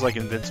tell if he's like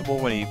invincible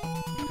when he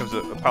becomes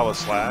a pile of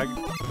slag.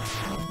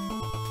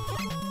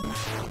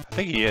 I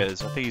think he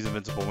is. I think he's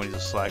invincible when he's a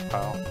slag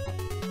pile.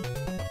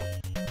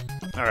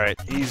 Alright,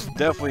 he's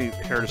definitely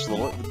hurt us a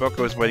little. The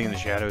Boko is waiting in the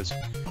shadows.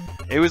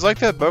 It was like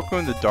that Boko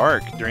in the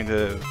dark during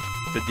the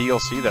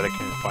DLC that I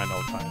couldn't find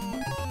all the time.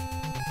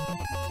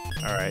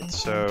 Alright,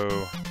 so...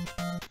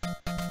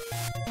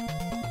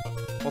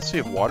 let's see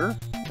if water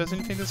does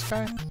anything to this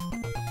guy?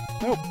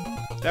 Nope.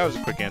 That was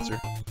a quick answer.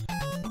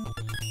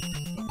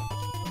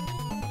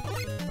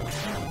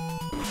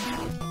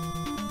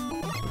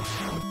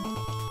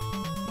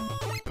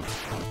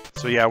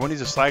 So yeah, when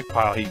he's a slag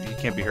pile, he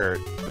can't be hurt.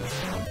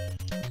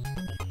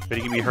 But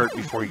he can be hurt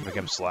before he can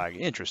become slag.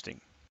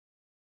 Interesting.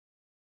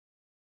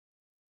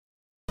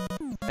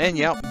 And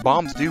yeah,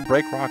 bombs do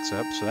break rocks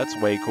up, so that's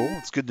way cool.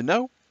 It's good to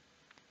know.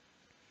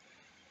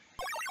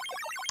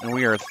 And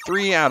we are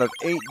 3 out of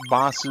 8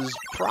 bosses,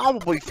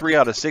 probably 3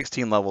 out of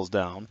 16 levels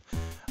down.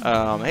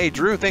 Hey,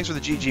 Drew, thanks for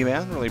the GG,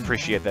 man. Really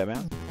appreciate that,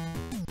 man.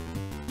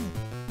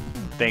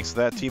 Thanks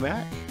for that,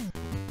 T-Mac.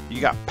 You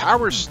got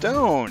Power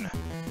Stone.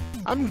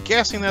 I'm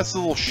guessing that's the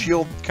little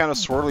shield kind of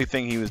swirly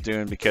thing he was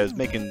doing because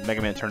making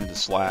Mega Man turn into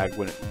slag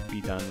wouldn't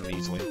be done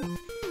easily.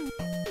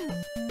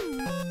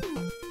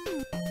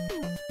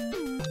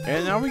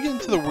 And now we get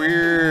into the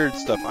weird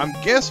stuff. I'm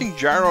guessing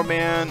Gyro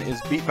Man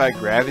is beat by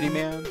Gravity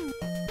Man.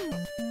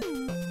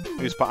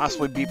 Who's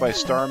possibly beat by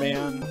Star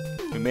Man.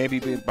 Who may be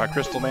beat by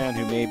Crystal Man.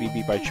 Who may be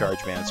beat by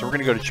Charge Man. So we're going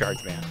to go to Charge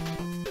Man.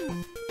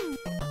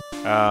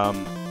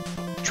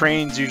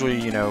 Trains usually,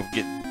 you know,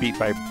 get beat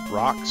by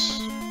rocks.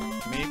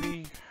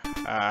 Maybe?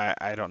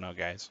 I don't know,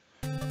 guys.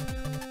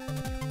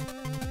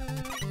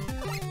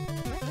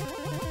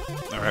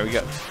 Alright, we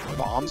got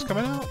bombs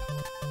coming out.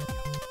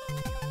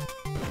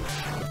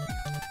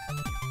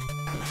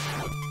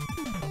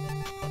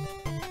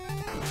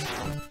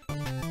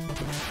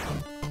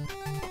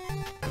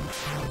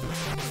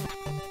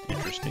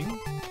 Interesting.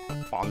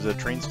 Bombs at a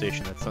train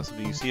station. That's not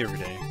something you see every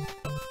day.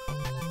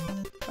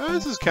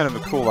 This is kind of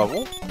a cool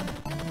level.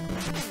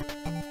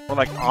 We're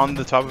like on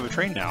the top of a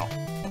train now.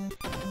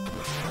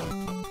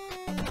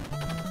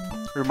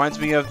 It reminds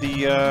me of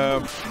the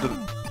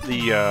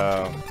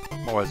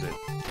what was it?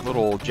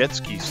 Little jet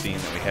ski scene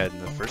that we had in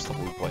the first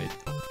level we played.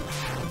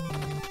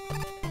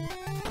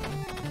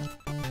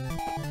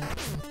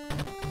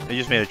 They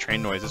just made a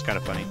train noise. It's kind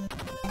of funny.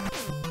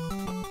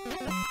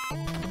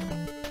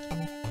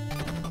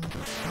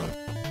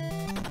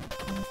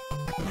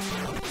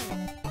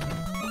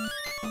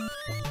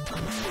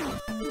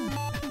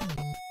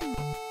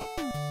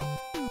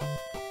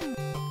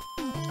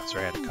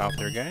 Sorry, I had to cough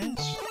there,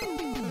 guys.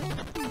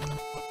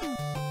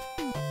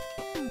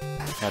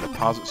 I had to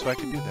pause it so I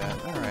could do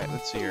that. Alright,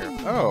 let's see here.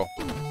 Oh!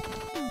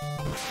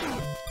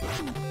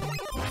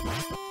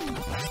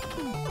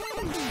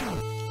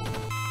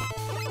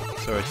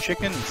 So a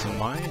chicken and some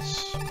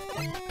mice,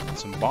 and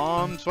some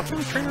bombs. What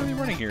kind of train are they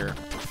running here?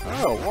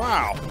 Oh,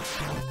 wow!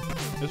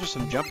 Those are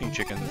some jumping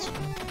chickens.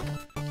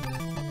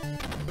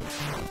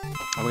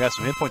 Oh, we got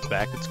some hit points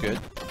back. That's good.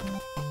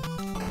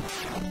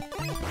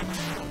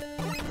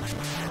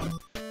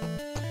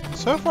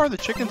 So far, the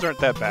chickens aren't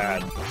that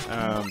bad.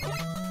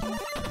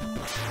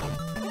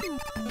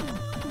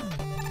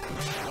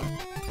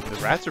 The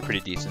rats are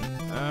pretty decent.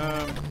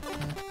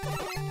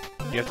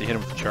 You have to hit them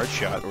with a charge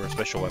shot or a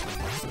special weapon.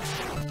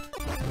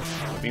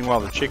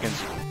 Meanwhile, the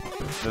chickens,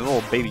 the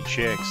little baby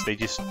chicks, they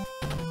just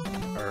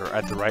are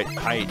at the right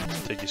height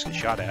to just get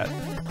shot at.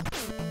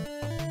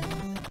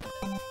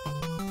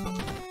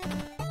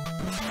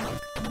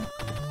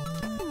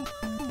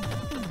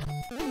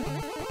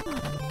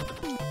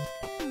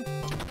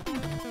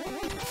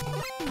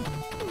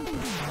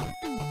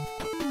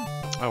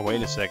 Oh,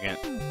 wait a second.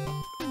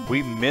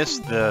 We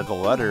missed the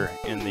letter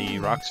in the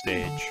rock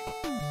stage.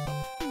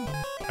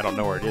 I don't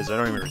know where it is. I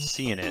don't even remember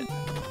seeing it.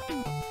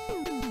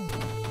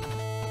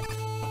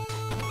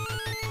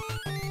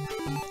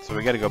 So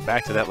we got to go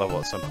back to that level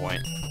at some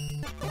point.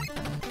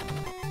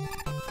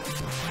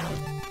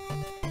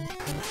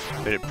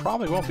 But it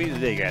probably won't be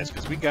today, guys,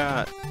 because we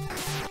got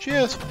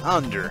just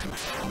under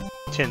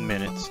 10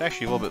 minutes.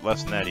 Actually, a little bit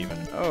less than that even.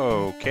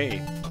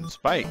 Okay, some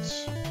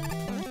spikes.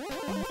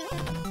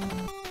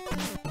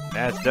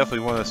 That's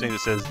definitely one of those things that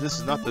says, this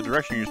is not the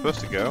direction you're supposed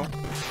to go.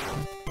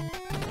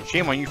 And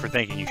shame on you for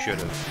thinking you should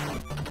have.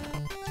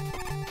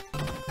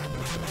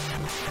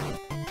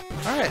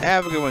 Alright,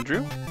 have a good one,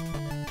 Drew.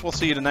 We'll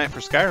see you tonight for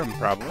Skyrim,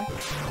 probably.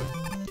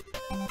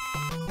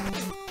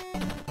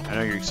 I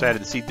know you're excited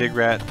to see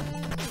Digrat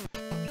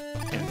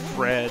and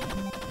Fred.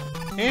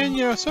 And,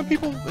 you know, some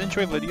people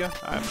enjoy Lydia.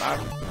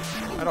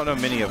 I don't know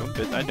many of them,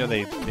 but I know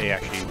they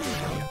actually enjoy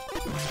Lydia.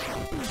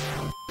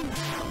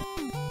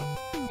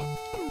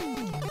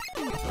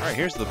 Alright,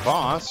 here's the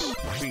boss.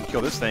 We can kill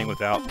this thing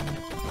without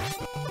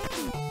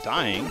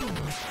dying.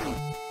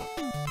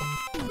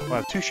 We'll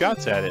have 2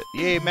 shots at it.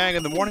 Yay, Mag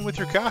in the morning with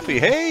your coffee.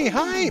 Hey,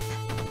 Hype!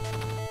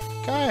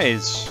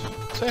 Guys,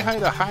 say hi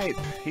to Hype.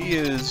 He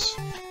is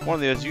one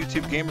of those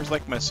YouTube gamers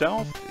like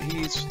myself.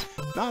 He's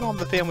not on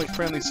the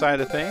family-friendly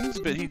side of things,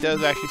 but he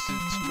does actually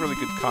some really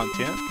good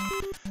content.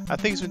 I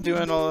think he's been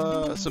doing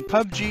some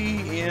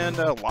PUBG and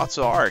lots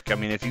of Ark. I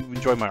mean, if you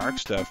enjoy my Ark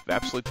stuff,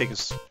 absolutely take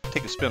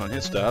a spin on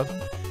his stuff.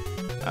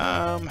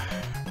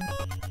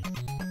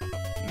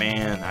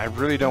 Man, I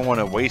really don't want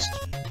to waste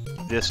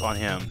this on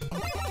him.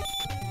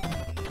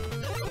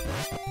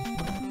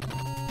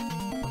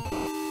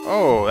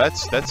 Oh,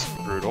 that's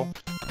brutal.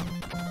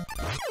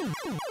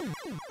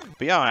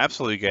 But yeah,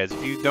 absolutely, guys.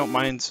 If you don't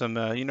mind some,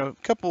 you know, a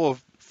couple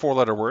of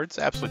 4-letter words,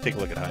 absolutely take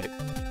a look at hype.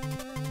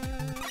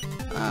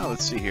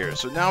 Let's see here.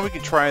 So now we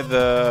can try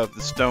the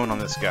stone on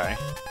this guy.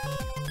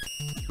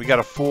 We got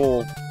a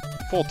full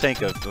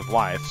tank of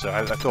life, so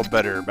I feel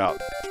better about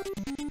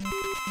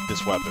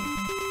this weapon.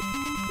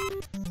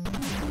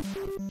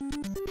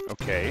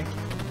 Okay.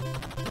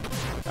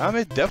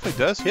 It definitely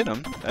does hit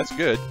him. That's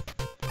good.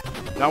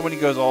 Not when he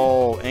goes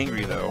all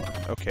angry, though.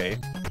 Okay.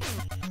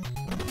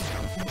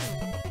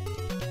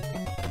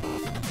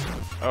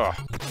 Oh.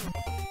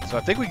 So I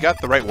think we got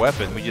the right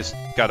weapon. We just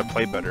got to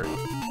play better.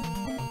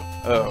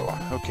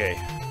 Oh, okay.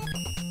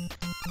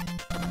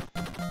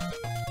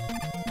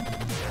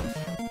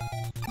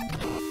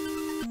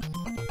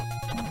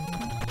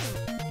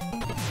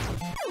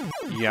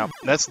 Yeah,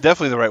 that's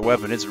definitely the right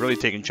weapon. It's really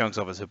taking chunks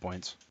off his hit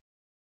points.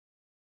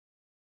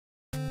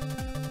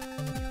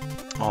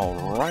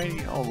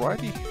 Alrighty,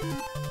 alrighty.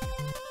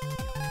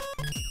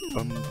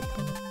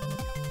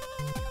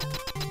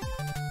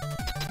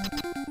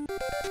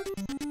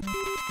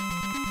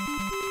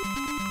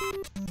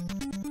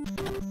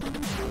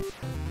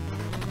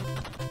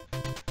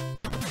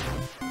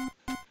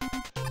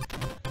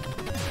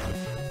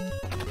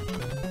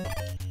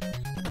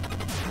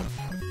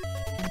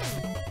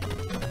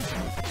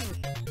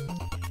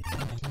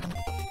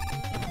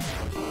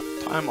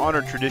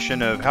 Time-honored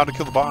tradition of how to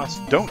kill the boss.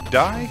 Don't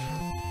die,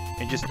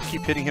 and just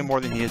keep hitting him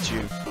more than he hits you.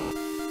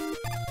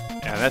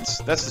 Yeah, that's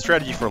the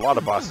strategy for a lot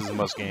of bosses in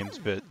most games,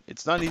 but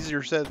it's not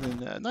easier said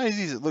than not as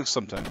easy as it looks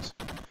sometimes.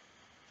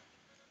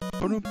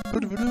 Alright,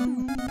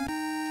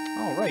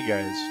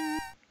 guys.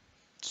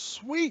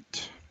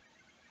 Sweet.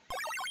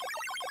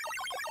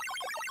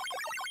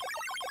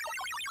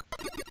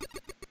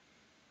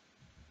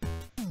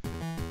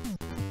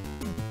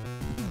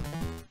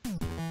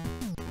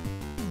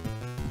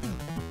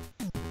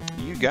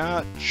 You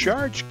got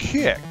Charge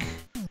Kick.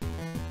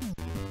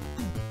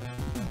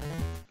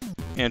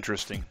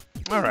 Interesting.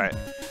 Alright.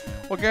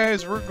 Well,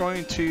 guys, we're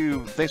going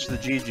to, thanks for the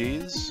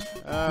GGs.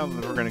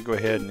 We're going to go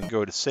ahead and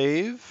go to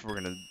save. We're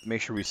going to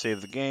make sure we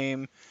save the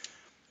game.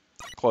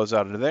 Close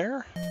out of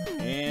there.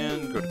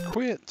 And go to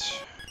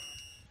quit.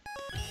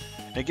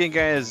 Again,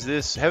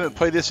 guys, haven't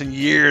played this in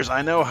years.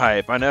 I know,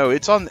 hype. I know.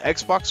 It's on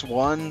Xbox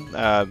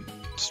One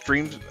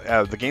streams,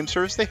 the game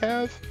service they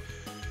have.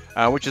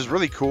 Which is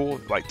really cool.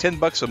 Like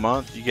 $10 a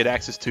month, you get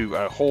access to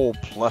a whole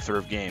plethora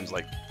of games,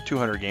 like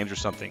 200 games or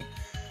something.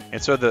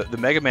 And so the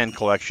Megaman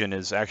collection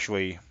is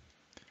actually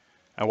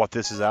what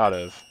this is out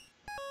of.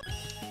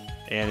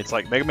 And it's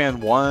like Megaman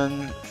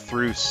 1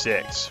 through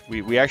 6.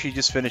 We actually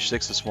just finished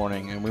 6 this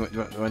morning, and we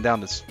went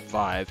down to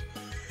 5.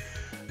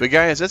 But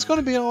guys, that's going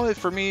to be all it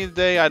for me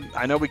today.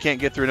 I know we can't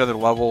get through another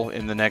level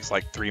in the next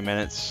like 3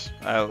 minutes.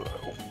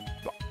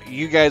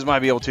 You guys might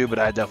be able to, but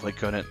I definitely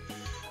couldn't.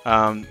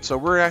 So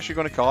we're actually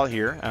going to call it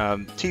here.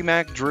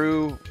 T-Mac,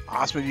 Drew,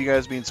 awesome of you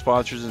guys being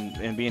sponsors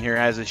and being here,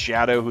 as is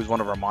Shadow, who's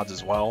one of our mods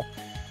as well.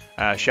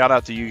 Shout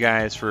out to you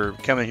guys for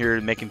coming here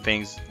and making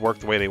things work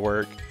the way they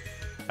work.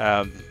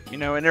 You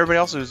know, and everybody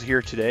else who's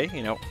here today,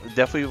 you know,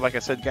 definitely, like I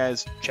said,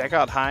 guys, check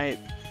out Hype.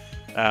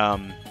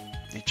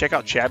 Check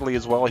out Chadley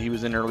as well. He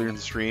was in earlier in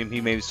the stream. He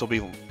may still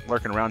be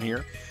lurking around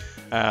here.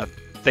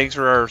 Thanks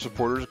for our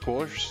supporters, of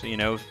course. You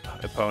know,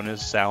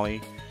 Eponas,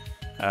 Sally.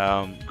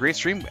 Great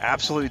stream,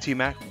 absolutely,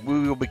 T-Mac.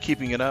 We will be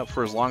keeping it up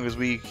for as long as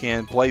we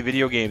can play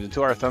video games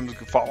until our thumbs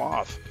fall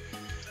off.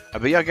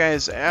 But yeah,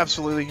 guys,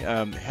 absolutely.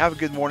 Have a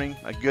good morning,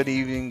 a good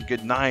evening,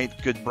 good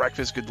night, good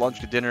breakfast, good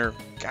lunch, good dinner.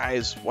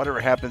 Guys, whatever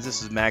happens,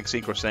 this is Mag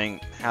Synchro saying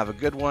have a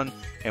good one,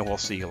 and we'll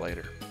see you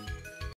later.